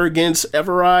together against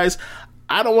Everrise?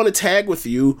 I don't want to tag with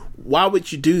you. Why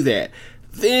would you do that?"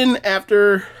 Then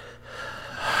after,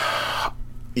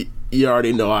 you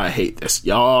already know I hate this.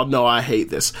 Y'all know I hate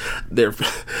this.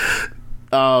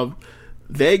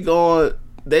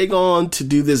 They going to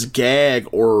do this gag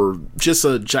or just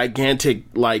a gigantic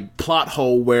like plot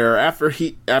hole where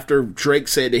after Drake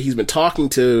said that he's been talking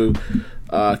to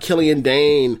Killian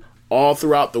Dane all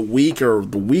throughout the week or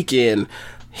the weekend,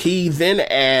 he then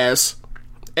asks,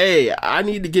 "Hey, I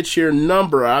need to get your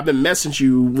number. I've been messaging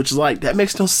you," which is like, that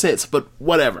makes no sense, but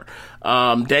whatever.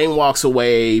 Dane walks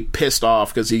away pissed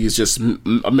off because he's just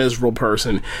a miserable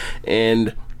person,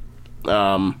 and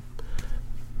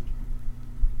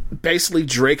basically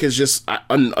Drake is just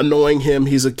annoying him.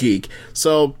 He's a geek.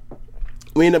 So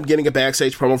we end up getting a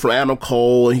backstage promo from Adam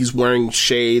Cole, and he's wearing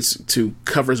shades to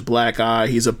cover his black eye.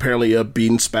 He's apparently a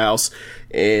beaten spouse,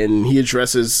 and he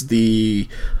addresses the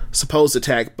supposed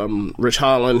attack from Rich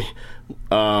Holland.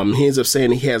 He ends up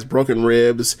saying he has broken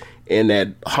ribs and that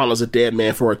Holland's a dead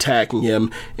man for attacking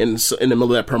him. And so in the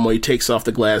middle of that promo, he takes off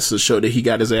the glasses to show that he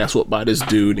got his ass whooped by this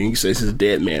dude, and he says he's a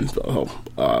dead man.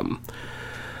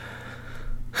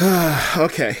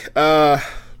 Okay.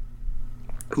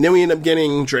 Then we end up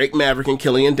getting Drake Maverick and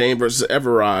Killian Dane versus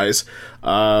Everrise.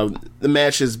 The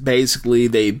match is basically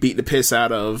they beat the piss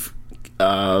out of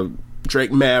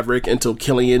Drake Maverick until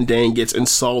Killian Dane gets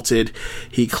insulted.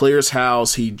 He clears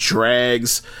house. He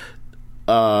drags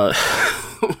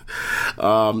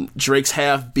Drake's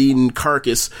half-beaten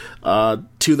carcass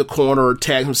to the corner,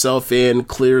 tags himself in,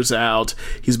 clears out.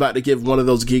 He's about to give one of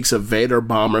those geeks a Vader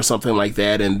bomb or something like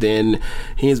that, and then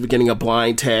he ends up getting a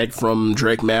blind tag from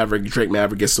Drake Maverick. Drake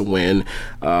Maverick gets the win.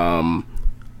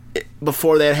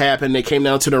 Before that happened, they came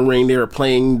down to the ring. They were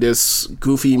playing this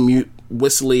goofy,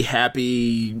 whistly,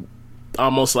 happy,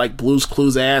 almost like Blue's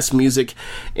Clues ass music,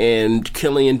 and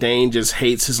Killian Dane just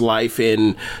hates his life,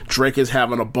 and Drake is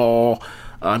having a ball.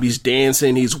 He's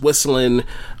dancing, he's whistling.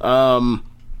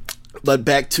 But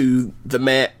back to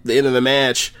the end of the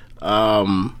match,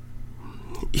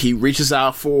 he reaches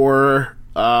out for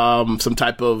some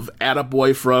type of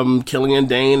attaboy from Killian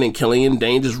Dane, and Killian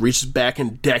Dane just reaches back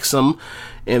and decks him,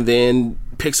 and then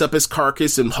picks up his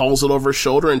carcass and hauls it over his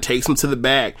shoulder and takes him to the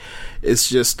back. It's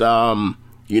just,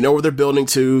 you know where they're building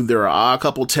to. They're an odd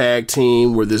couple tag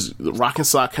team where there's Rock and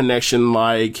Sock Connection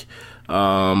like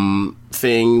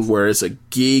thing where it's a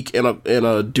geek and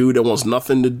a dude that wants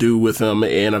nothing to do with him,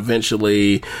 and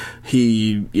eventually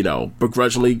he,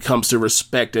 begrudgingly comes to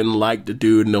respect and like the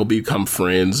dude, and they'll become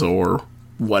friends or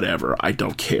whatever. I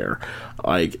don't care.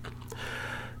 Like,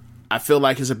 I feel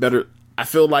like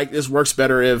this works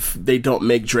better if they don't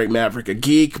make Drake Maverick a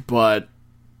geek, but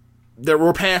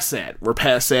we're past that. We're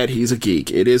past that. He's a geek.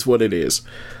 It is what it is.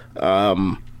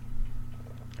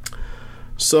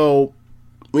 So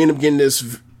we end up getting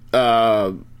this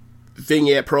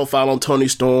vignette profile on Toni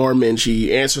Storm, and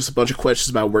she answers a bunch of questions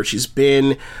about where she's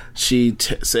been. She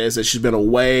says that she's been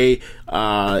away.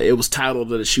 It was titled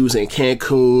that she was in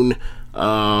Cancun,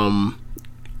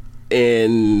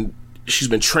 and she's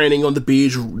been training on the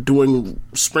beach, doing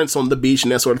sprints on the beach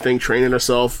and that sort of thing, training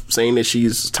herself, saying that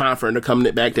she's time for her to come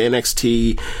back to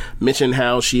NXT. Mentioned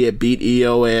how she had beat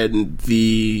Io at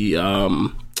the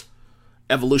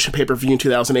Evolution pay-per-view in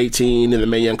 2018 in the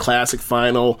Mae Young Classic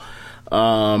final.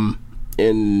 And,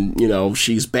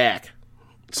 she's back.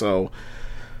 So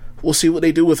we'll see what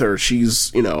they do with her.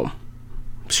 She's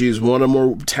one of the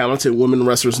more talented women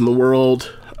wrestlers in the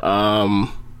world.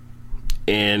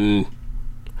 And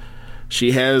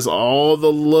she has all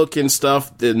the look and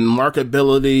stuff and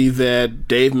marketability that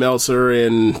Dave Meltzer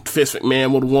and Vince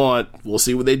McMahon would want. We'll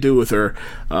see what they do with her.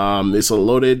 It's a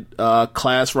loaded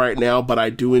class right now, but I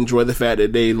do enjoy the fact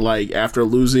that they, after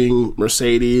losing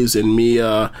Mercedes and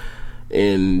Mia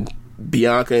and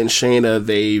Bianca and Shayna,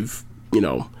 they've,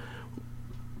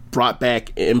 brought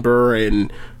back Ember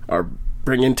and are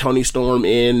bringing Toni Storm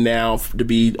in now to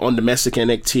be on domestic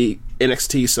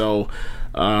NXT. So,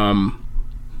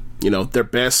 their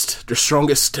best, their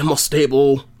strongest, most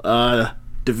stable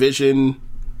division,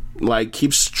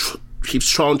 keeps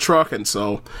trucking.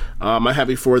 So I'm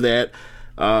happy for that.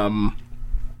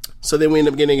 So then we end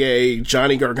up getting a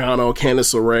Johnny Gargano,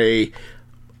 Candice LeRae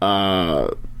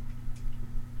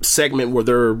segment where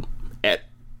they're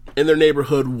in their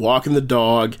neighborhood walking the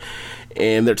dog,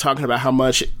 and they're talking about how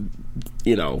much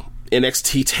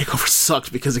NXT TakeOver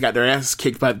sucked because they got their asses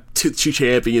kicked by two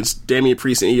champions, Damian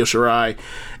Priest and Io Shirai.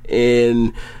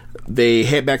 And they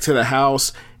head back to the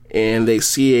house, and they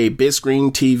see a big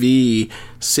screen TV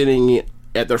sitting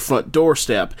at their front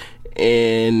doorstep,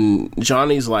 and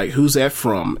Johnny's like, "Who's that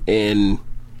from?" And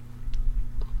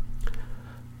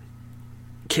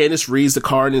Candice reads the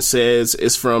card and says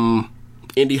it's from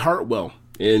Indy Hartwell.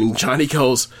 And Johnny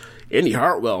goes, "Indy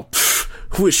Hartwell? Pfft,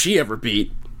 who has she ever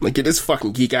beat? Like, get this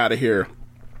fucking geek out of here."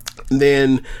 And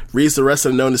then reads the rest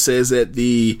of the note and says that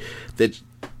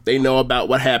they know about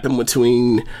what happened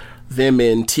between them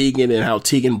and Tegan and how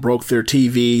Tegan broke their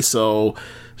TV. So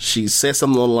she says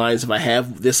something along the lines, "If I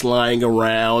have this lying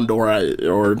around,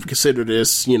 or consider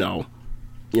this, your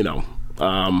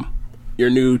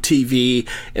new TV."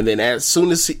 And then as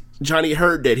soon as Johnny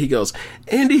heard that, he goes,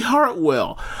 "Indy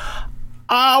Hartwell.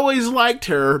 I always liked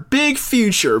her. Big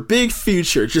future.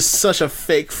 Just such a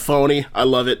fake phony. I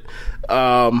love it.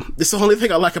 It's the only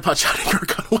thing I like about Johnny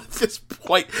Gargano at this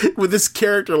point with this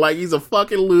character. Like, he's a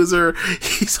fucking loser.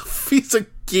 He's a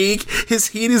geek. His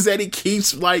heat is that he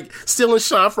keeps, like, stealing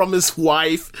shine from his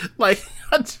wife. Like,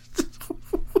 if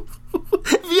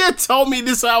you had told me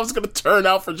this how I was going to turn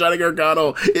out for Johnny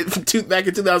Gargano back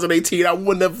in 2018, I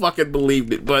wouldn't have fucking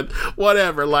believed it. But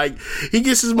whatever. Like, he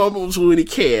gets his moments when he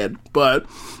can. But,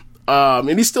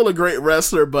 and he's still a great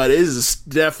wrestler, but it is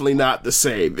definitely not the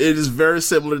same. It is very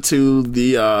similar to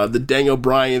the Daniel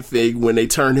Bryan thing when they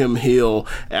turned him heel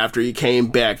after he came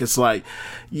back. It's like,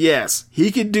 yes,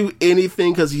 he can do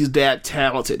anything because he's that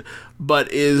talented.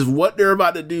 But is what they're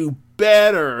about to do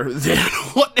better than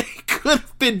what they could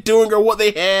have been doing or what they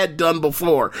had done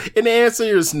before? And the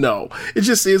answer is no. It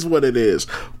just is what it is.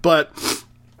 But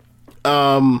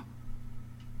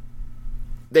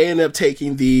they end up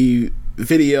taking the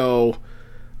video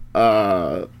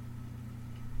to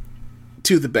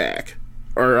the back,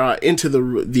 or into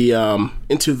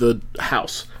the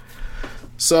house.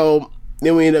 So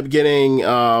then we end up getting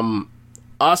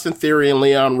Austin Theory and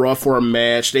Leon Ruff for a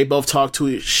match. They both talk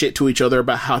shit to each other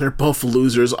about how they're both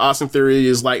losers. Austin Theory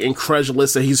is like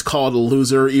incredulous that he's called a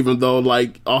loser, even though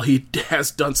like all he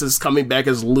has done since coming back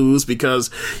is lose,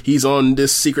 because he's on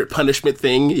this secret punishment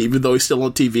thing, even though he's still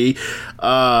on TV.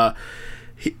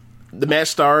 The match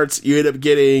starts. You end up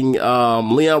getting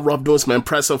Leon Ruff doing some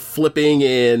impressive flipping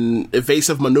and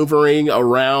evasive maneuvering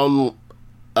around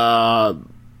Austin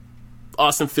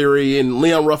Theory. And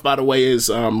Leon Ruff, by the way, is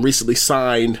recently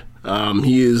signed.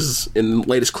 He is in the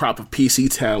latest crop of PC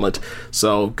talent.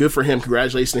 So good for him.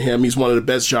 Congratulations to him. He's one of the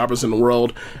best jobbers in the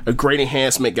world. A great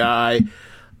enhancement guy.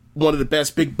 One of the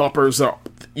best big bumpers that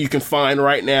you can find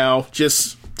right now.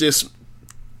 Just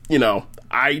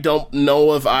I don't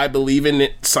know if I believe in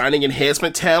signing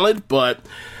enhancement talent, but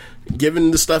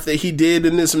given the stuff that he did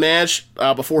in this match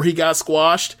before he got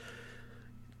squashed,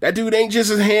 that dude ain't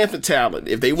just enhancement talent.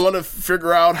 If they want to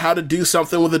figure out how to do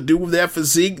something with a dude with that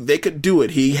physique, they could do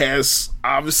it. He has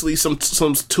obviously some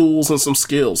tools and some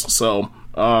skills. So,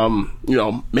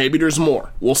 maybe there's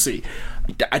more. We'll see.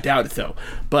 I doubt it though.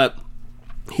 But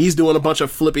he's doing a bunch of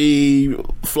flippy,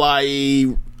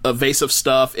 fly, evasive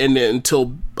stuff, and then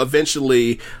until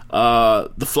eventually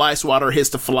the fly swatter hits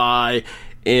the fly,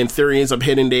 and Theory ends up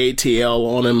hitting the ATL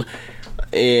on him,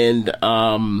 and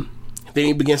then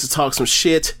he begins to talk some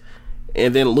shit,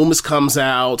 and then Loomis comes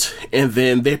out, and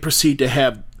then they proceed to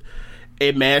have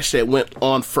a match that went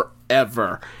on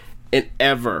forever and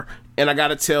ever. And I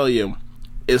gotta tell you,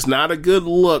 it's not a good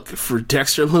look for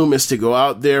Dexter Loomis to go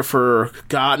out there for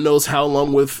God knows how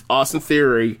long with Austin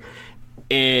Theory,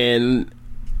 and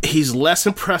he's less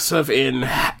impressive in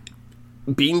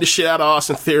beating the shit out of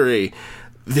Austin Theory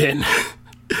than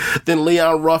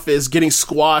Leon Ruff is getting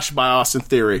squashed by Austin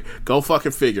Theory. Go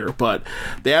fucking figure. But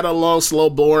they had a long, slow,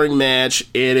 boring match,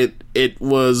 and it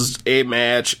was a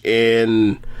match,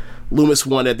 and Loomis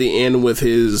won at the end with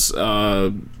his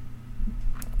front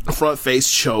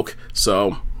face choke.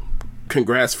 So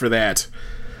congrats for that.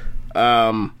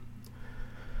 After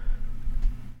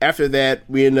that,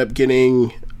 we end up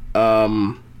getting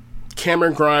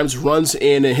Cameron Grimes runs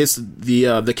in and hits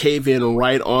the cave-in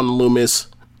right on Loomis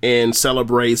and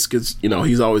celebrates because,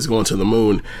 he's always going to the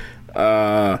moon.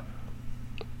 And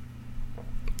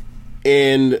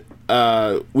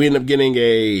we end up getting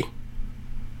a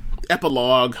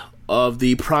epilogue of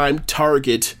the Prime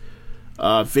Target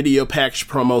video package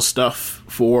promo stuff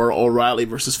for O'Reilly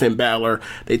versus Finn Balor.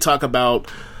 They talk about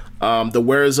the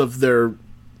wares of their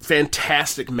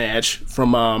fantastic match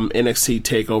from NXT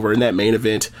TakeOver in that main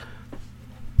event.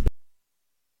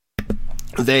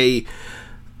 They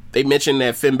mentioned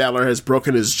that Finn Balor has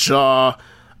broken his jaw.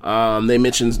 They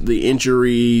mentioned the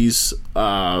injuries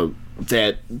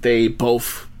that they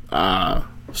both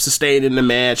sustained in the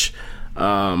match.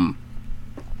 I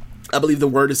believe the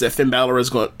word is that Finn Balor is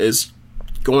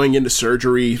going into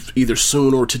surgery either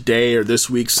soon or today or this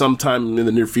week, sometime in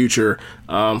the near future,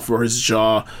 for his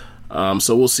jaw.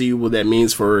 So we'll see what that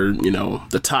means for,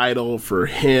 the title, for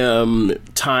him,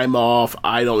 time off.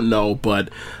 I don't know, but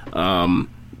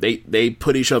they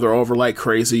put each other over like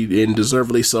crazy, and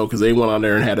deservedly so, because they went on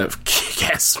there and had a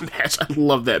kick-ass match. I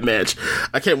love that match.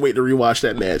 I can't wait to rewatch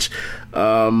that match.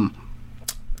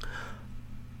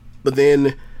 But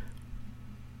then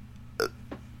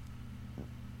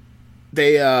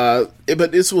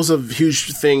but this was a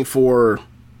huge thing for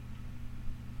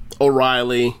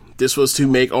O'Reilly. This was to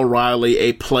make O'Reilly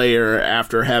a player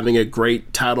after having a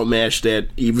great title match that,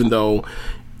 even though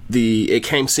it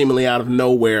came seemingly out of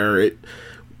nowhere,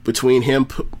 between him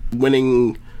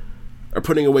winning or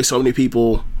putting away so many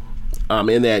people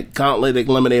in that Gauntlet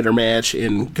Eliminator match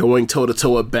and going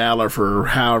toe-to-toe with Balor for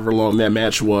however long that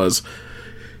match was,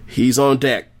 he's on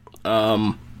deck.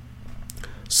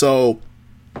 So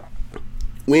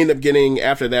we end up getting,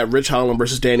 after that, Rich Holland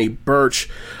versus Danny Burch.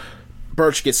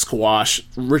 Burch gets squashed.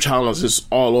 Rich Holland's just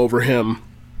all over him.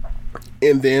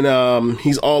 And then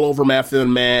he's all over him after the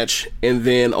match. And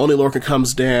then Oney Lorcan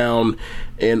comes down,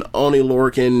 and Oney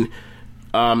Lorcan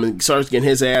starts getting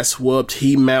his ass whooped.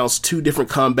 He mounts 2 different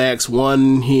comebacks.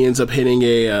 One, he ends up hitting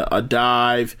a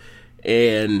dive.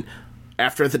 And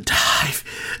after the dive,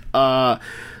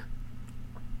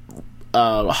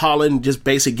 Holland just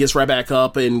basically gets right back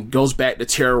up and goes back to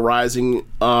terrorizing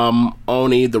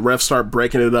Oney. The refs start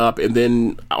breaking it up, and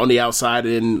then on the outside,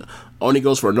 and Oney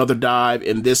goes for another dive,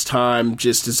 and this time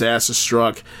just disaster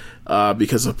struck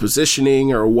because of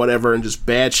positioning or whatever, and just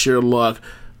bad sheer luck.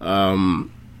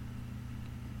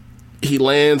 He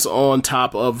lands on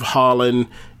top of Holland,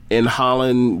 and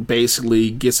Holland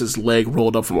basically gets his leg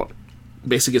rolled up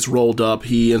gets rolled up.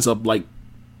 He ends up like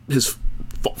his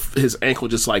ankle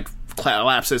just like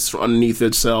collapses underneath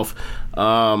itself.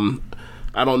 I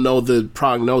don't know the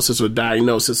prognosis or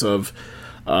diagnosis of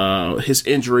his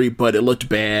injury, but it looked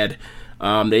bad.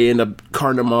 They end up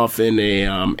carting him off in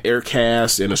a air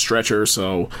cast and a stretcher.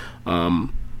 So,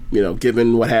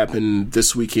 given what happened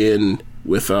this weekend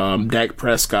with Dak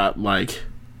Prescott, like,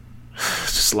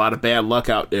 just a lot of bad luck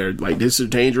out there. Like, these are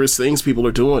dangerous things people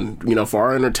are doing, for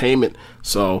our entertainment.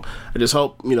 So I just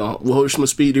hope, we'll wish him a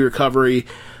speedy recovery.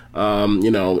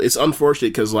 It's unfortunate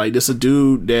because, like, this is a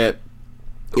dude that,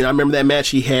 I remember that match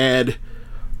he had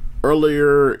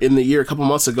earlier in the year, a couple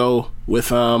months ago,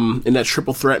 with in that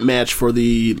triple threat match for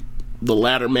the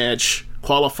ladder match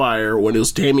qualifier, when it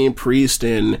was Damian Priest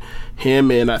and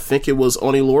him, and I think it was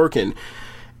Oney Lorcan,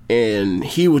 and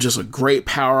he was just a great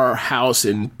powerhouse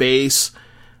in base.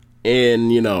 And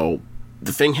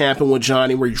the thing happened with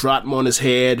Johnny where he dropped him on his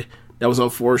head. That was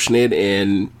unfortunate,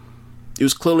 and it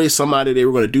was clearly somebody they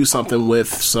were going to do something with.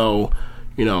 So,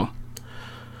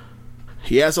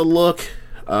 he has a look.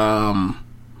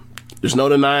 There's no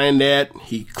denying that.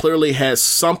 He clearly has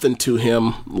something to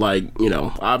him. Like,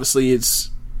 obviously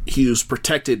he was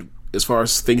protected as far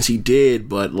as things he did,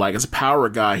 but like as a power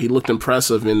guy, he looked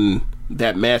impressive in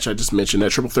that match I just mentioned,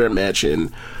 that triple threat match.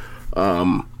 And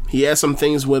he had some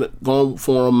things going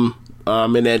for him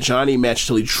in that Johnny match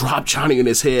till he dropped Johnny in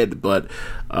his head, but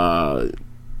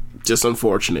just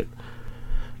unfortunate.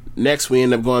 Next, we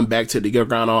end up going back to the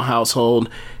Gargano household,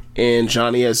 and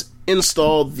Johnny has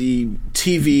installed the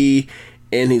TV,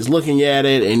 and he's looking at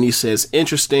it, and he says,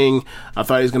 interesting. I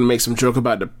thought he was going to make some joke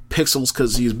about the pixels,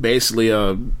 because he's basically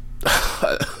a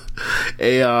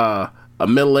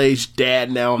middle-aged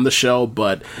dad now on the show,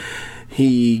 but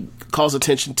he calls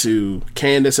attention to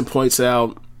Candice and points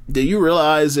out, do you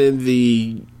realize in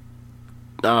the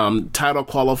title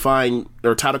qualifying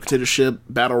or title contendership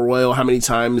battle royal how many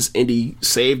times Indy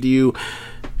saved you?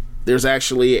 There's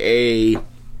actually a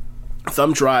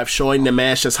thumb drive showing the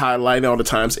match that's highlighting all the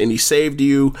times Indy saved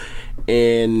you,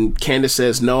 and Candice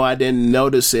says, no, I didn't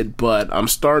notice it, but I'm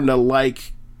starting to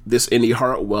like this Indy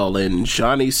Hartwell. And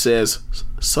Johnny says,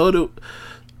 so do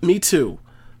me too.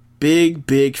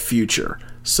 Big future.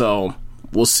 So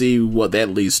we'll see what that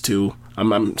leads to.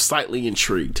 I'm slightly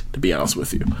intrigued, to be honest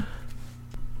with you.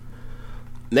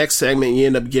 Next segment, you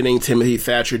end up getting Timothy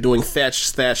Thatcher doing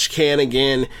Thatch Can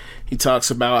again. He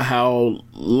talks about how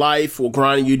life will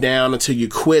grind you down until you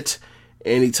quit,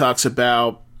 and he talks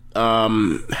about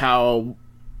how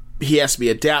he has to be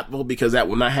adaptable because that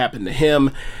will not happen to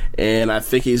him, and I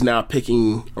think he's now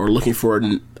picking or looking for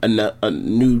a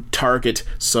new target.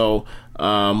 So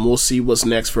we'll see what's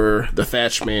next for the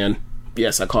Thatch Man.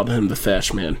 Yes, I called him the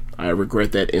Thatch Man. I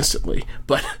regret that instantly.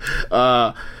 But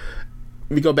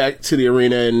we go back to the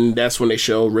arena, and that's when they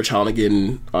show Rich Holland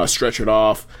getting stretchered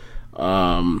off.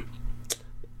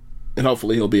 And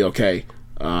hopefully he'll be okay.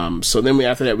 So then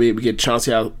after that, we get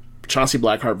Chauncey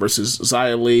Blackheart versus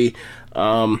Xia Li.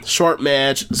 Short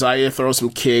match. Xia throws some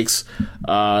kicks,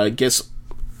 gets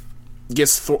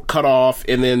cut off,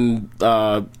 and then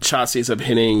Chauncey ends up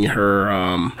hitting her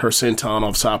senton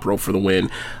off top rope for the win.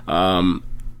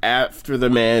 After the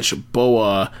match,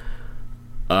 Boa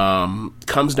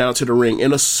comes down to the ring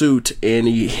in a suit, and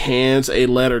he hands a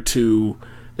letter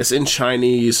it's in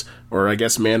Chinese, or I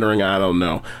guess Mandarin, I don't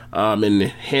know, and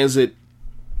hands it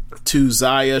to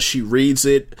Xia. She reads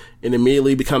it and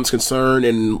immediately becomes concerned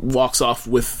and walks off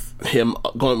with him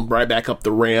going right back up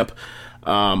the ramp.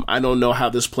 I don't know how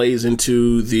this plays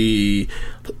into the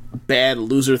bad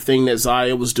loser thing that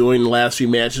Xia was doing the last few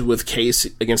matches with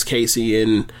against Casey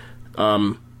and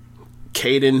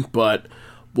Caden, but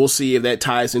we'll see if that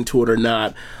ties into it or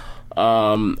not.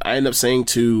 I ended up saying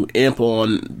to Imp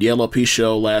on the LLP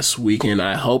show last week, and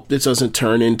I hope this doesn't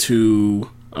turn into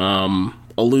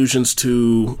allusions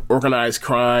to organized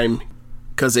crime,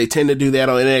 because they tend to do that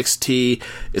on NXT.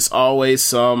 It's always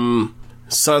some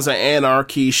Sons of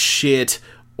Anarchy shit,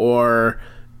 or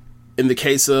in the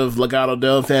case of Legado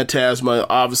del Fantasma,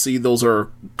 obviously those are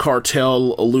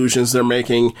cartel allusions they're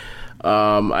making.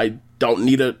 I don't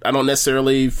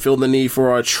necessarily feel the need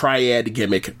for a triad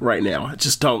gimmick right now.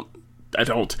 I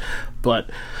don't. But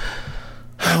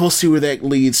we'll see where that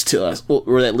leads us.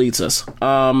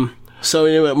 So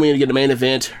anyway, we're going to get the main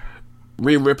event.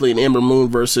 Rhea Ripley and Ember Moon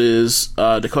versus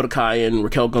Dakota Kai and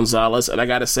Raquel Gonzalez. And I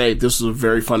gotta say, this was a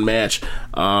very fun match.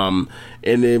 And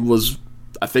it was,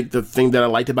 I think the thing that I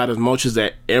liked about it most is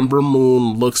that Ember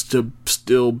Moon looks to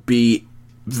still be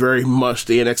very much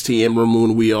the NXT Ember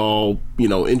Moon we all,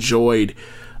 enjoyed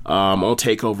on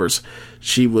takeovers.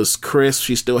 She was crisp.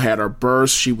 She still had her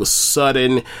burst. She was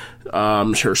sudden.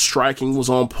 Her striking was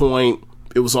on point.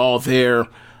 It was all there.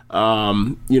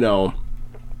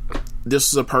 This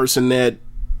is a person that,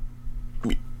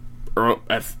 I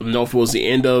don't know if it was the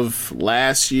end of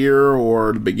last year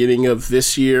or the beginning of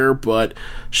this year, but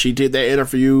she did that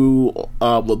interview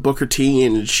with Booker T,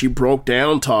 and she broke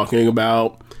down talking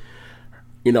about,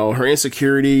 her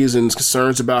insecurities and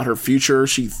concerns about her future.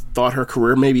 She thought her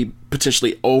career may be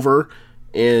potentially over,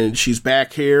 and she's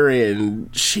back here,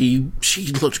 and she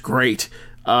looked great.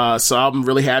 So I'm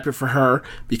really happy for her,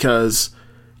 because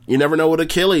you never know with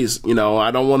Achilles. I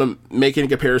don't want to make any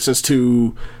comparisons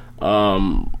to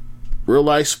real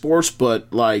life sports,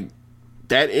 but like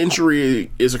that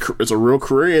injury is a real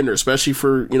career ender, especially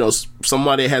for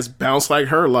somebody that has bounced like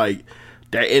her. Like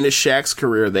that ended Shaq's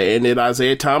career, that ended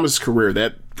Isaiah Thomas' career,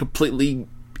 that completely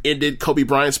ended Kobe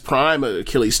Bryant's prime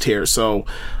Achilles tear. So,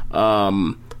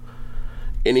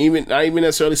 and even not even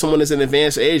necessarily someone that's in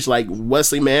advanced age, like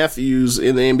Wesley Matthews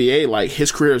in the NBA, like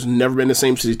his career has never been the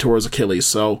same since he tore his Achilles.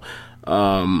 So,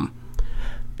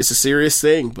 it's a serious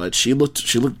thing, but she looked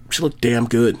damn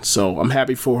good. So I'm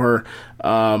happy for her.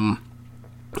 A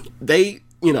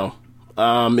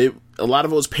lot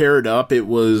of it was paired up. It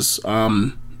was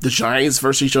the Giants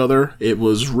versus each other. It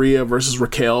was Rhea versus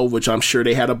Raquel, which I'm sure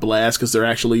they had a blast because they're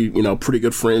actually pretty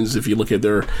good friends if you look at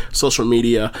their social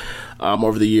media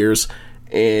over the years.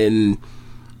 And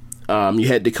you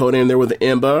had Dakota in there with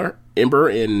Ember,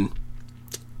 and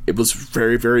it was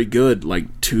very, very good.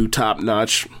 Like two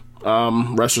top-notch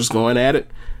wrestlers going at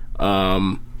it.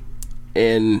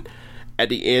 And at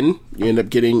the end, you end up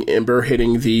getting Ember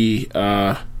hitting the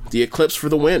Eclipse for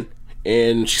the win,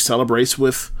 and she celebrates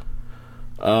with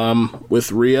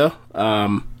Rhea.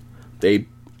 I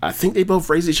think they both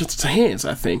raise each other's hands.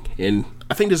 I think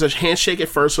there's a handshake at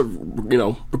first of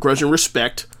begrudging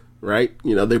respect. Right?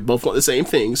 They both want the same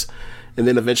things. And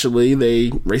then eventually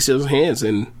they raise their hands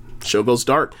and show goes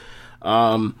dark.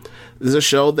 This is a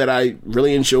show that I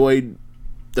really enjoyed,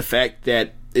 the fact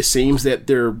that it seems that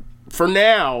they're, for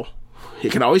now,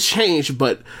 it can always change,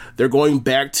 but they're going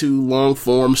back to long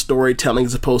form storytelling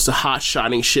as opposed to hot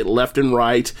shotting shit left and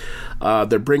right.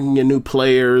 They're bringing in new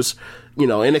players.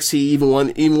 NXT,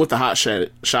 even with the hot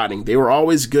shotting, they were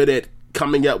always good at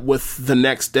coming up with the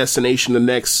next destination, the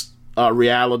next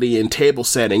reality and table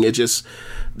setting.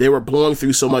 They were blowing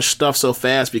through so much stuff so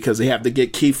fast because they have to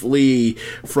get Keith Lee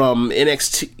from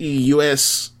NXT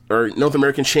US or North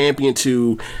American champion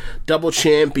to double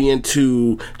champion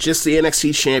to just the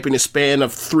NXT champion in a span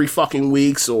of 3 fucking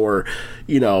weeks, or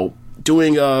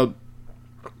doing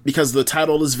because the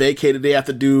title is vacated, they have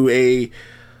to do a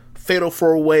fatal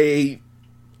 4-way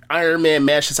Iron Man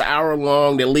match that's an hour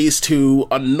long that leads to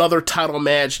another title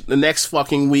match the next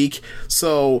fucking week.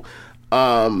 So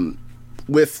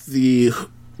with the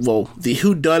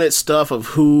whodunit stuff of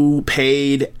who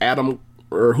paid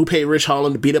Rich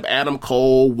Holland to beat up Adam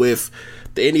Cole, with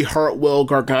the Indy Hartwell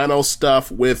Gargano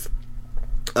stuff, with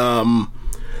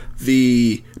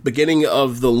The beginning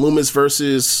of the Loomis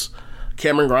versus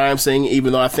Cameron Grimes thing,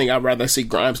 even though I think I'd rather see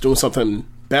Grimes doing something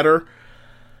better,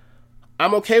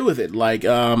 I'm okay with it. Like,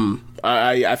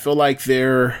 I feel like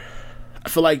they're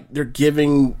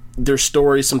giving their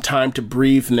story some time to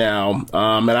breathe now.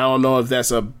 And I don't know if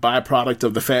that's a byproduct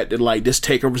of the fact that, like, this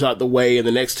takeover's out the way and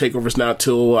the next takeover's not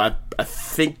till I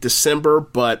think December,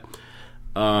 but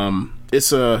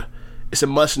it's a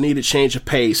much needed change of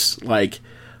pace. Like,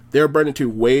 they're burning through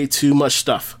way too much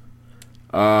stuff.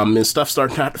 And stuff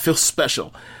starting not to feel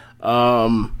special.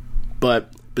 But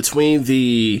between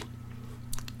the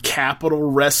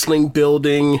Capitol Wrestling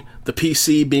building, the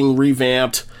PC being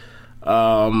revamped,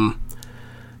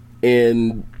 and,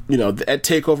 you know, that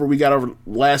takeover we got over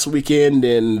last weekend,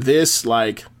 and this,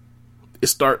 like,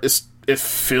 it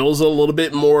feels a little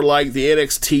bit more like the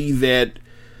NXT that,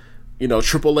 you know,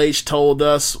 Triple H told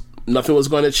us nothing was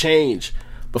going to change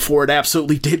before it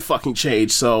absolutely did fucking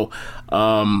change. So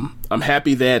I'm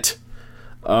happy that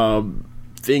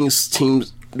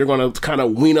teams, they're going to kind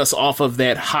of wean us off of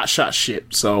that hotshot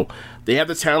shit. So they have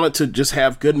the talent to just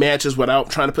have good matches without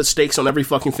trying to put stakes on every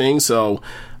fucking thing. So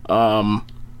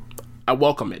I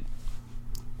welcome it.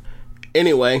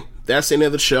 Anyway, that's the end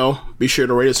of the show. Be sure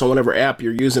to rate us on whatever app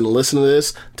you're using to listen to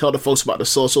this. Tell the folks about the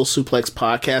Social Suplex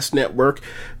Podcast Network.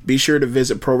 Be sure to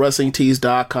visit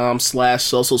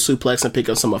ProWrestlingTees.com/Social Suplex and pick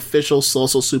up some official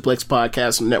Social Suplex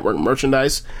Podcast Network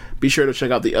merchandise. Be sure to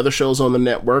check out the other shows on the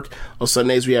network. On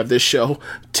Sundays, we have this show.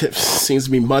 Seems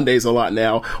to be Mondays a lot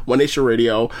now. One Nation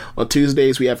Radio. On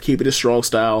Tuesdays, we have Keep It a Strong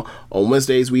Style. On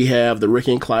Wednesdays, we have the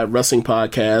Ricky and Clyde Wrestling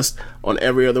Podcast. On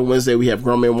every other Wednesday, we have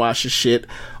Grown Men Watch the Shit.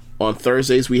 On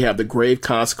Thursdays, we have the Grave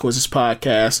Consequences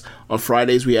Podcast. On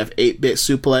Fridays, we have 8-Bit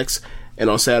Suplex. And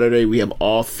on Saturday, we have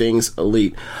All Things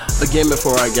Elite. Again,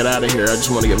 before I get out of here, I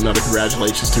just want to give another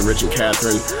congratulations to Rich and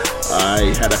Catherine.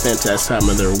 I had a fantastic time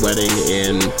at their wedding,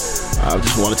 and I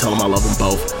just want to tell them I love them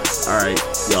both. All right,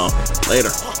 y'all. Later.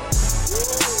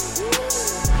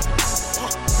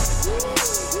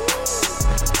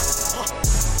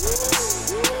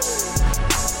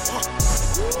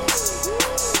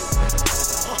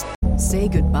 Say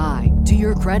goodbye to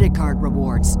your credit card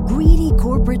rewards. Greedy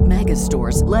corporate mega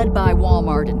stores, led by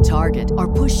Walmart and Target, are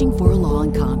pushing for a law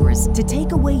in Congress to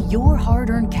take away your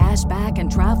hard-earned cash back and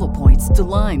travel points to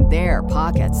line their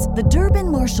pockets. The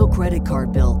Durbin-Marshall credit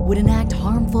card bill would enact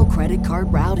harmful credit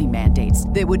card routing mandates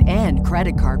that would end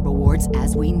credit card rewards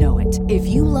as we know it. If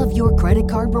you love your credit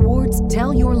card rewards,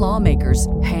 tell your lawmakers,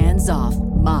 hands off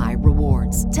my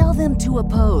rewards. Tell them to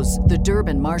oppose the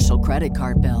Durbin-Marshall credit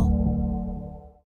card bill.